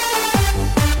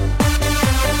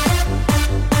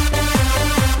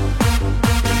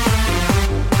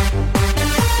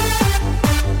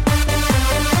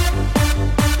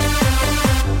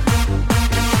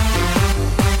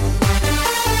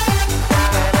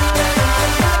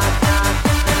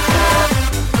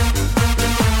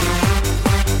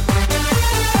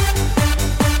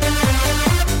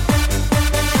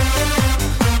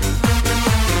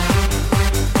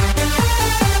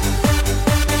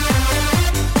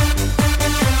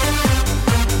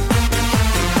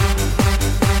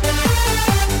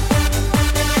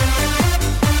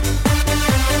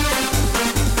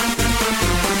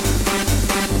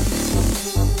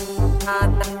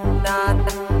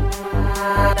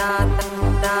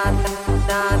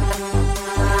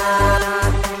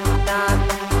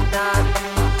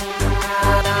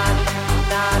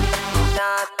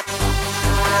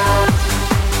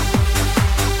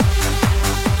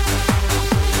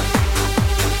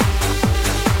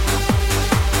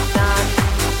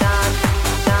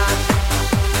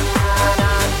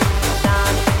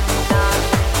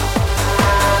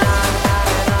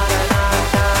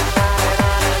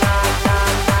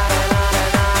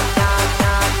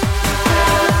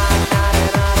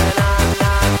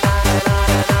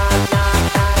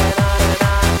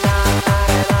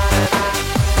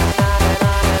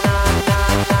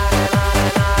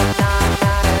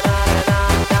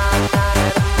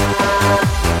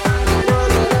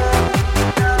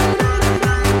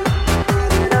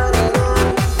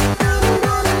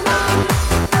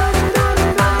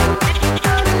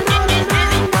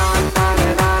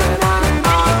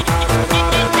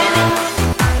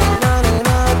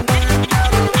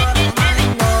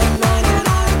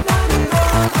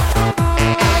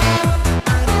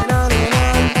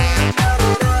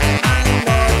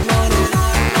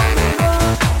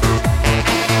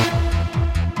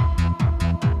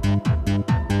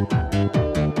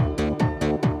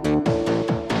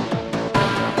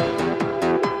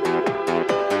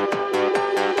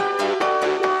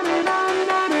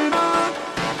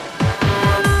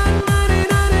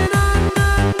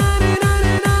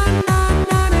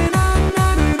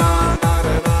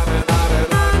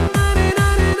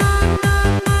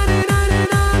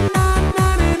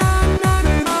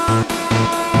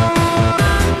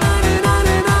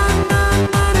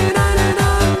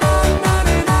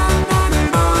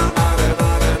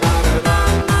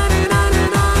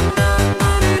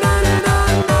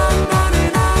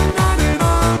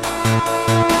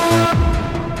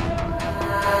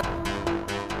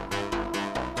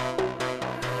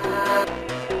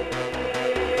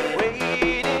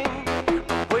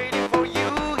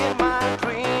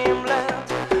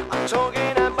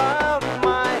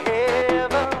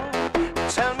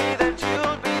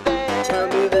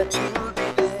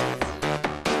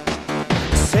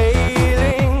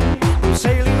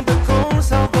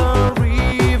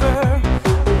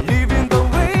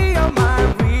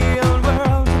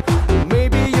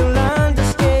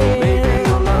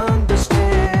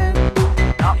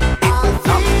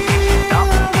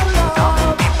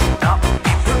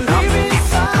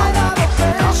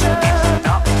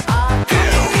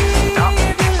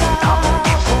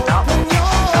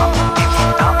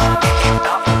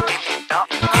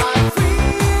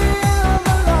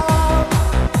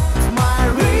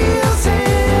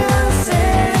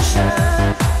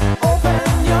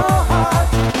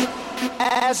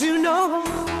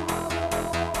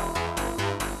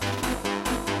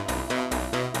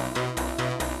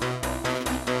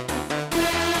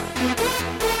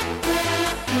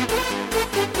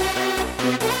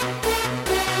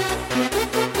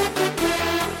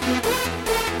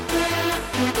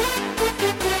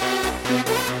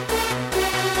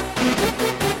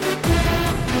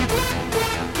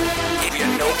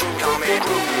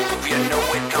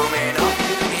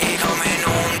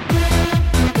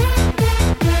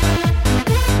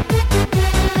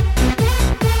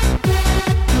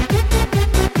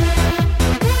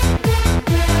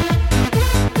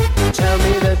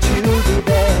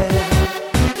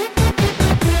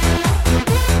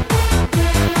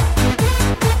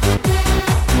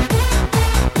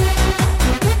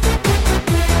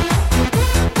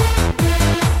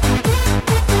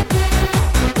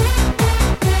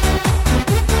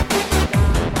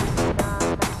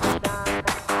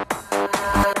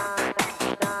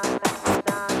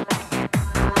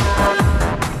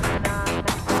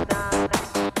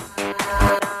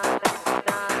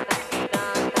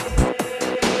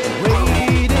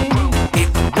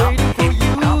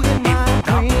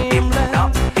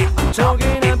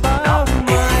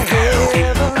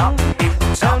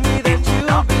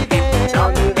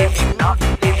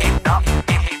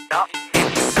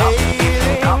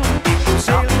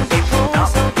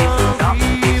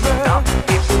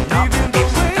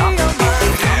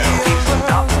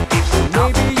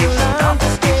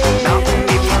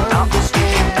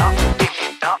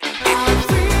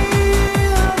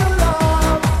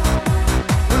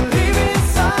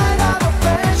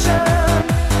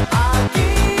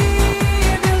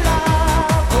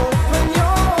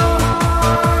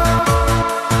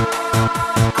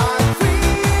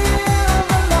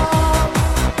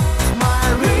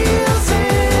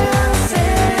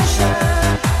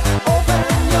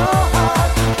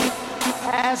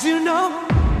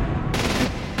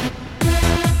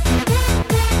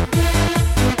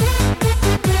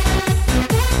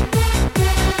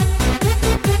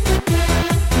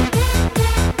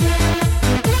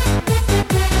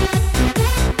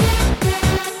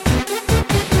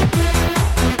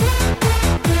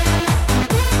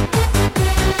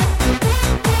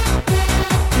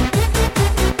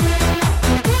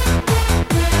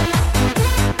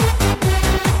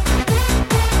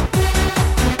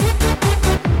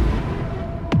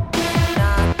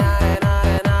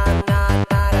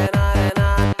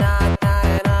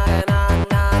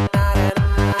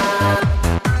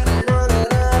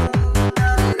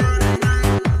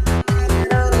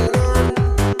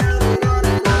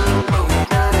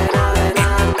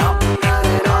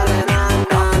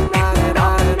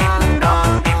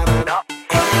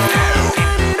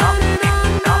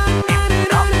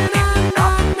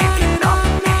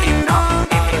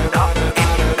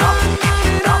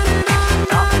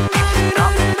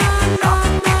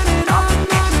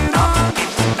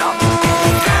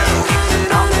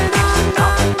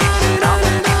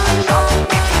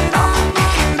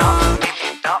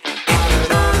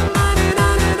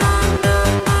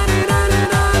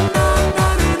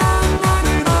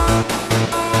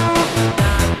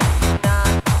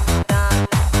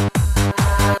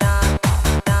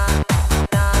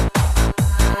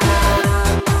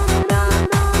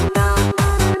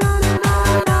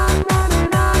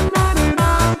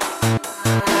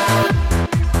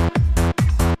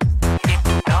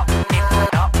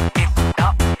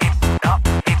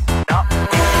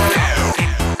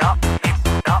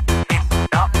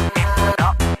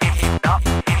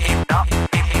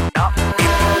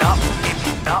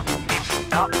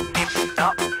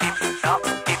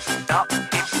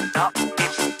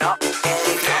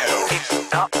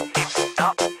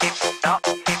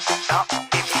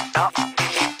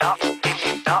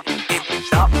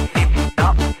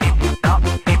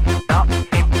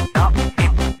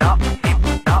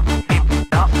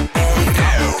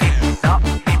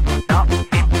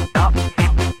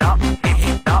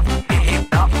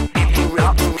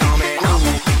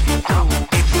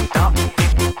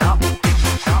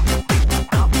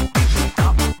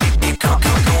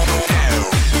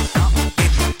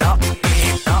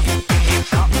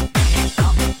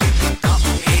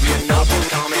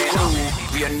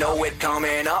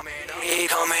 it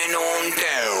coming on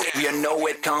down. You know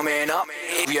it coming up,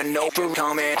 you know it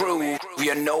coming groove.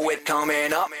 You know it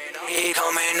coming up, it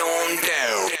coming on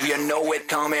down. You know it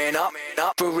coming up,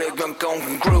 the rhythm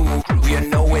gon' groove. You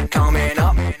know it coming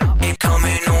up, it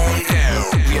coming on down.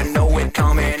 You know it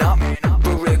coming up,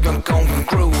 the rhythm gon'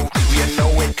 groove. You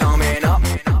know it coming up,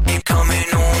 it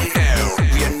coming on down.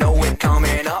 You know it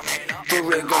coming up, the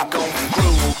rhythm gon'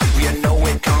 groove. You know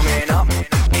it coming up,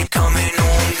 it coming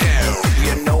on down.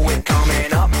 You know it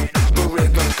coming up, the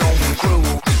rhythm gon'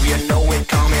 groove. You know it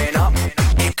coming up,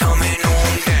 it coming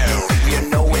on down. You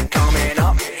know it coming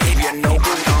up, you know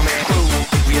it coming groove.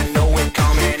 You know it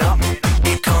coming up,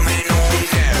 it coming on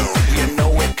down. You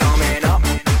know it coming up,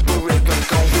 the rhythm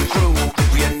gon' groove.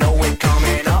 You know it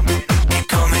coming up, it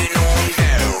coming on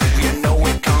down. You know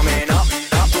it coming up,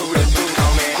 the rhythm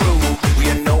coming groove.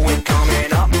 You know it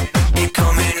coming up, it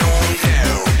coming on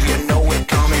down. You know it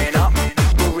coming up,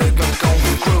 the rhythm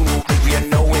gon' groove. You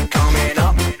know it coming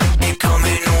up, it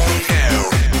coming on down,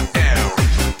 down,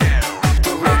 down.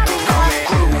 The rhythm coming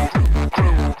groove,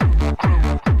 groove, groove.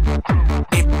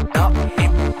 It up,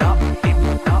 it up, it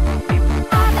up, it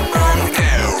up, on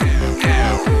down, down,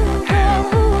 down.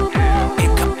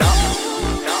 It come up,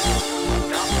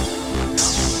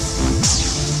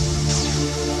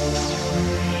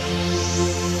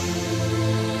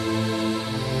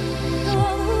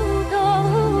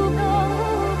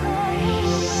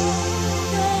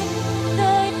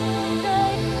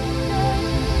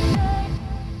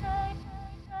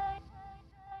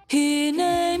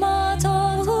 Hinay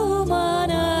matang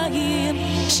humanahim,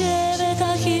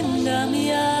 shebetahim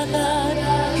gamyagar.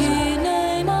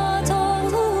 Hinay matang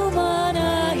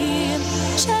humanahim,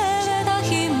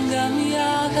 shebetahim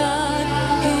gamyagar.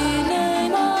 Hinay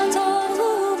matang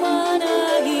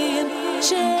humanahim,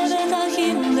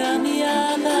 shebetahim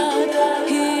gamyagar.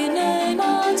 Hinay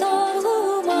matang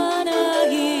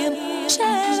humanahim,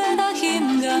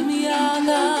 shebetahim gamyagar. Him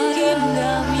gamyagar, him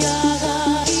gamyagar,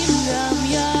 him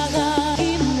gamyagar,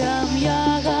 him gamyagar,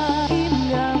 him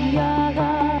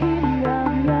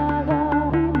gamyagar,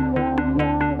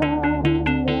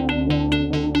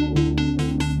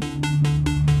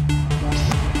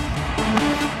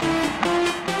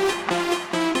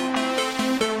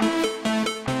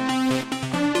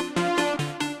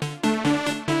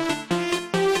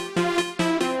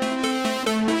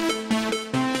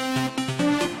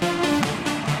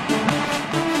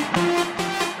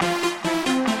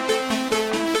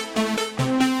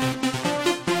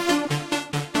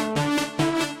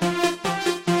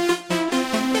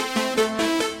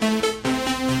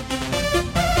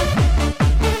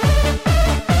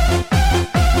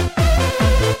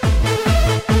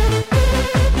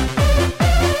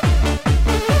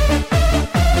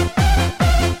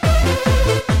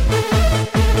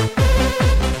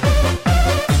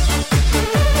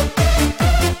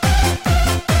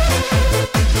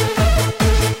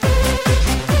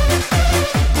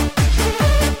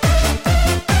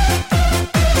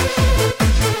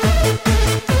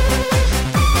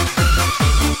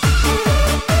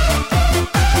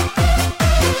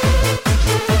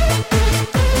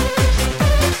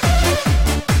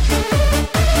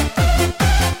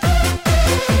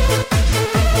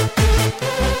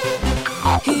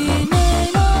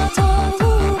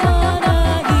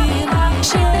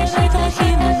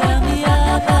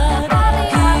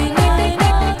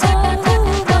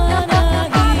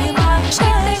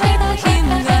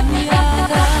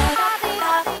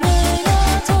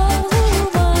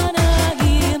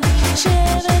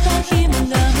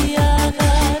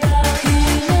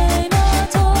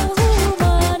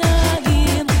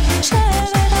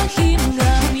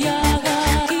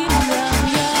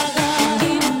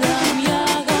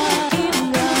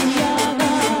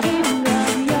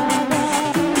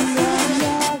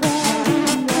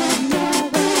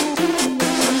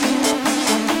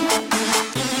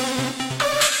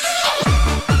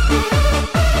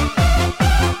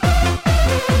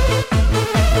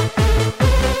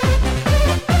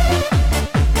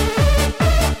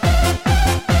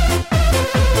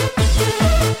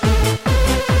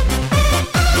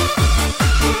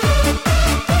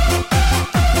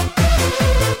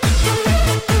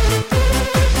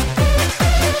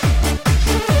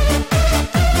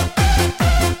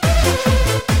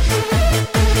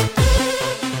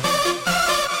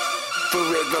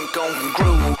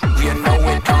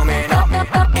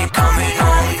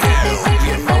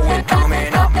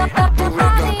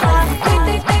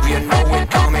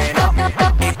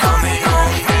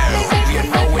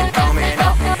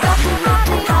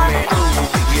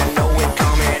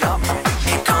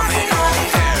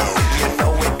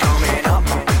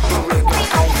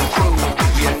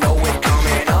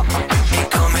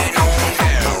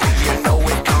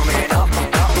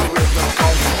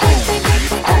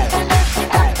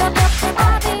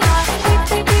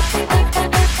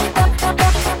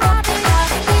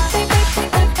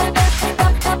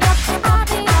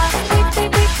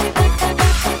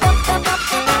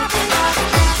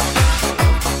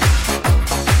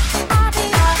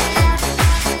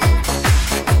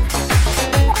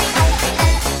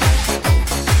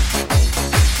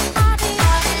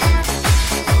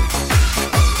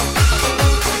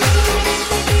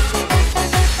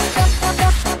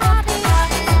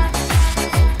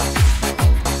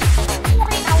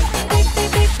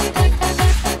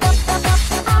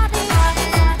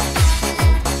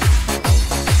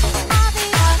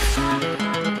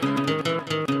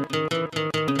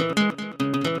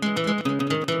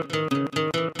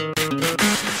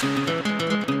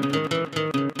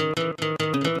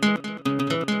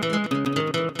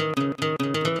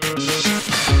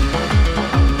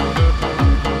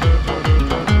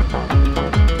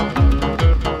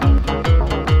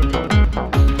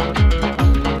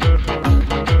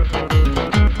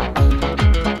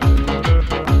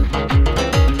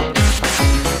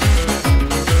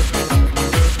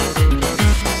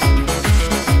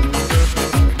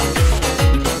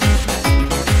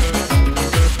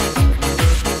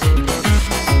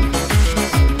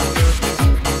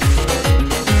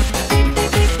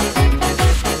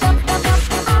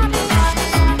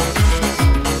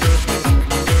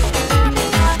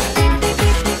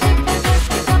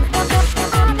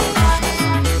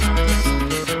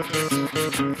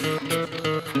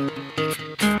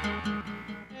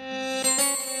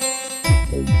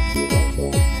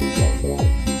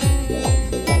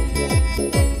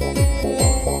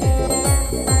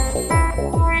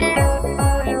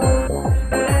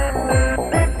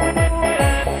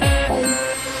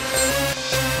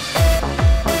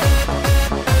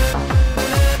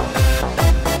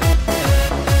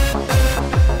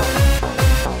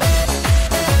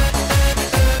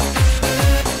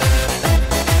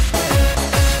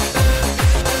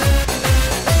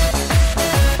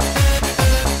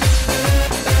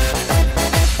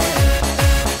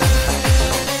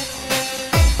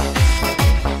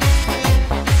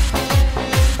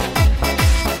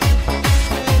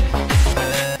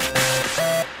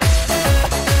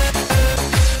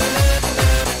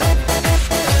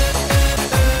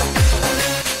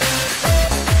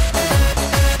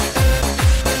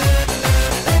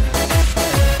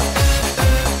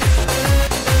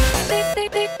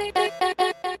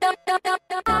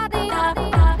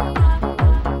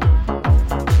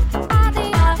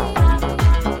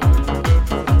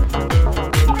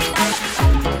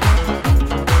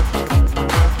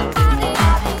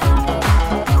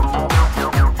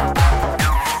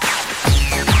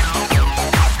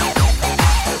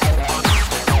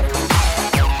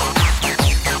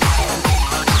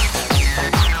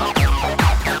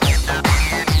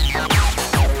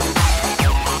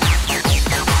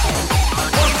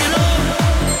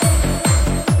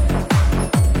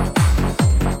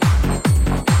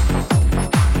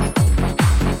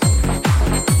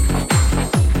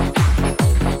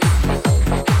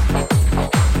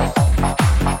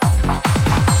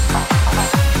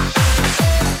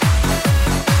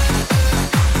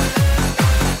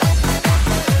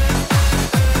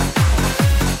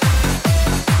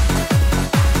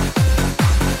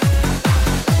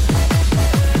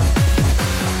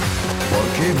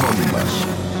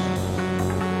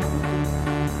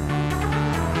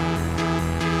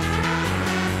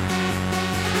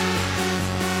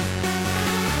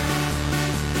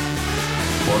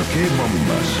 qué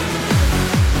bombas?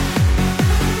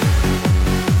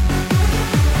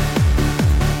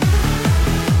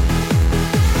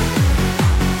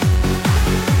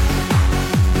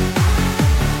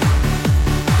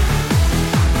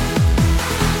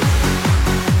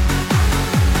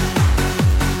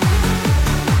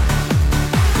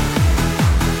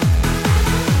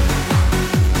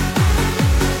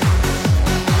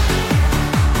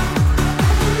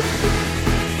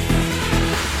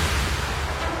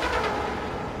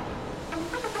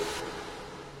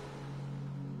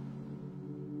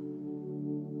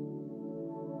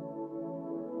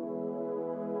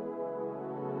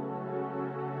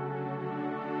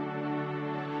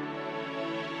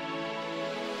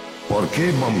 ¿Por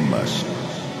qué bombas?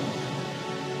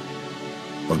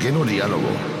 ¿Por qué no diálogo?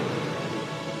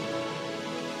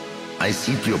 Hay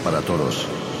sitio para todos.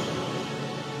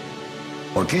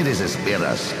 ¿Por qué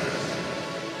desesperas?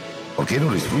 ¿Por qué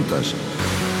no disfrutas?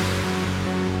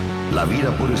 La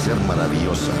vida puede ser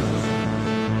maravillosa.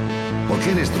 ¿Por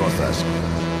qué destrozas?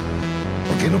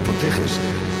 ¿Por qué no proteges?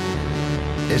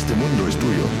 Este mundo es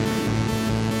tuyo.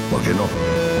 ¿Por qué no?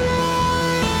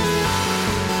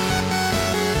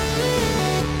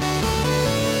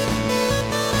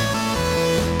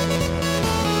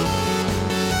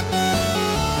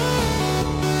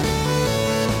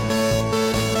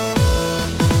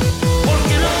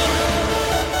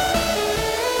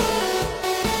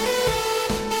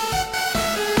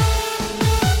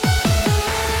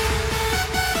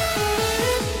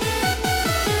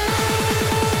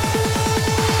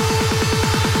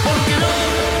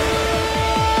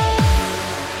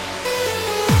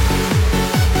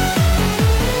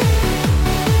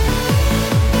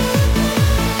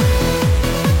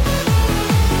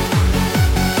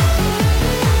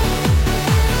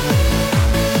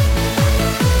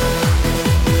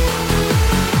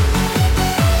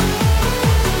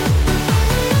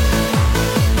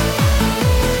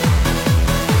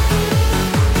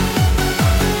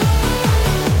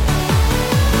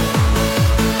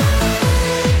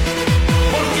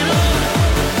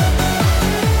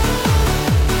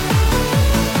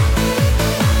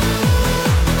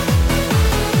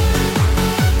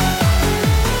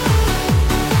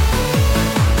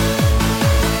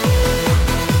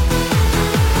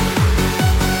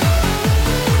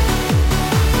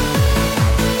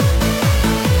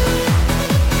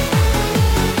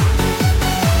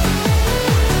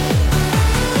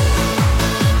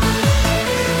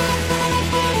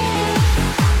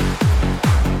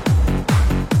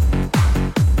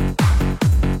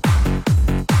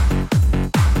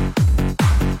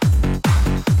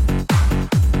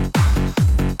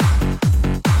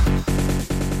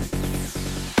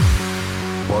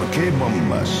 ¿Por qué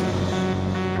bombas?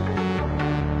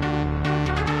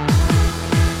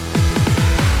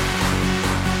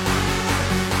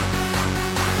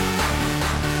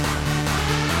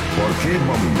 ¿Por qué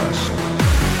bombas?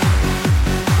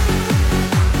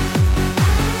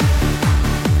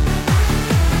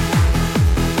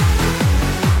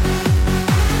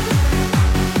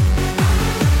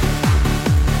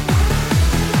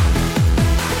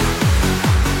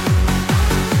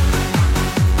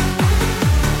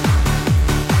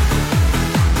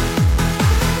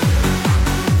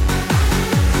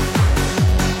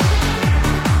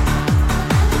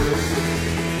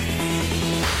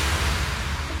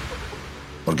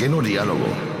 ¿Por qué no diálogo?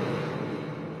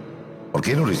 ¿Por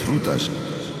qué no disfrutas?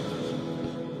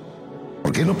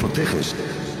 ¿Por qué no proteges?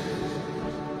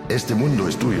 Este mundo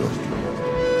es tuyo.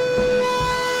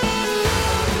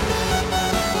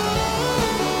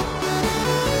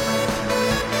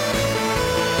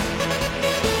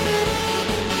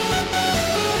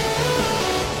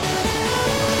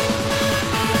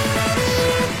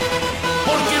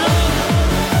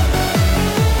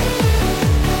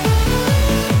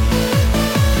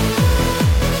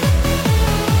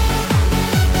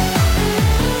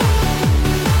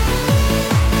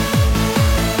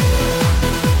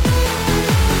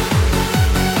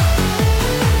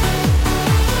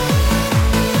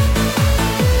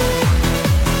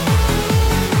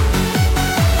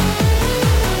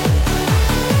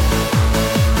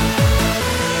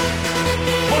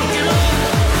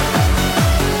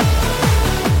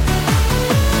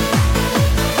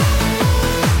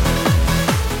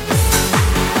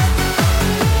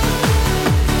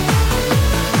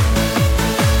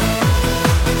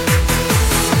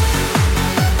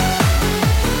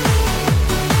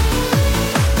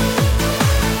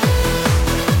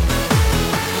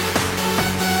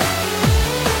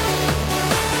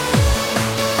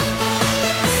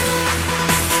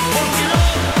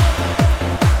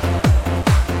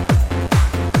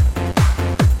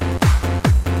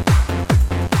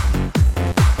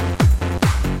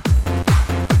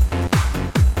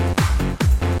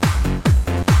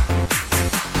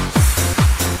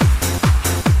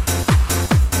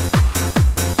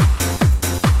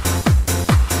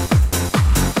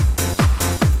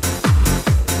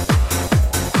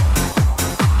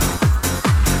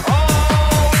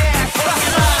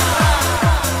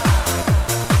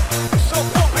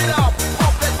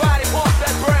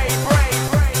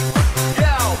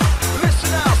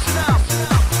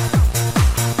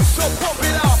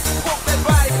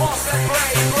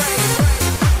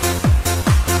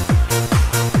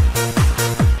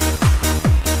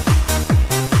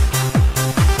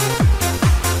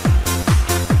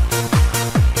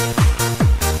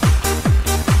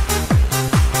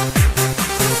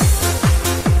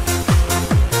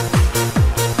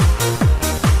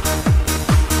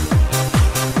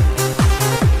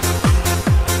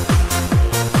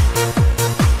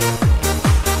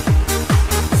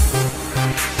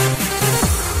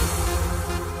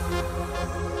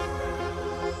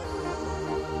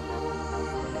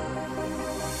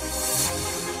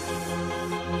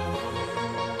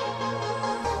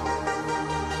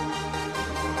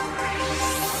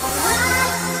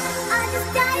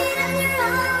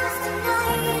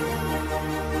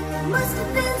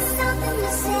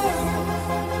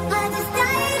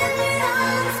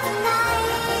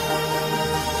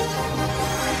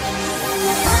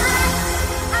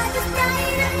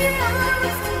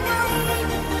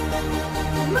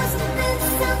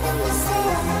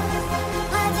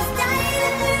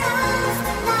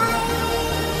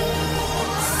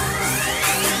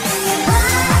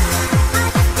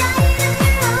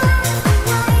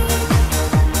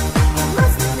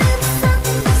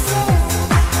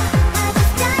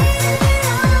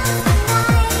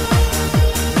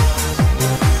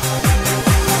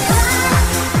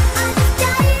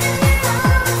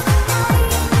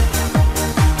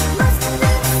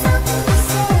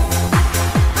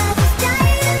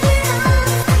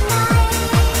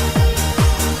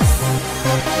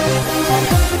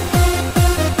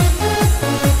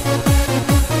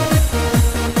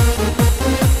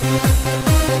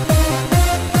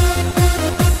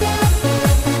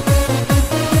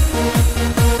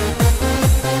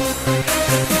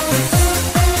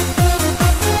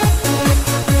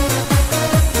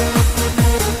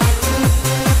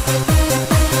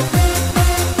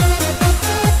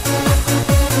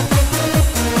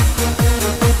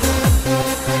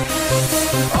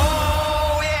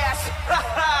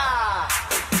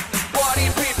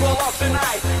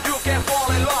 tonight. You can fall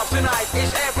in love tonight.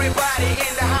 Is everybody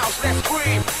in the house? Let's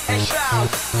scream and shout.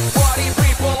 Party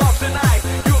people of tonight.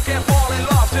 You can fall in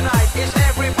love tonight. Is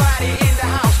everybody in the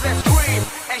house? Let's scream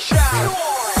and shout.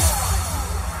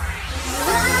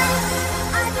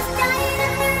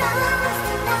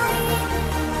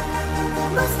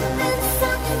 Must have been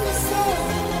something you said.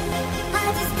 I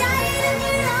just died in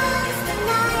your arms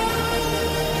tonight. I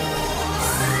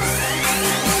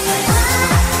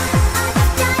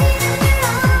just died in your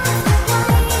arms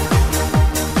tonight.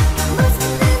 Must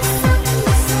have been something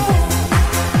you said.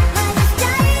 I just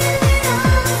died in your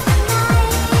arms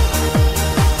tonight.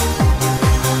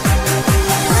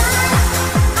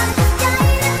 I just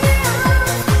died in your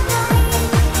arms tonight.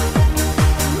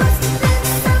 Must have been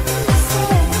something you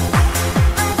said.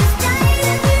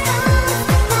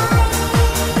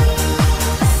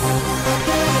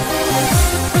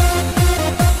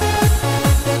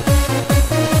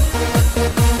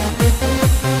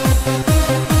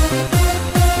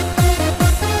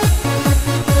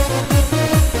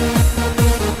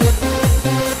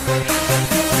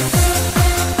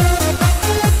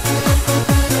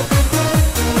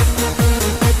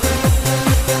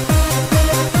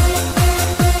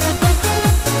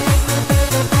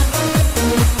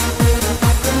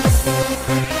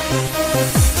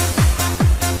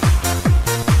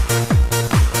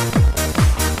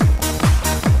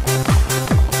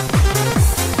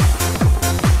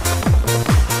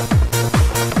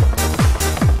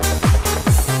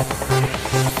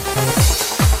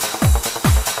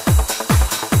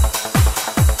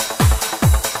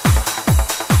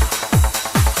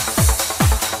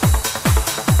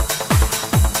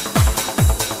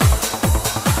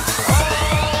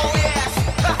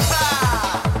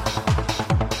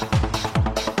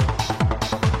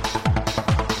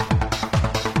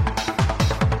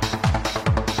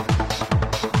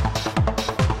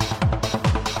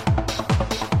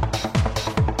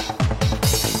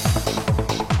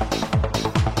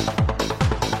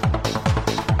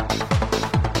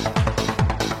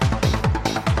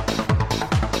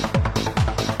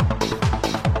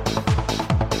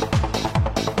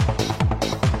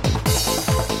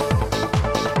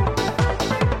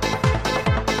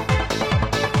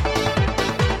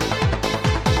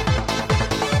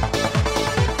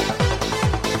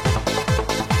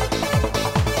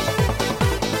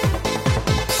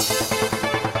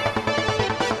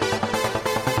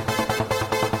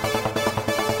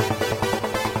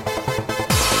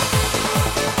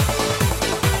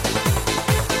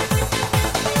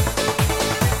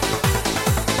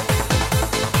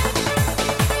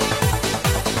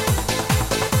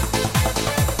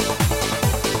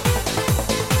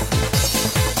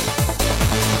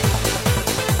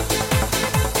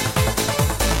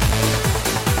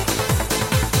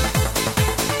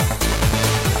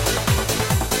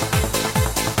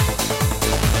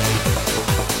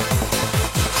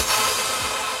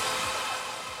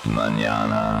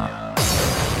 Mañana.